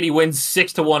Manchester City wins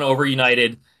 6-1 over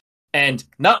United. And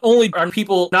not only are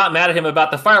people not mad at him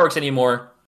about the fireworks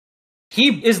anymore,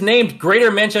 he is named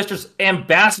Greater Manchester's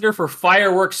ambassador for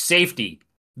fireworks safety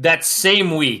that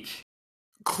same week.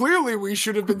 Clearly, we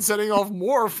should have been setting off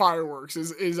more fireworks,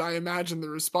 is I imagine the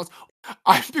response.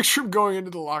 I picture him going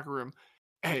into the locker room.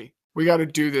 Hey, we got to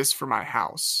do this for my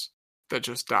house that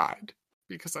just died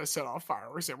because I set off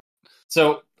fireworks.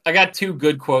 So I got 2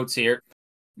 good quotes here.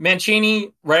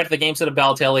 Mancini, right after the game, said of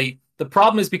Balotelli, the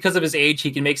problem is because of his age, he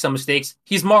can make some mistakes.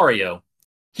 He's Mario.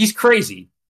 He's crazy,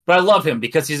 but I love him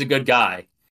because he's a good guy.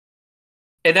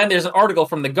 And then there's an article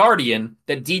from The Guardian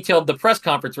that detailed the press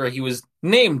conference where he was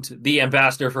named the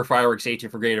ambassador for fireworks safety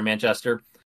for Greater Manchester.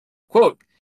 Quote,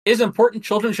 "It is important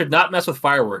children should not mess with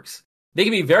fireworks. They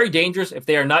can be very dangerous if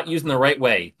they are not used in the right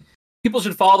way. People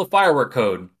should follow the firework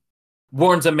code,"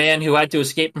 warns a man who had to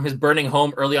escape from his burning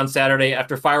home early on Saturday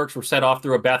after fireworks were set off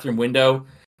through a bathroom window.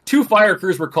 2 fire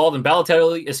crews were called and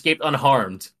Balotelli escaped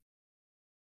unharmed.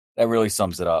 That really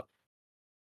sums it up.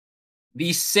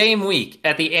 The same week,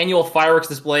 at the annual fireworks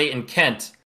display in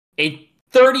Kent, a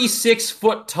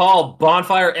 36-foot-tall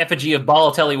bonfire effigy of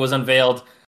Balotelli was unveiled.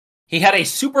 He had a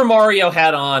Super Mario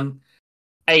hat on,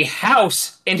 a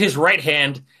house in his right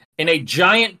hand, and a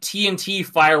giant TNT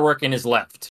firework in his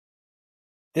left.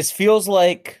 This feels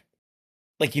like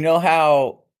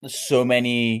how so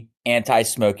many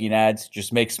anti-smoking ads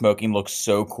just make smoking look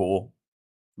so cool?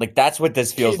 Like, that's what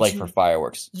this feels like for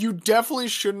fireworks. You definitely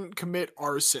shouldn't commit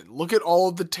arson. Look at all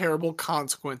of the terrible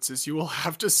consequences you will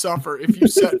have to suffer if you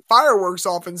set fireworks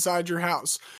off inside your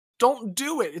house. Don't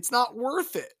do it. It's not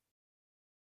worth it.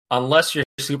 Unless you're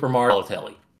Super Mario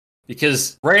Balotelli.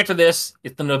 Because right after this,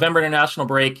 it's the November international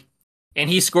break, and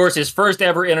he scores his first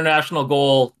ever international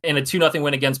goal in a 2-0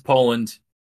 win against Poland.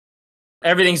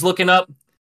 Everything's looking up,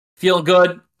 feeling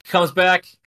good, comes back,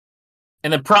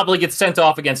 and then probably gets sent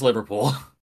off against Liverpool.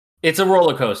 It's a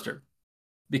roller coaster.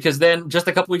 Because then, just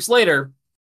a couple weeks later,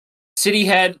 City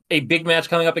had a big match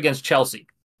coming up against Chelsea.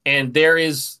 And there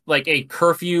is like a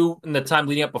curfew in the time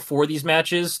leading up before these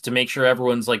matches to make sure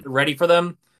everyone's like ready for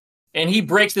them. And he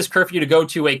breaks this curfew to go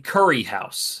to a curry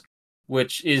house,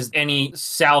 which is any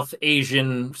South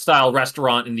Asian style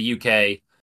restaurant in the UK.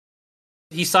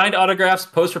 He signed autographs,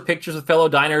 posed for pictures with fellow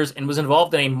diners, and was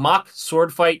involved in a mock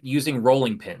sword fight using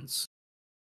rolling pins.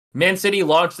 Man City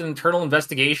launched an internal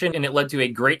investigation, and it led to a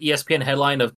great ESPN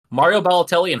headline of Mario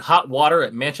Balotelli in hot water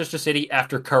at Manchester City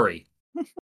after curry.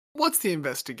 What's the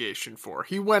investigation for?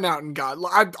 He went out and got...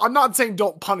 I'm not saying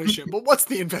don't punish him, but what's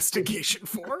the investigation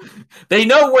for? They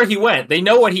know where he went. They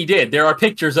know what he did. There are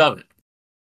pictures of it.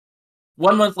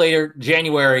 1 month later,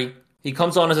 January, he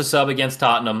comes on as a sub against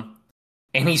Tottenham,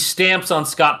 and he stamps on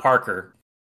Scott Parker.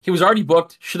 He was already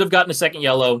booked, should have gotten a second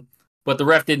yellow, but the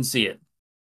ref didn't see it.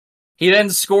 He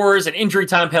then scores an injury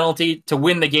time penalty to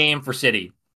win the game for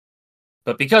City.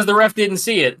 But because the ref didn't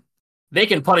see it, they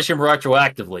can punish him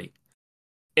retroactively.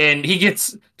 And he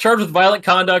gets charged with violent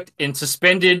conduct and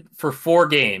suspended for 4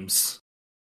 games.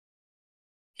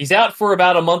 He's out for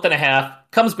about a month and a half,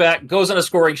 comes back, goes on a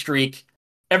scoring streak.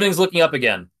 Everything's looking up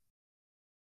again.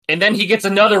 And then he gets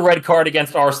another red card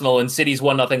against Arsenal in City's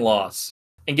 1-0 loss.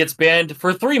 And gets banned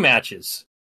for 3 matches.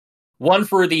 1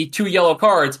 for the 2 yellow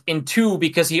cards, and 2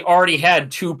 because he already had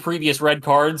 2 previous red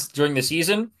cards during the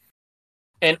season.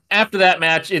 And after that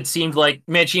match, it seemed like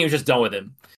Mancini was just done with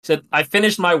him. He said, I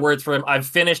finished my words for him. I've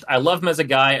finished. I love him as a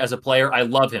guy, as a player. I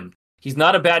love him. He's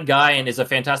not a bad guy and is a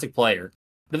fantastic player.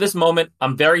 But at this moment,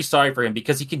 I'm very sorry for him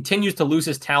because he continues to lose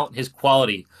his talent, his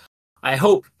quality. I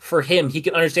hope for him he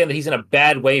can understand that he's in a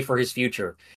bad way for his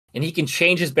future, and he can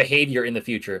change his behavior in the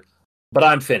future. But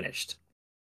I'm finished.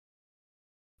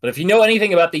 But if you know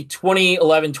anything about the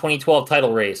 2011-2012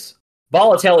 title race,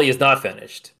 Balotelli is not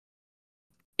finished.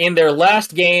 In their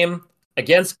last game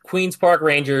against Queen's Park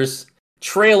Rangers,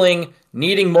 trailing,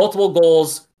 needing multiple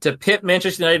goals to pit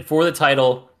Manchester United for the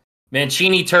title,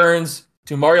 Mancini turns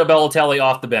to Mario Balotelli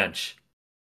off the bench.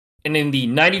 And in the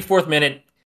 94th minute,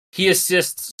 he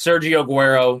assists Sergio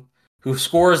Aguero, who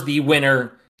scores the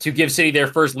winner to give City their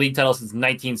first league title since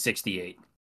 1968.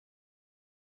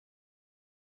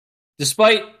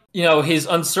 Despite, his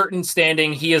uncertain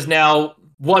standing, he has now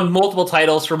won multiple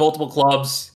titles for multiple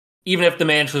clubs, even if the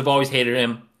managers have always hated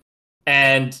him.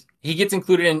 And he gets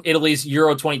included in Italy's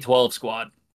Euro 2012 squad.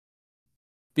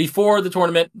 Before the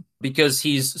tournament, because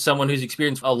he's someone who's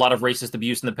experienced a lot of racist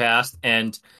abuse in the past,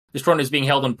 and this tournament is being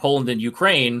held in Poland and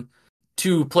Ukraine,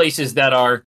 2 places that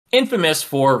are infamous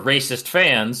for racist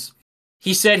fans,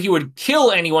 he said he would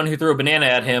kill anyone who threw a banana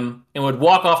at him and would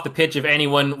walk off the pitch if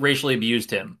anyone racially abused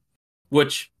him.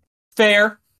 Which,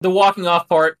 fair, the walking off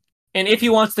part. And if he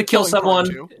wants to kill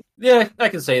someone, yeah, I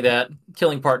can say that.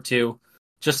 Killing part 2.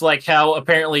 Just like how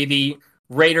apparently the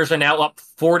Raiders are now up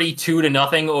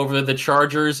 42-0 over the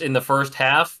Chargers in the first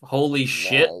half. Holy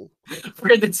shit.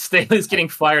 Brandon Staley's getting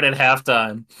fired at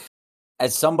halftime.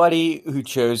 As somebody who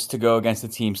chose to go against the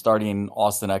team starting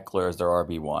Austin Eckler as their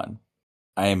RB1,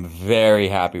 I am very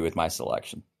happy with my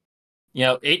selection.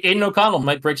 Aiden O'Connell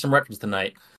might break some records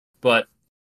tonight, but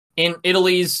in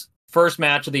Italy's first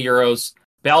match of the Euros,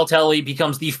 Balotelli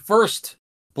becomes the first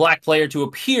black player to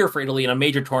appear for Italy in a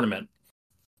major tournament.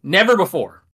 Never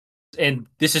before. And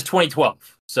this is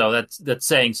 2012, so that's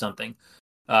saying something.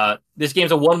 This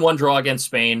game's a 1-1 draw against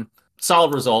Spain.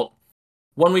 Solid result.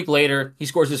 1 week later, he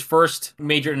scores his first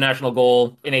major international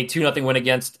goal in a 2-0 win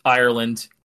against Ireland.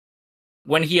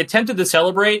 When he attempted to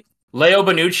celebrate, Leo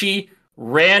Bonucci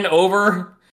ran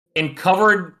over and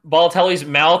covered Balotelli's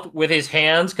mouth with his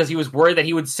hands because he was worried that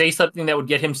he would say something that would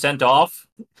get him sent off.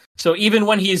 So even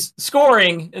when he's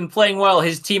scoring and playing well,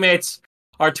 his teammates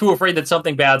are too afraid that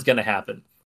something bad's going to happen.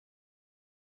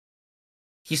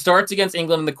 He starts against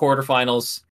England in the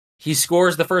quarterfinals. He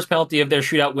scores the first penalty of their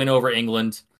shootout win over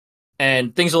England,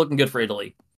 and things are looking good for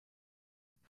Italy.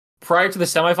 Prior to the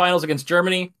semifinals against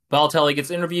Germany, Balotelli gets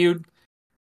interviewed.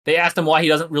 They asked him why he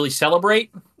doesn't really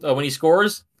celebrate when he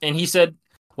scores, and he said,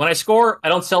 when I score, I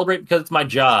don't celebrate because it's my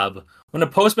job. When a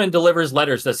postman delivers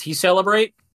letters, does he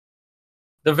celebrate?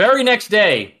 The very next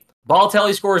day,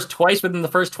 Balotelli scores twice within the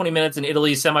first 20 minutes in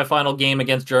Italy's semifinal game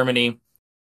against Germany.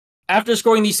 After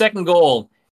scoring the second goal,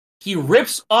 he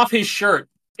rips off his shirt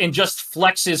and just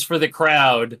flexes for the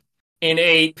crowd in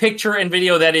a picture and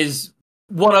video that is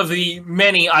one of the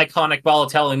many iconic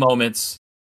Balotelli moments.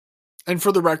 And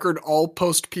for the record, all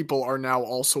post people are now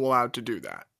also allowed to do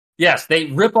that. Yes, they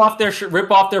rip off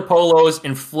their polos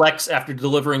and flex after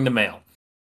delivering the mail.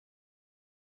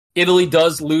 Italy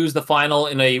does lose the final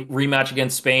in a rematch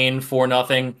against Spain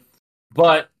 4-0,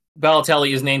 but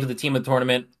Balotelli is named to the team of the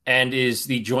tournament and is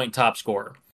the joint top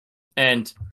scorer.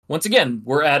 And once again,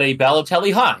 we're at a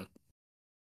Balotelli high.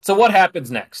 So what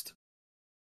happens next?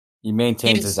 He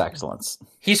maintains his excellence.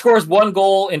 He scores 1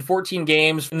 goal in 14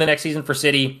 games in the next season for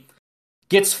City.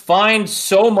 Gets fined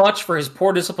so much for his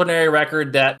poor disciplinary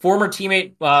record that former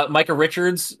teammate Micah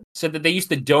Richards said that they used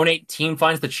to donate team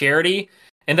fines to charity,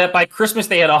 and that by Christmas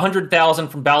they had 100,000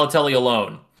 from Balotelli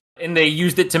alone. And they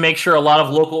used it to make sure a lot of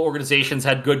local organizations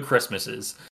had good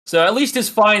Christmases. So at least his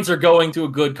fines are going to a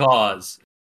good cause.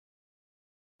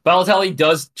 Balotelli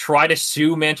does try to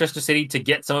sue Manchester City to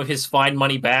get some of his fine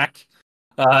money back.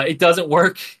 It doesn't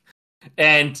work,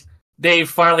 and they've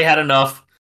finally had enough.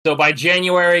 So by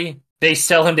January, they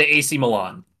sell him to AC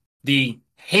Milan, the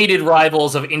hated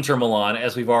rivals of Inter Milan,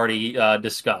 as we've already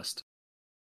discussed.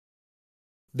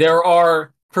 There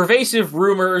are pervasive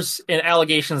rumors and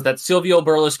allegations that Silvio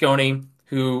Berlusconi,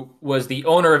 who was the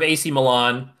owner of AC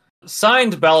Milan,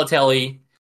 signed Balotelli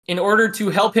in order to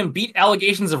help him beat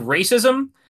allegations of racism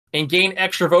and gain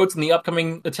extra votes in the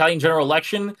upcoming Italian general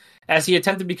election as he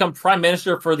attempted to become prime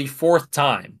minister for the 4th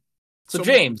time. So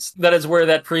James, that is where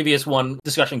that previous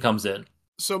discussion comes in.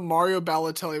 So Mario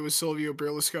Balotelli was Silvio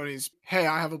Berlusconi's, hey,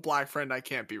 I have a black friend, I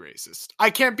can't be racist. I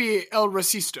can't be El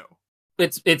Racisto.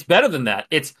 It's better than that.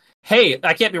 It's, hey,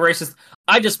 I can't be racist.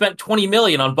 I just spent $20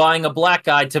 million on buying a black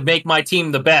guy to make my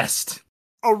team the best.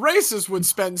 A racist would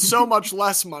spend so much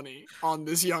less money on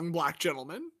this young black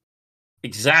gentleman.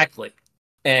 Exactly.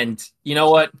 And you know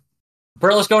what?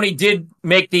 Berlusconi did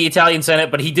make the Italian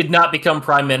Senate, but he did not become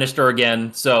prime minister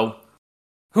again. So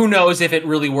who knows if it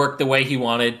really worked the way he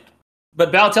wanted.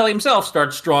 But Balotelli himself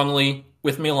starts strongly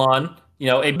with Milan. You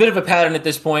know, a bit of a pattern at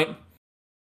this point.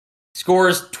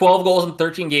 Scores 12 goals in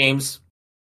 13 games.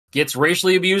 Gets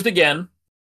racially abused again.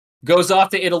 Goes off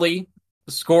to Italy.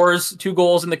 Scores 2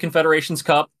 goals in the Confederations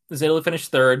Cup as Italy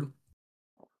finished 3rd.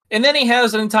 And then he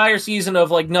has an entire season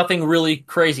of like nothing really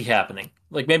crazy happening.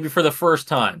 Like maybe for the first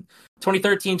time.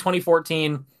 2013,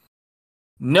 2014,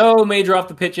 no major off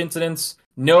the pitch incidents,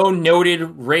 no noted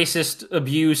racist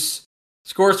abuse,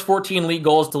 scores 14 league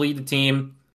goals to lead the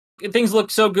team. Things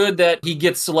look so good that he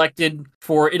gets selected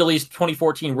for Italy's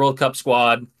 2014 World Cup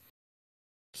squad.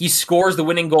 He scores the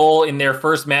winning goal in their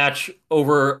first match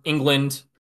over England.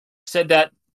 Said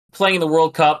that playing in the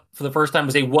World Cup for the first time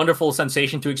was a wonderful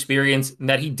sensation to experience, and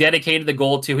that he dedicated the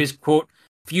goal to his, quote,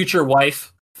 future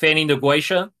wife, Fanny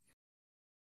Nogueira.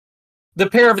 The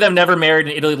pair of them never married,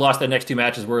 and Italy lost their next 2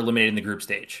 matches, were eliminated in the group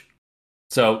stage.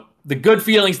 So the good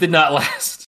feelings did not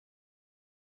last.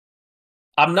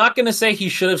 I'm not going to say he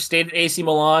should have stayed at AC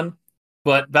Milan,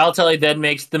 but Balotelli then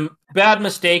makes the bad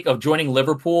mistake of joining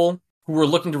Liverpool, who were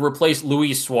looking to replace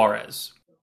Luis Suarez.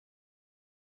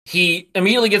 He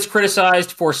immediately gets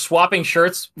criticized for swapping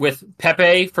shirts with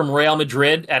Pepe from Real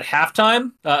Madrid at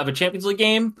halftime of a Champions League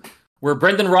game, where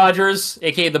Brendan Rodgers,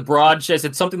 a.k.a. The Broad, says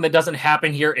it's something that doesn't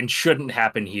happen here and shouldn't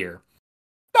happen here.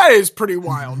 That is pretty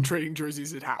wild, trading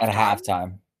jerseys at halftime. At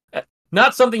halftime.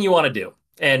 Not something you want to do.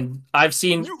 And I've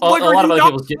seen a lot of other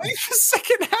people get the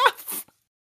second half.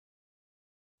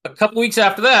 A couple weeks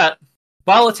after that,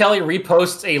 Balotelli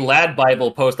reposts a Lad Bible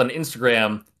post on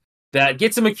Instagram that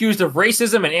gets him accused of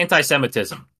racism and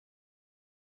anti-Semitism.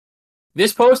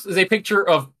 This post is a picture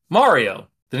of Mario,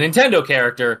 the Nintendo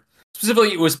character.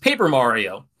 Specifically, it was Paper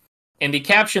Mario. And the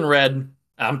caption read,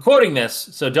 I'm quoting this,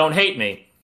 so don't hate me.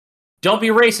 Don't be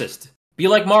racist. Be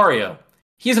like Mario.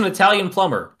 He's an Italian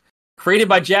plumber, created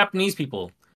by Japanese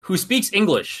people, who speaks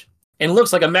English and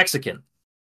looks like a Mexican.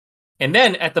 And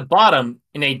then at the bottom,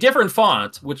 in a different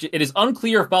font, which it is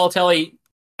unclear if Balotelli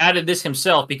added this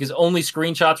himself because only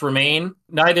screenshots remain,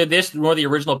 neither this nor the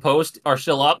original post are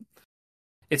still up.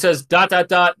 It says, ...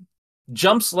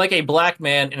 jumps like a black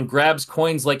man and grabs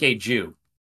coins like a Jew.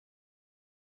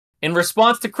 In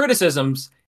response to criticisms,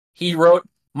 he wrote,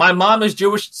 my mom is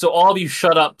Jewish, so all of you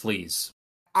shut up, please.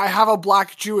 I have a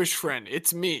black Jewish friend.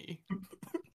 It's me.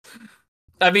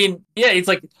 I mean, yeah, it's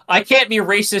like, I can't be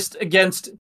racist against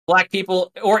black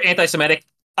people or anti-Semitic.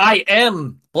 I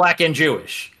am black and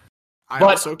Jewish. I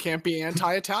also can't be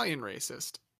anti-Italian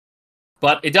racist.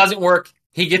 But it doesn't work.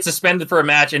 He gets suspended for a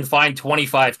match and fined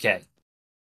 $25,000.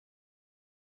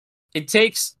 It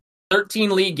takes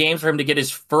 13 league games for him to get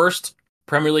his first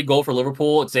Premier League goal for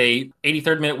Liverpool. It's a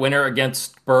 83rd minute winner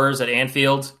against Spurs at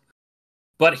Anfield.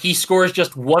 But he scores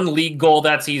just 1 league goal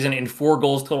that season in 4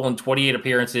 goals total in 28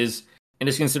 appearances, and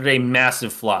is considered a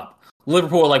massive flop.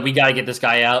 Liverpool are like, we got to get this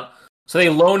guy out. So they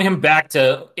loan him back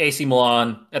to AC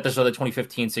Milan at the start of the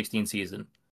 2015-16 season.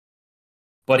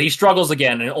 But he struggles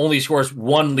again and only scores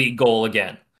 1 league goal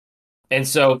again. And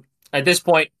so at this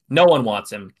point, no one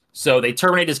wants him. So they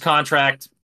terminate his contract,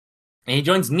 and he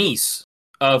joins Nice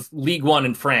of Ligue 1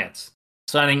 in France,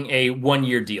 signing a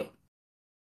 1-year deal.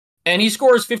 And he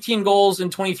scores 15 goals in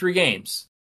 23 games.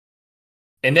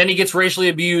 And then he gets racially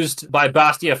abused by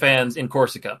Bastia fans in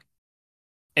Corsica.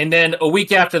 And then a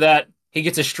week after that, he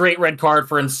gets a straight red card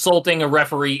for insulting a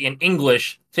referee in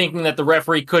English, thinking that the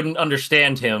referee couldn't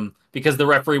understand him because the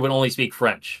referee would only speak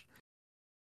French.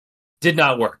 Did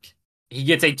not work. He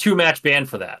gets a 2-match ban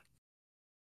for that.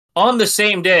 On the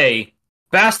same day,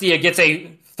 Bastia gets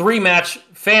a 3-match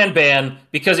fan ban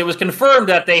because it was confirmed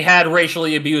that they had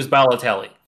racially abused Balotelli.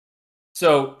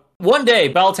 So one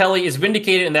day, Balotelli is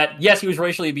vindicated in that, yes, he was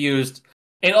racially abused,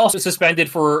 and also suspended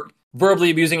for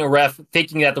verbally abusing a ref,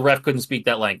 thinking that the ref couldn't speak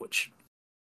that language.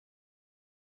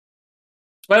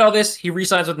 Despite all this, he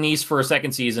re-signs with Nice for a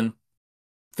second season,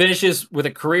 finishes with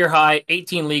a career-high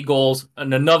 18 league goals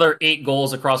and another 8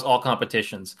 goals across all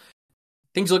competitions.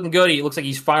 Things looking good. He looks like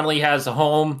he finally has a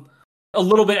home, a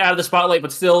little bit out of the spotlight,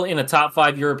 but still in a top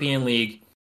 5 European league.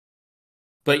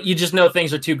 But you just know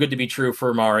things are too good to be true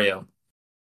for Mario.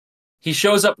 He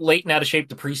shows up late and out of shape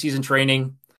to preseason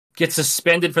training, gets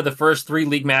suspended for the first 3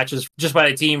 league matches just by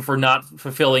the team for not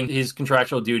fulfilling his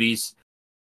contractual duties.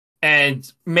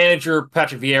 And manager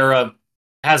Patrick Vieira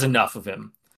has enough of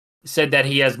him. Said that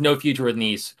he has no future with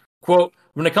Nice. Quote,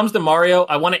 when it comes to Mario,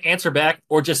 I want to answer back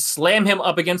or just slam him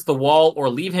up against the wall or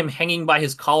leave him hanging by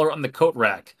his collar on the coat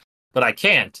rack. But I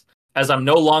can't, as I'm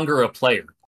no longer a player.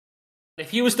 If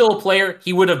he was still a player,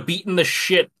 he would have beaten the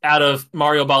shit out of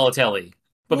Mario Balotelli.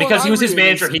 But because he was his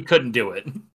manager, he couldn't do it.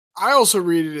 I also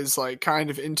read it as like kind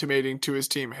of intimating to his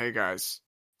team, hey guys,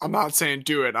 I'm not saying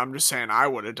do it, I'm just saying I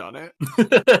would have done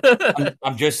it.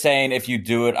 I'm just saying if you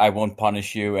do it, I won't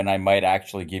punish you, and I might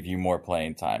actually give you more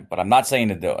playing time. But I'm not saying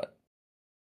to do it.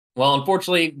 Well,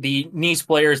 unfortunately, the Nice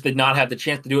players did not have the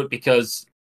chance to do it because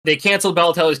they canceled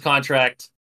Balotelli's contract,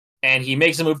 and he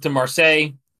makes a move to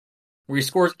Marseille, where he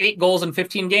scores 8 goals in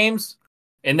 15 games,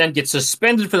 and then gets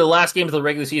suspended for the last game of the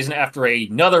regular season after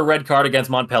another red card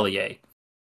against Montpellier.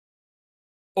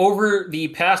 Over the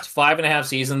past 5.5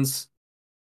 seasons,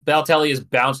 Balotelli has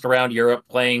bounced around Europe,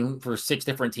 playing for 6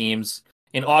 different teams.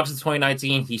 In August of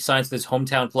 2019, he signs with his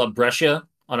hometown club Brescia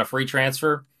on a free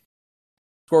transfer,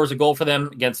 scores a goal for them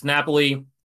against Napoli,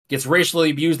 gets racially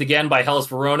abused again by Hellas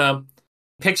Verona,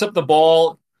 picks up the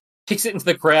ball, kicks it into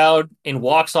the crowd, and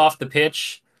walks off the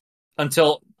pitch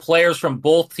until players from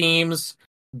both teams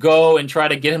go and try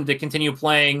to get him to continue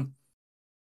playing.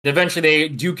 Eventually, they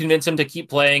do convince him to keep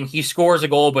playing. He scores a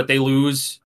goal, but they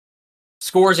lose.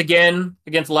 Scores again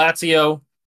against Lazio.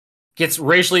 Gets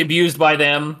racially abused by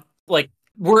them. Like,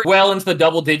 we're well into the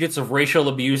double digits of racial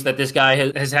abuse that this guy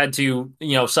has had to,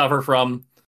 suffer from.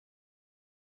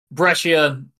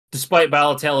 Brescia, despite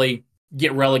Balotelli,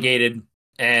 get relegated,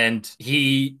 and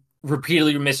he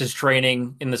repeatedly misses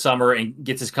training in the summer and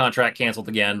gets his contract canceled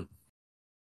again.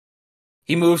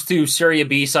 He moves to Serie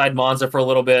B side Monza for a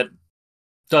little bit.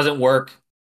 Doesn't work.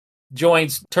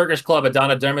 Joins Turkish club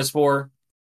Adana Demirspor.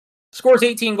 Scores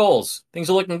 18 goals. Things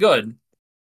are looking good.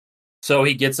 So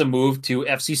he gets a move to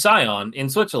FC Sion in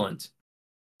Switzerland.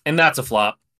 And that's a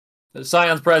flop.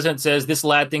 Sion's president says this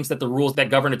lad thinks that the rules that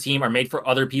govern a team are made for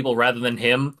other people rather than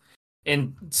him,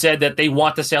 and said that they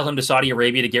want to sell him to Saudi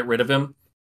Arabia to get rid of him.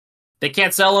 They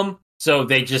can't sell him, so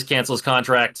they just cancel his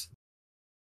contract.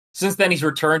 Since then, he's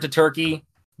returned to Turkey,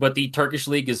 but the Turkish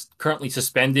league is currently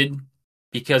suspended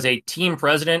because a team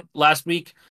president last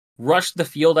week rushed the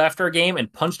field after a game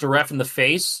and punched a ref in the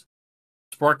face,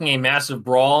 sparking a massive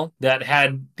brawl that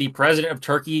had the president of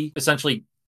Turkey essentially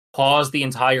pause the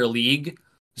entire league.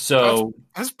 So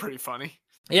that's pretty funny.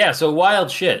 Yeah, so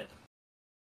wild shit.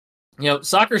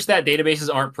 Soccer stat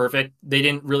databases aren't perfect. They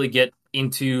didn't really get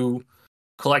into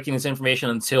collecting this information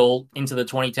until into the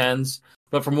 2010s.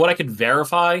 But from what I could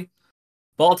verify,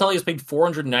 Balotelli has played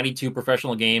 492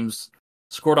 professional games,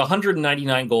 scored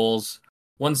 199 goals,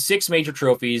 won 6 major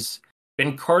trophies,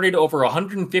 been carded over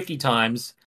 150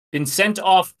 times, been sent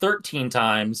off 13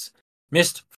 times,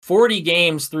 missed 40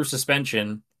 games through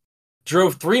suspension,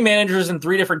 drove 3 managers in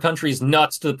 3 different countries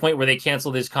nuts to the point where they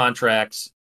canceled his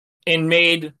contracts, and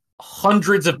made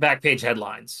hundreds of back-page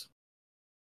headlines.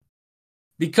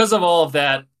 Because of all of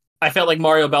that, I felt like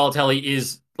Mario Balotelli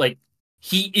is,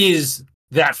 he is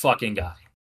that fucking guy.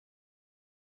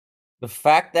 The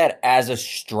fact that as a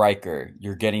striker,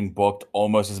 you're getting booked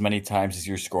almost as many times as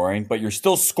you're scoring, but you're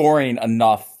still scoring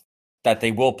enough that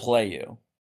they will play you,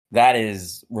 that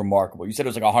is remarkable. You said it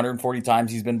was 140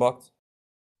 times he's been booked?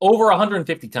 Over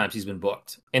 150 times he's been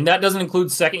booked. And that doesn't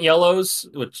include second yellows,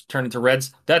 which turn into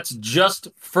reds. That's just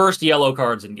first yellow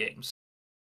cards in games.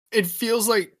 It feels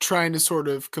like trying to sort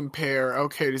of compare,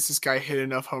 okay, does this guy hit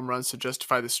enough home runs to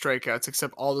justify the strikeouts,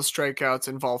 except all the strikeouts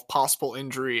involve possible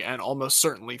injury and almost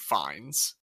certainly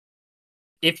fines.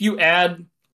 If you add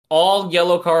all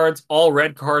yellow cards, all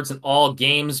red cards, and all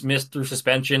games missed through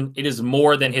suspension, it is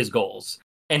more than his goals.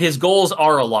 And his goals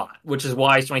are a lot, which is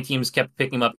why so many teams kept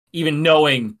picking him up, even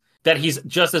knowing that he's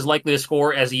just as likely to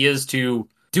score as he is to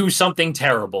do something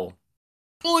terrible.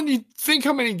 Well, and you think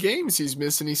how many games he's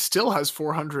missed, and he still has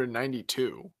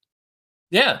 492.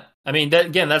 Yeah. I mean,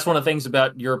 that's one of the things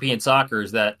about European soccer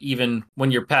is that even when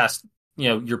you're past,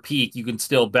 your peak, you can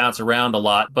still bounce around a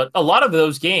lot. But a lot of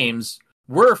those games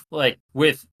were like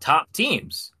with top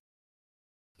teams.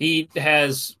 He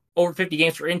has over 50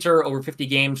 games for Inter, over 50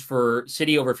 games for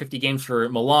City, over 50 games for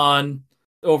Milan,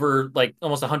 over like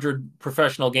almost 100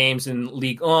 professional games in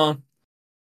Ligue 1.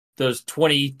 Those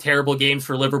 20 terrible games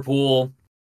for Liverpool.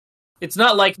 It's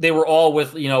not like they were all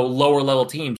with, lower level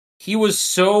teams. He was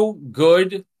so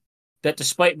good that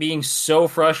despite being so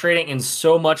frustrating and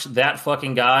so much that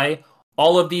fucking guy,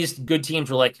 all of these good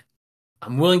teams were like,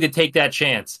 I'm willing to take that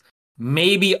chance.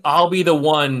 Maybe I'll be the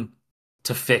one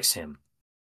to fix him.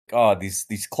 Oh,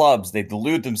 these clubs, they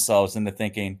delude themselves into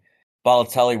thinking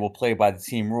Balotelli will play by the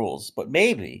team rules, but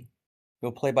maybe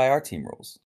he'll play by our team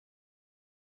rules.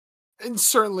 And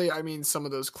certainly, I mean, some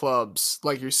of those clubs,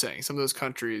 like you're saying, some of those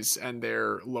countries and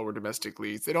their lower domestic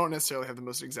leagues, they don't necessarily have the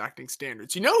most exacting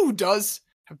standards. You know who does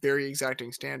have very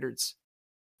exacting standards?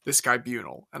 This guy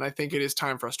Bunel. And I think it is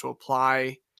time for us to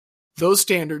apply those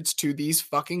standards to these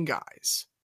fucking guys.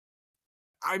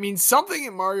 I mean, something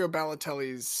in Mario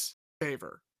Balotelli's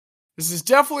favor. This is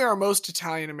definitely our most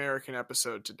Italian-American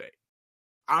episode to date.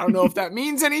 I don't know if that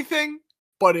means anything,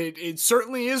 but it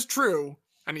certainly is true.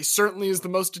 And he certainly is the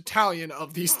most Italian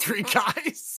of these three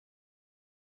guys.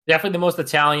 Definitely the most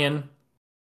Italian.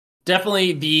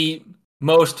 Definitely the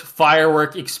most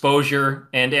firework exposure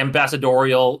and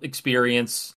ambassadorial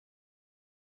experience.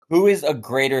 Who is a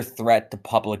greater threat to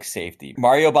public safety?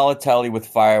 Mario Balotelli with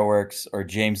fireworks or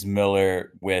James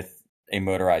Miller with a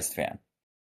motorized fan?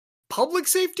 Public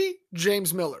safety?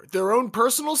 James Miller. Their own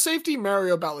personal safety?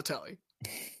 Mario Balotelli.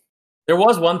 There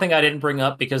was one thing I didn't bring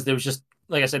up because there was just,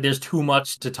 like I said, there's too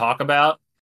much to talk about.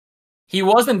 He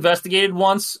was investigated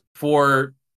once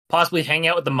for possibly hanging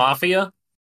out with the mafia.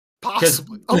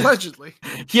 Possibly. Allegedly.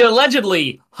 He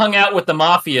allegedly hung out with the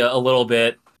mafia a little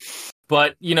bit,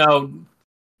 but,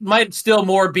 might still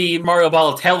more be Mario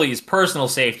Balotelli's personal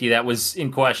safety that was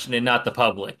in question and not the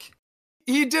public.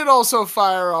 He did also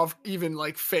fire off even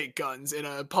like fake guns in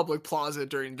a public plaza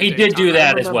during the He daytime. did do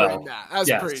that as well. That's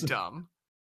yes. pretty dumb.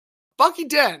 Bucky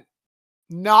Dent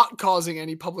not causing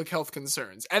any public health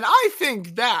concerns. And I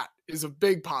think that is a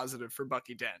big positive for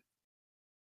Bucky Dent.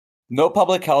 No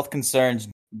public health concerns.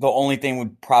 The only thing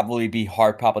would probably be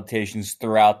heart palpitations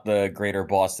throughout the greater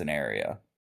Boston area.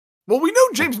 Well, we know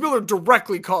James Miller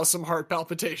directly caused some heart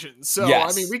palpitations. So,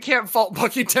 yes. I mean, we can't fault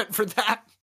Bucky Dent for that.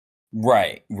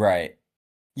 Right.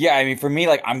 Yeah, I mean, for me,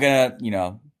 like, I'm going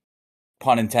to,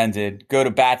 pun intended, go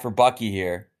to bat for Bucky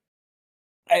here.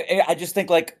 I just think,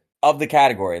 like, of the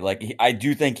category, like, I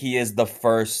do think he is the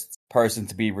first person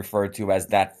to be referred to as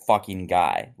that fucking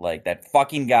guy. Like, that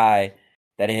fucking guy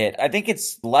that hit, I think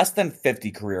it's less than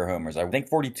 50 career homers. I think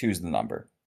 42 is the number.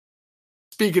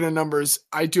 Speaking of numbers,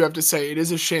 I do have to say it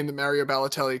is a shame that Mario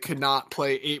Balotelli could not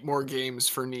play 8 more games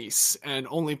for Nice and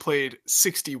only played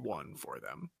 61 for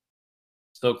them.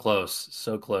 So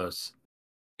close.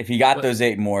 If he got those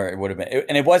 8 more, it would have been,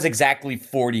 and it was exactly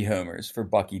 40 homers for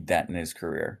Bucky Dent in his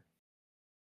career.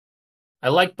 I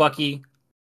like Bucky.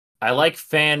 I like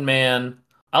Fan Man.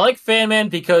 I like Fan Man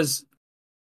because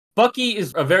Bucky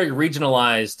is a very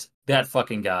regionalized that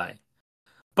fucking guy.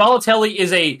 Balotelli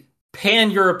is a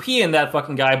pan-European that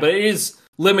fucking guy, but it is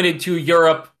limited to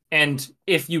Europe, and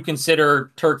if you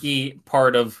consider Turkey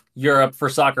part of Europe for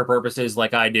soccer purposes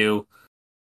like I do.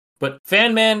 But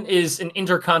Fan Man is an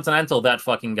intercontinental that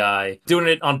fucking guy, doing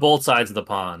it on both sides of the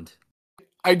pond.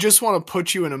 I just want to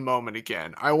put you in a moment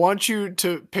again. I want you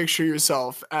to picture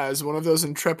yourself as one of those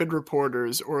intrepid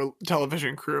reporters or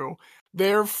television crew.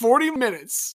 They're 40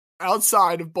 minutes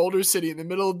outside of Boulder City in the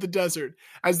middle of the desert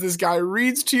as this guy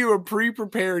reads to you a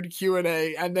pre-prepared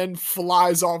Q&A and then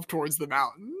flies off towards the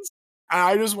mountains. And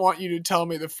I just want you to tell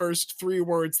me the first 3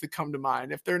 words that come to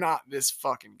mind if they're not this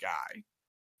fucking guy.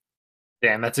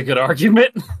 Damn, that's a good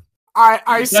argument.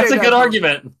 I say that's a good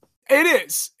argument. It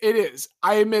is.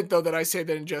 I admit, though, that I say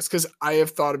that in jest because I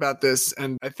have thought about this,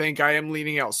 and I think I am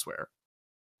leaning elsewhere.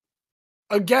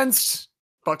 Against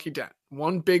Bucky Dent,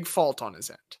 one big fault on his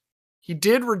end. He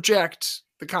did reject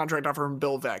the contract offer from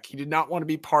Bill Veeck. He did not want to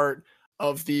be part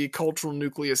of the cultural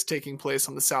nucleus taking place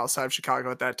on the south side of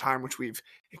Chicago at that time, which we've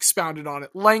expounded on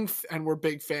at length, and we're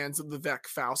big fans of the Vec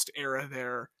Faust era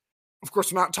there. Of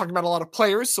course, we're not talking about a lot of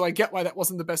players, so I get why that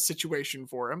wasn't the best situation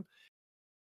for him.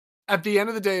 At the end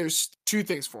of the day, there's two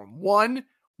things for him. One,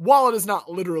 Wallet is not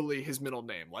literally his middle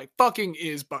name. Like, fucking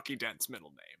is Bucky Dent's middle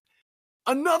name.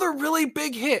 Another really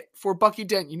big hit for Bucky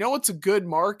Dent. You know what's a good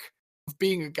mark of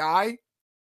being a guy?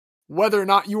 Whether or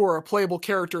not you are a playable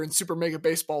character in Super Mega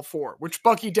Baseball 4, which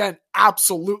Bucky Dent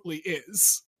absolutely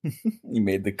is. You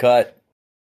made the cut.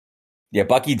 Yeah,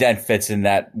 Bucky Dent fits in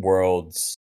that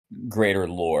world's greater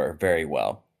lore very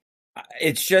well.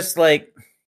 It's just like,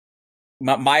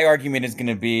 my argument is going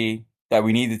to be that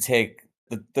we need to take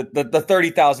the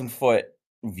 30,000 foot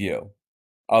view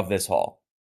of this hall.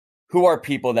 Who are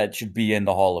people that should be in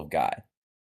the Hall of Guy?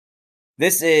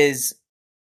 This is,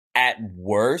 at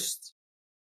worst,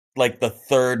 like the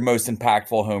third most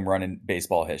impactful home run in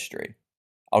baseball history.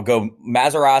 I'll go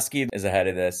Mazeroski is ahead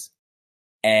of this.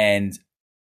 And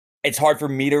it's hard for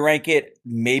me to rank it.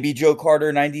 Maybe Joe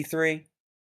Carter 93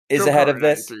 is ahead of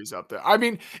this. 93 is up there. I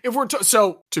mean, if we're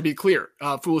so to be clear,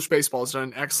 Foolish Baseball has done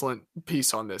an excellent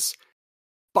piece on this.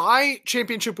 By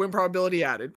championship win probability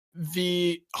added,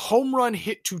 the home run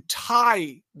hit to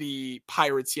tie the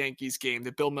Pirates-Yankees game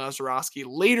that Bill Mazeroski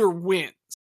later wins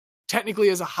technically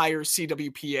has a higher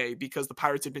CWPA because the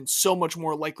Pirates had been so much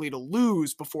more likely to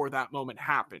lose before that moment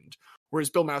happened, whereas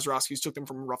Bill Mazeroski's took them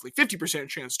from a roughly 50%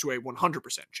 chance to a 100%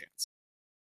 chance.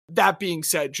 That being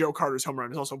said, Joe Carter's home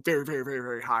run is also very, very, very,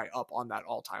 very high up on that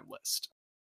all-time list.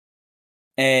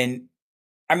 And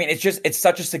I mean, it's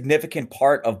such a significant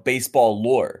part of baseball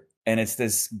lore. And it's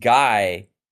this guy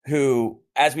who,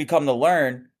 as we come to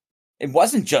learn, it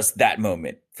wasn't just that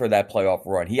moment for that playoff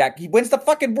run. He wins the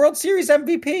fucking World Series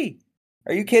MVP.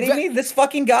 Are you kidding me? This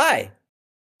fucking guy.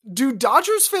 Do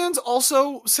Dodgers fans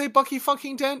also say Bucky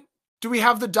fucking Dent? Do we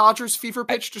have the Dodgers fever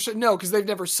pitch to say no? Because they've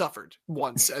never suffered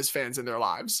once as fans in their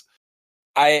lives.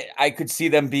 I could see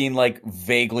them being like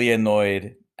vaguely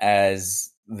annoyed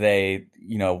as they,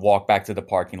 walk back to the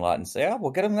parking lot and say, "Oh,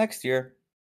 we'll get him next year."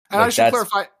 And like, I should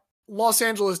clarify, Los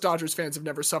Angeles Dodgers fans have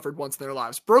never suffered once in their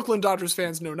lives. Brooklyn Dodgers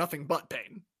fans know nothing but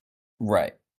pain.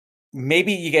 Right.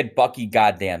 Maybe you get Bucky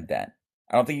goddamn Dent.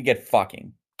 I don't think you get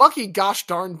fucking. Bucky gosh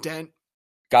darn Dent.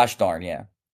 Gosh darn, yeah.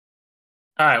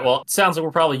 All right, well, it sounds like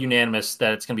we're probably unanimous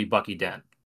that it's going to be Bucky Dent.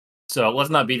 So let's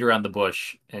not beat around the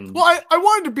bush. Well, I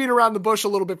wanted to beat around the bush a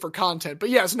little bit for content, but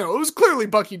yes, no, it was clearly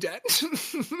Bucky Dent.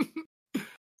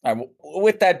 All right,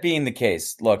 with that being the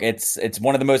case, look, it's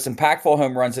one of the most impactful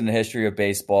home runs in the history of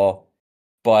baseball,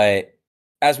 but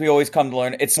as we always come to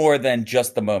learn, it's more than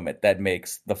just the moment that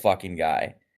makes the fucking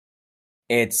guy.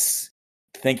 It's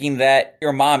thinking that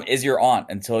your mom is your aunt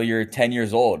until you're 10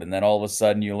 years old, and then all of a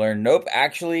sudden you learn, nope,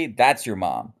 actually, that's your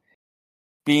mom.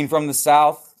 Being from the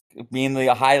South, being the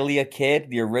Hialeah kid,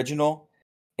 the original,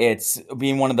 it's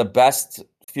being one of the best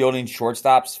fielding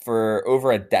shortstops for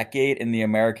over a decade in the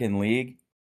American League.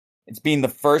 It's being the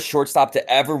first shortstop to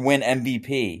ever win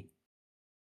MVP.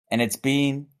 And it's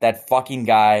being that fucking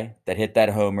guy that hit that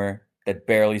homer that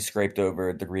barely scraped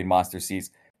over the Green Monster seats.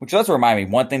 Which does remind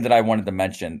me, one thing that I wanted to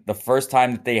mention, the first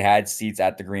time that they had seats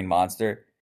at the Green Monster,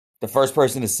 the first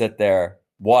person to sit there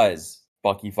was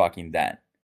Bucky fucking Dent.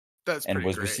 That's and pretty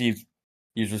was great. received.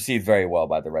 He was received very well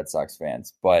by the Red Sox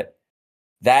fans. But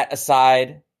that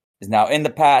aside is now in the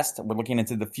past. We're looking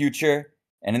into the future,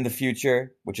 and in the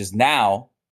future, which is now,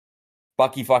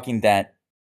 Bucky fucking Dent,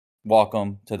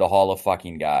 welcome to the Hall of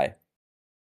Fucking Guy.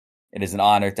 It is an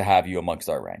honor to have you amongst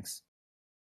our ranks.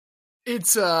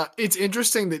 It's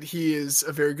interesting that he is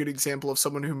a very good example of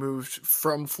someone who moved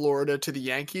from Florida to the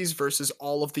Yankees versus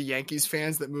all of the Yankees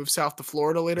fans that moved south to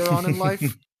Florida later on in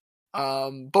life.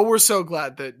 But we're so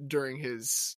glad that during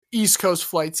his East Coast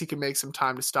flights, he can make some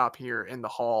time to stop here in the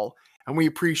hall. And we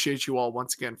appreciate you all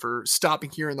once again for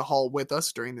stopping here in the hall with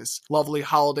us during this lovely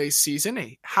holiday season.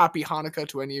 A happy Hanukkah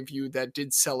to any of you that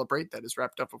did celebrate. That is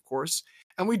wrapped up, of course.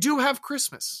 And we do have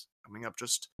Christmas coming up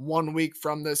just 1 week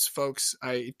from this, folks.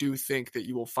 I do think that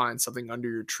you will find something under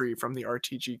your tree from the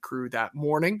RTG crew that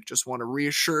morning. Just want to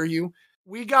reassure you,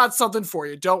 we got something for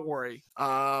you. Don't worry.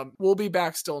 We'll be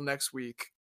back still next week.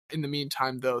 In the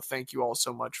meantime, though, thank you all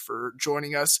so much for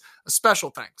joining us. A special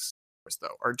thanks,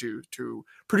 though, are due to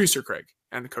producer Craig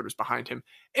and the coders behind him,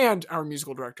 and our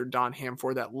musical director, Don Ham,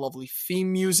 for that lovely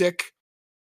theme music.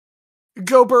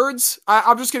 Go Birds.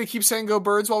 I'm just going to keep saying Go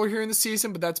Birds while we're here in the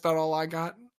season, but that's about all I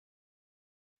got.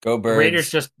 Go Birds. Raiders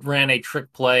just ran a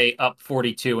trick play up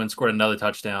 42 and scored another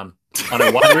touchdown on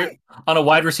a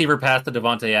wide receiver pass to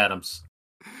Devontae Adams.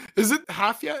 Is it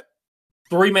half yet?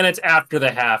 3 minutes after the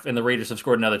half, and the Raiders have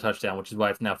scored another touchdown, which is why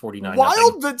it's now 49-0.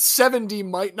 Wild that 70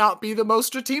 might not be the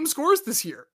most a team scores this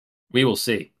year. We will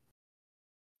see.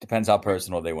 Depends how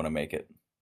personal they want to make it.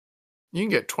 You can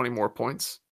get 20 more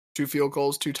points. 2 field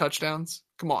goals, 2 touchdowns.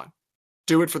 Come on.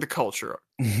 Do it for the culture.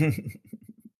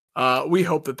 We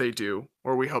hope that they do,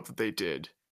 or we hope that they did.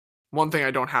 One thing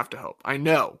I don't have to hope. I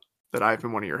know that I've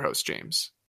been one of your hosts,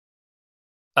 James.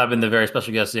 I've been the very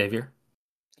special guest, Xavier.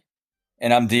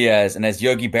 And I'm Diaz, and as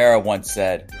Yogi Berra once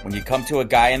said, when you come to a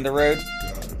guy in the road,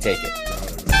 take it.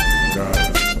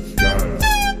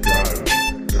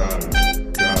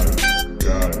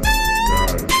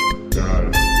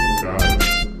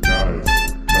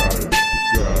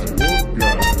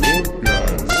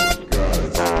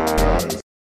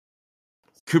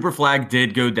 Cooper Flag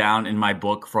did go down in my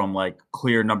book from like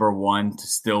clear number 1 to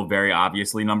still very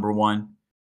obviously number 1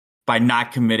 by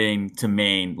not committing to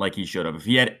Maine like he should have. If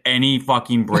he had any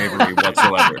fucking bravery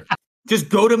whatsoever, just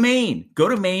go to Maine. Go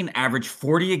to Maine, average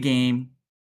 40 a game,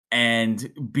 and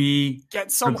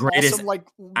get some awesome like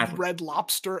Red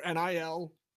Lobster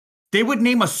NIL. They would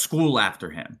name a school after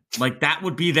him. Like that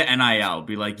would be the NIL.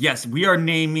 Be like, yes, we are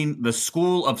naming the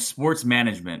School of Sports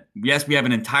Management. Yes, we have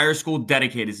an entire school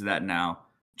dedicated to that now.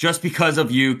 Just because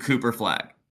of you, Cooper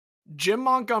Flag. Jim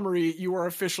Montgomery, you are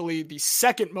officially the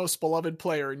second most beloved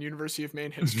player in University of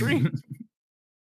Maine history.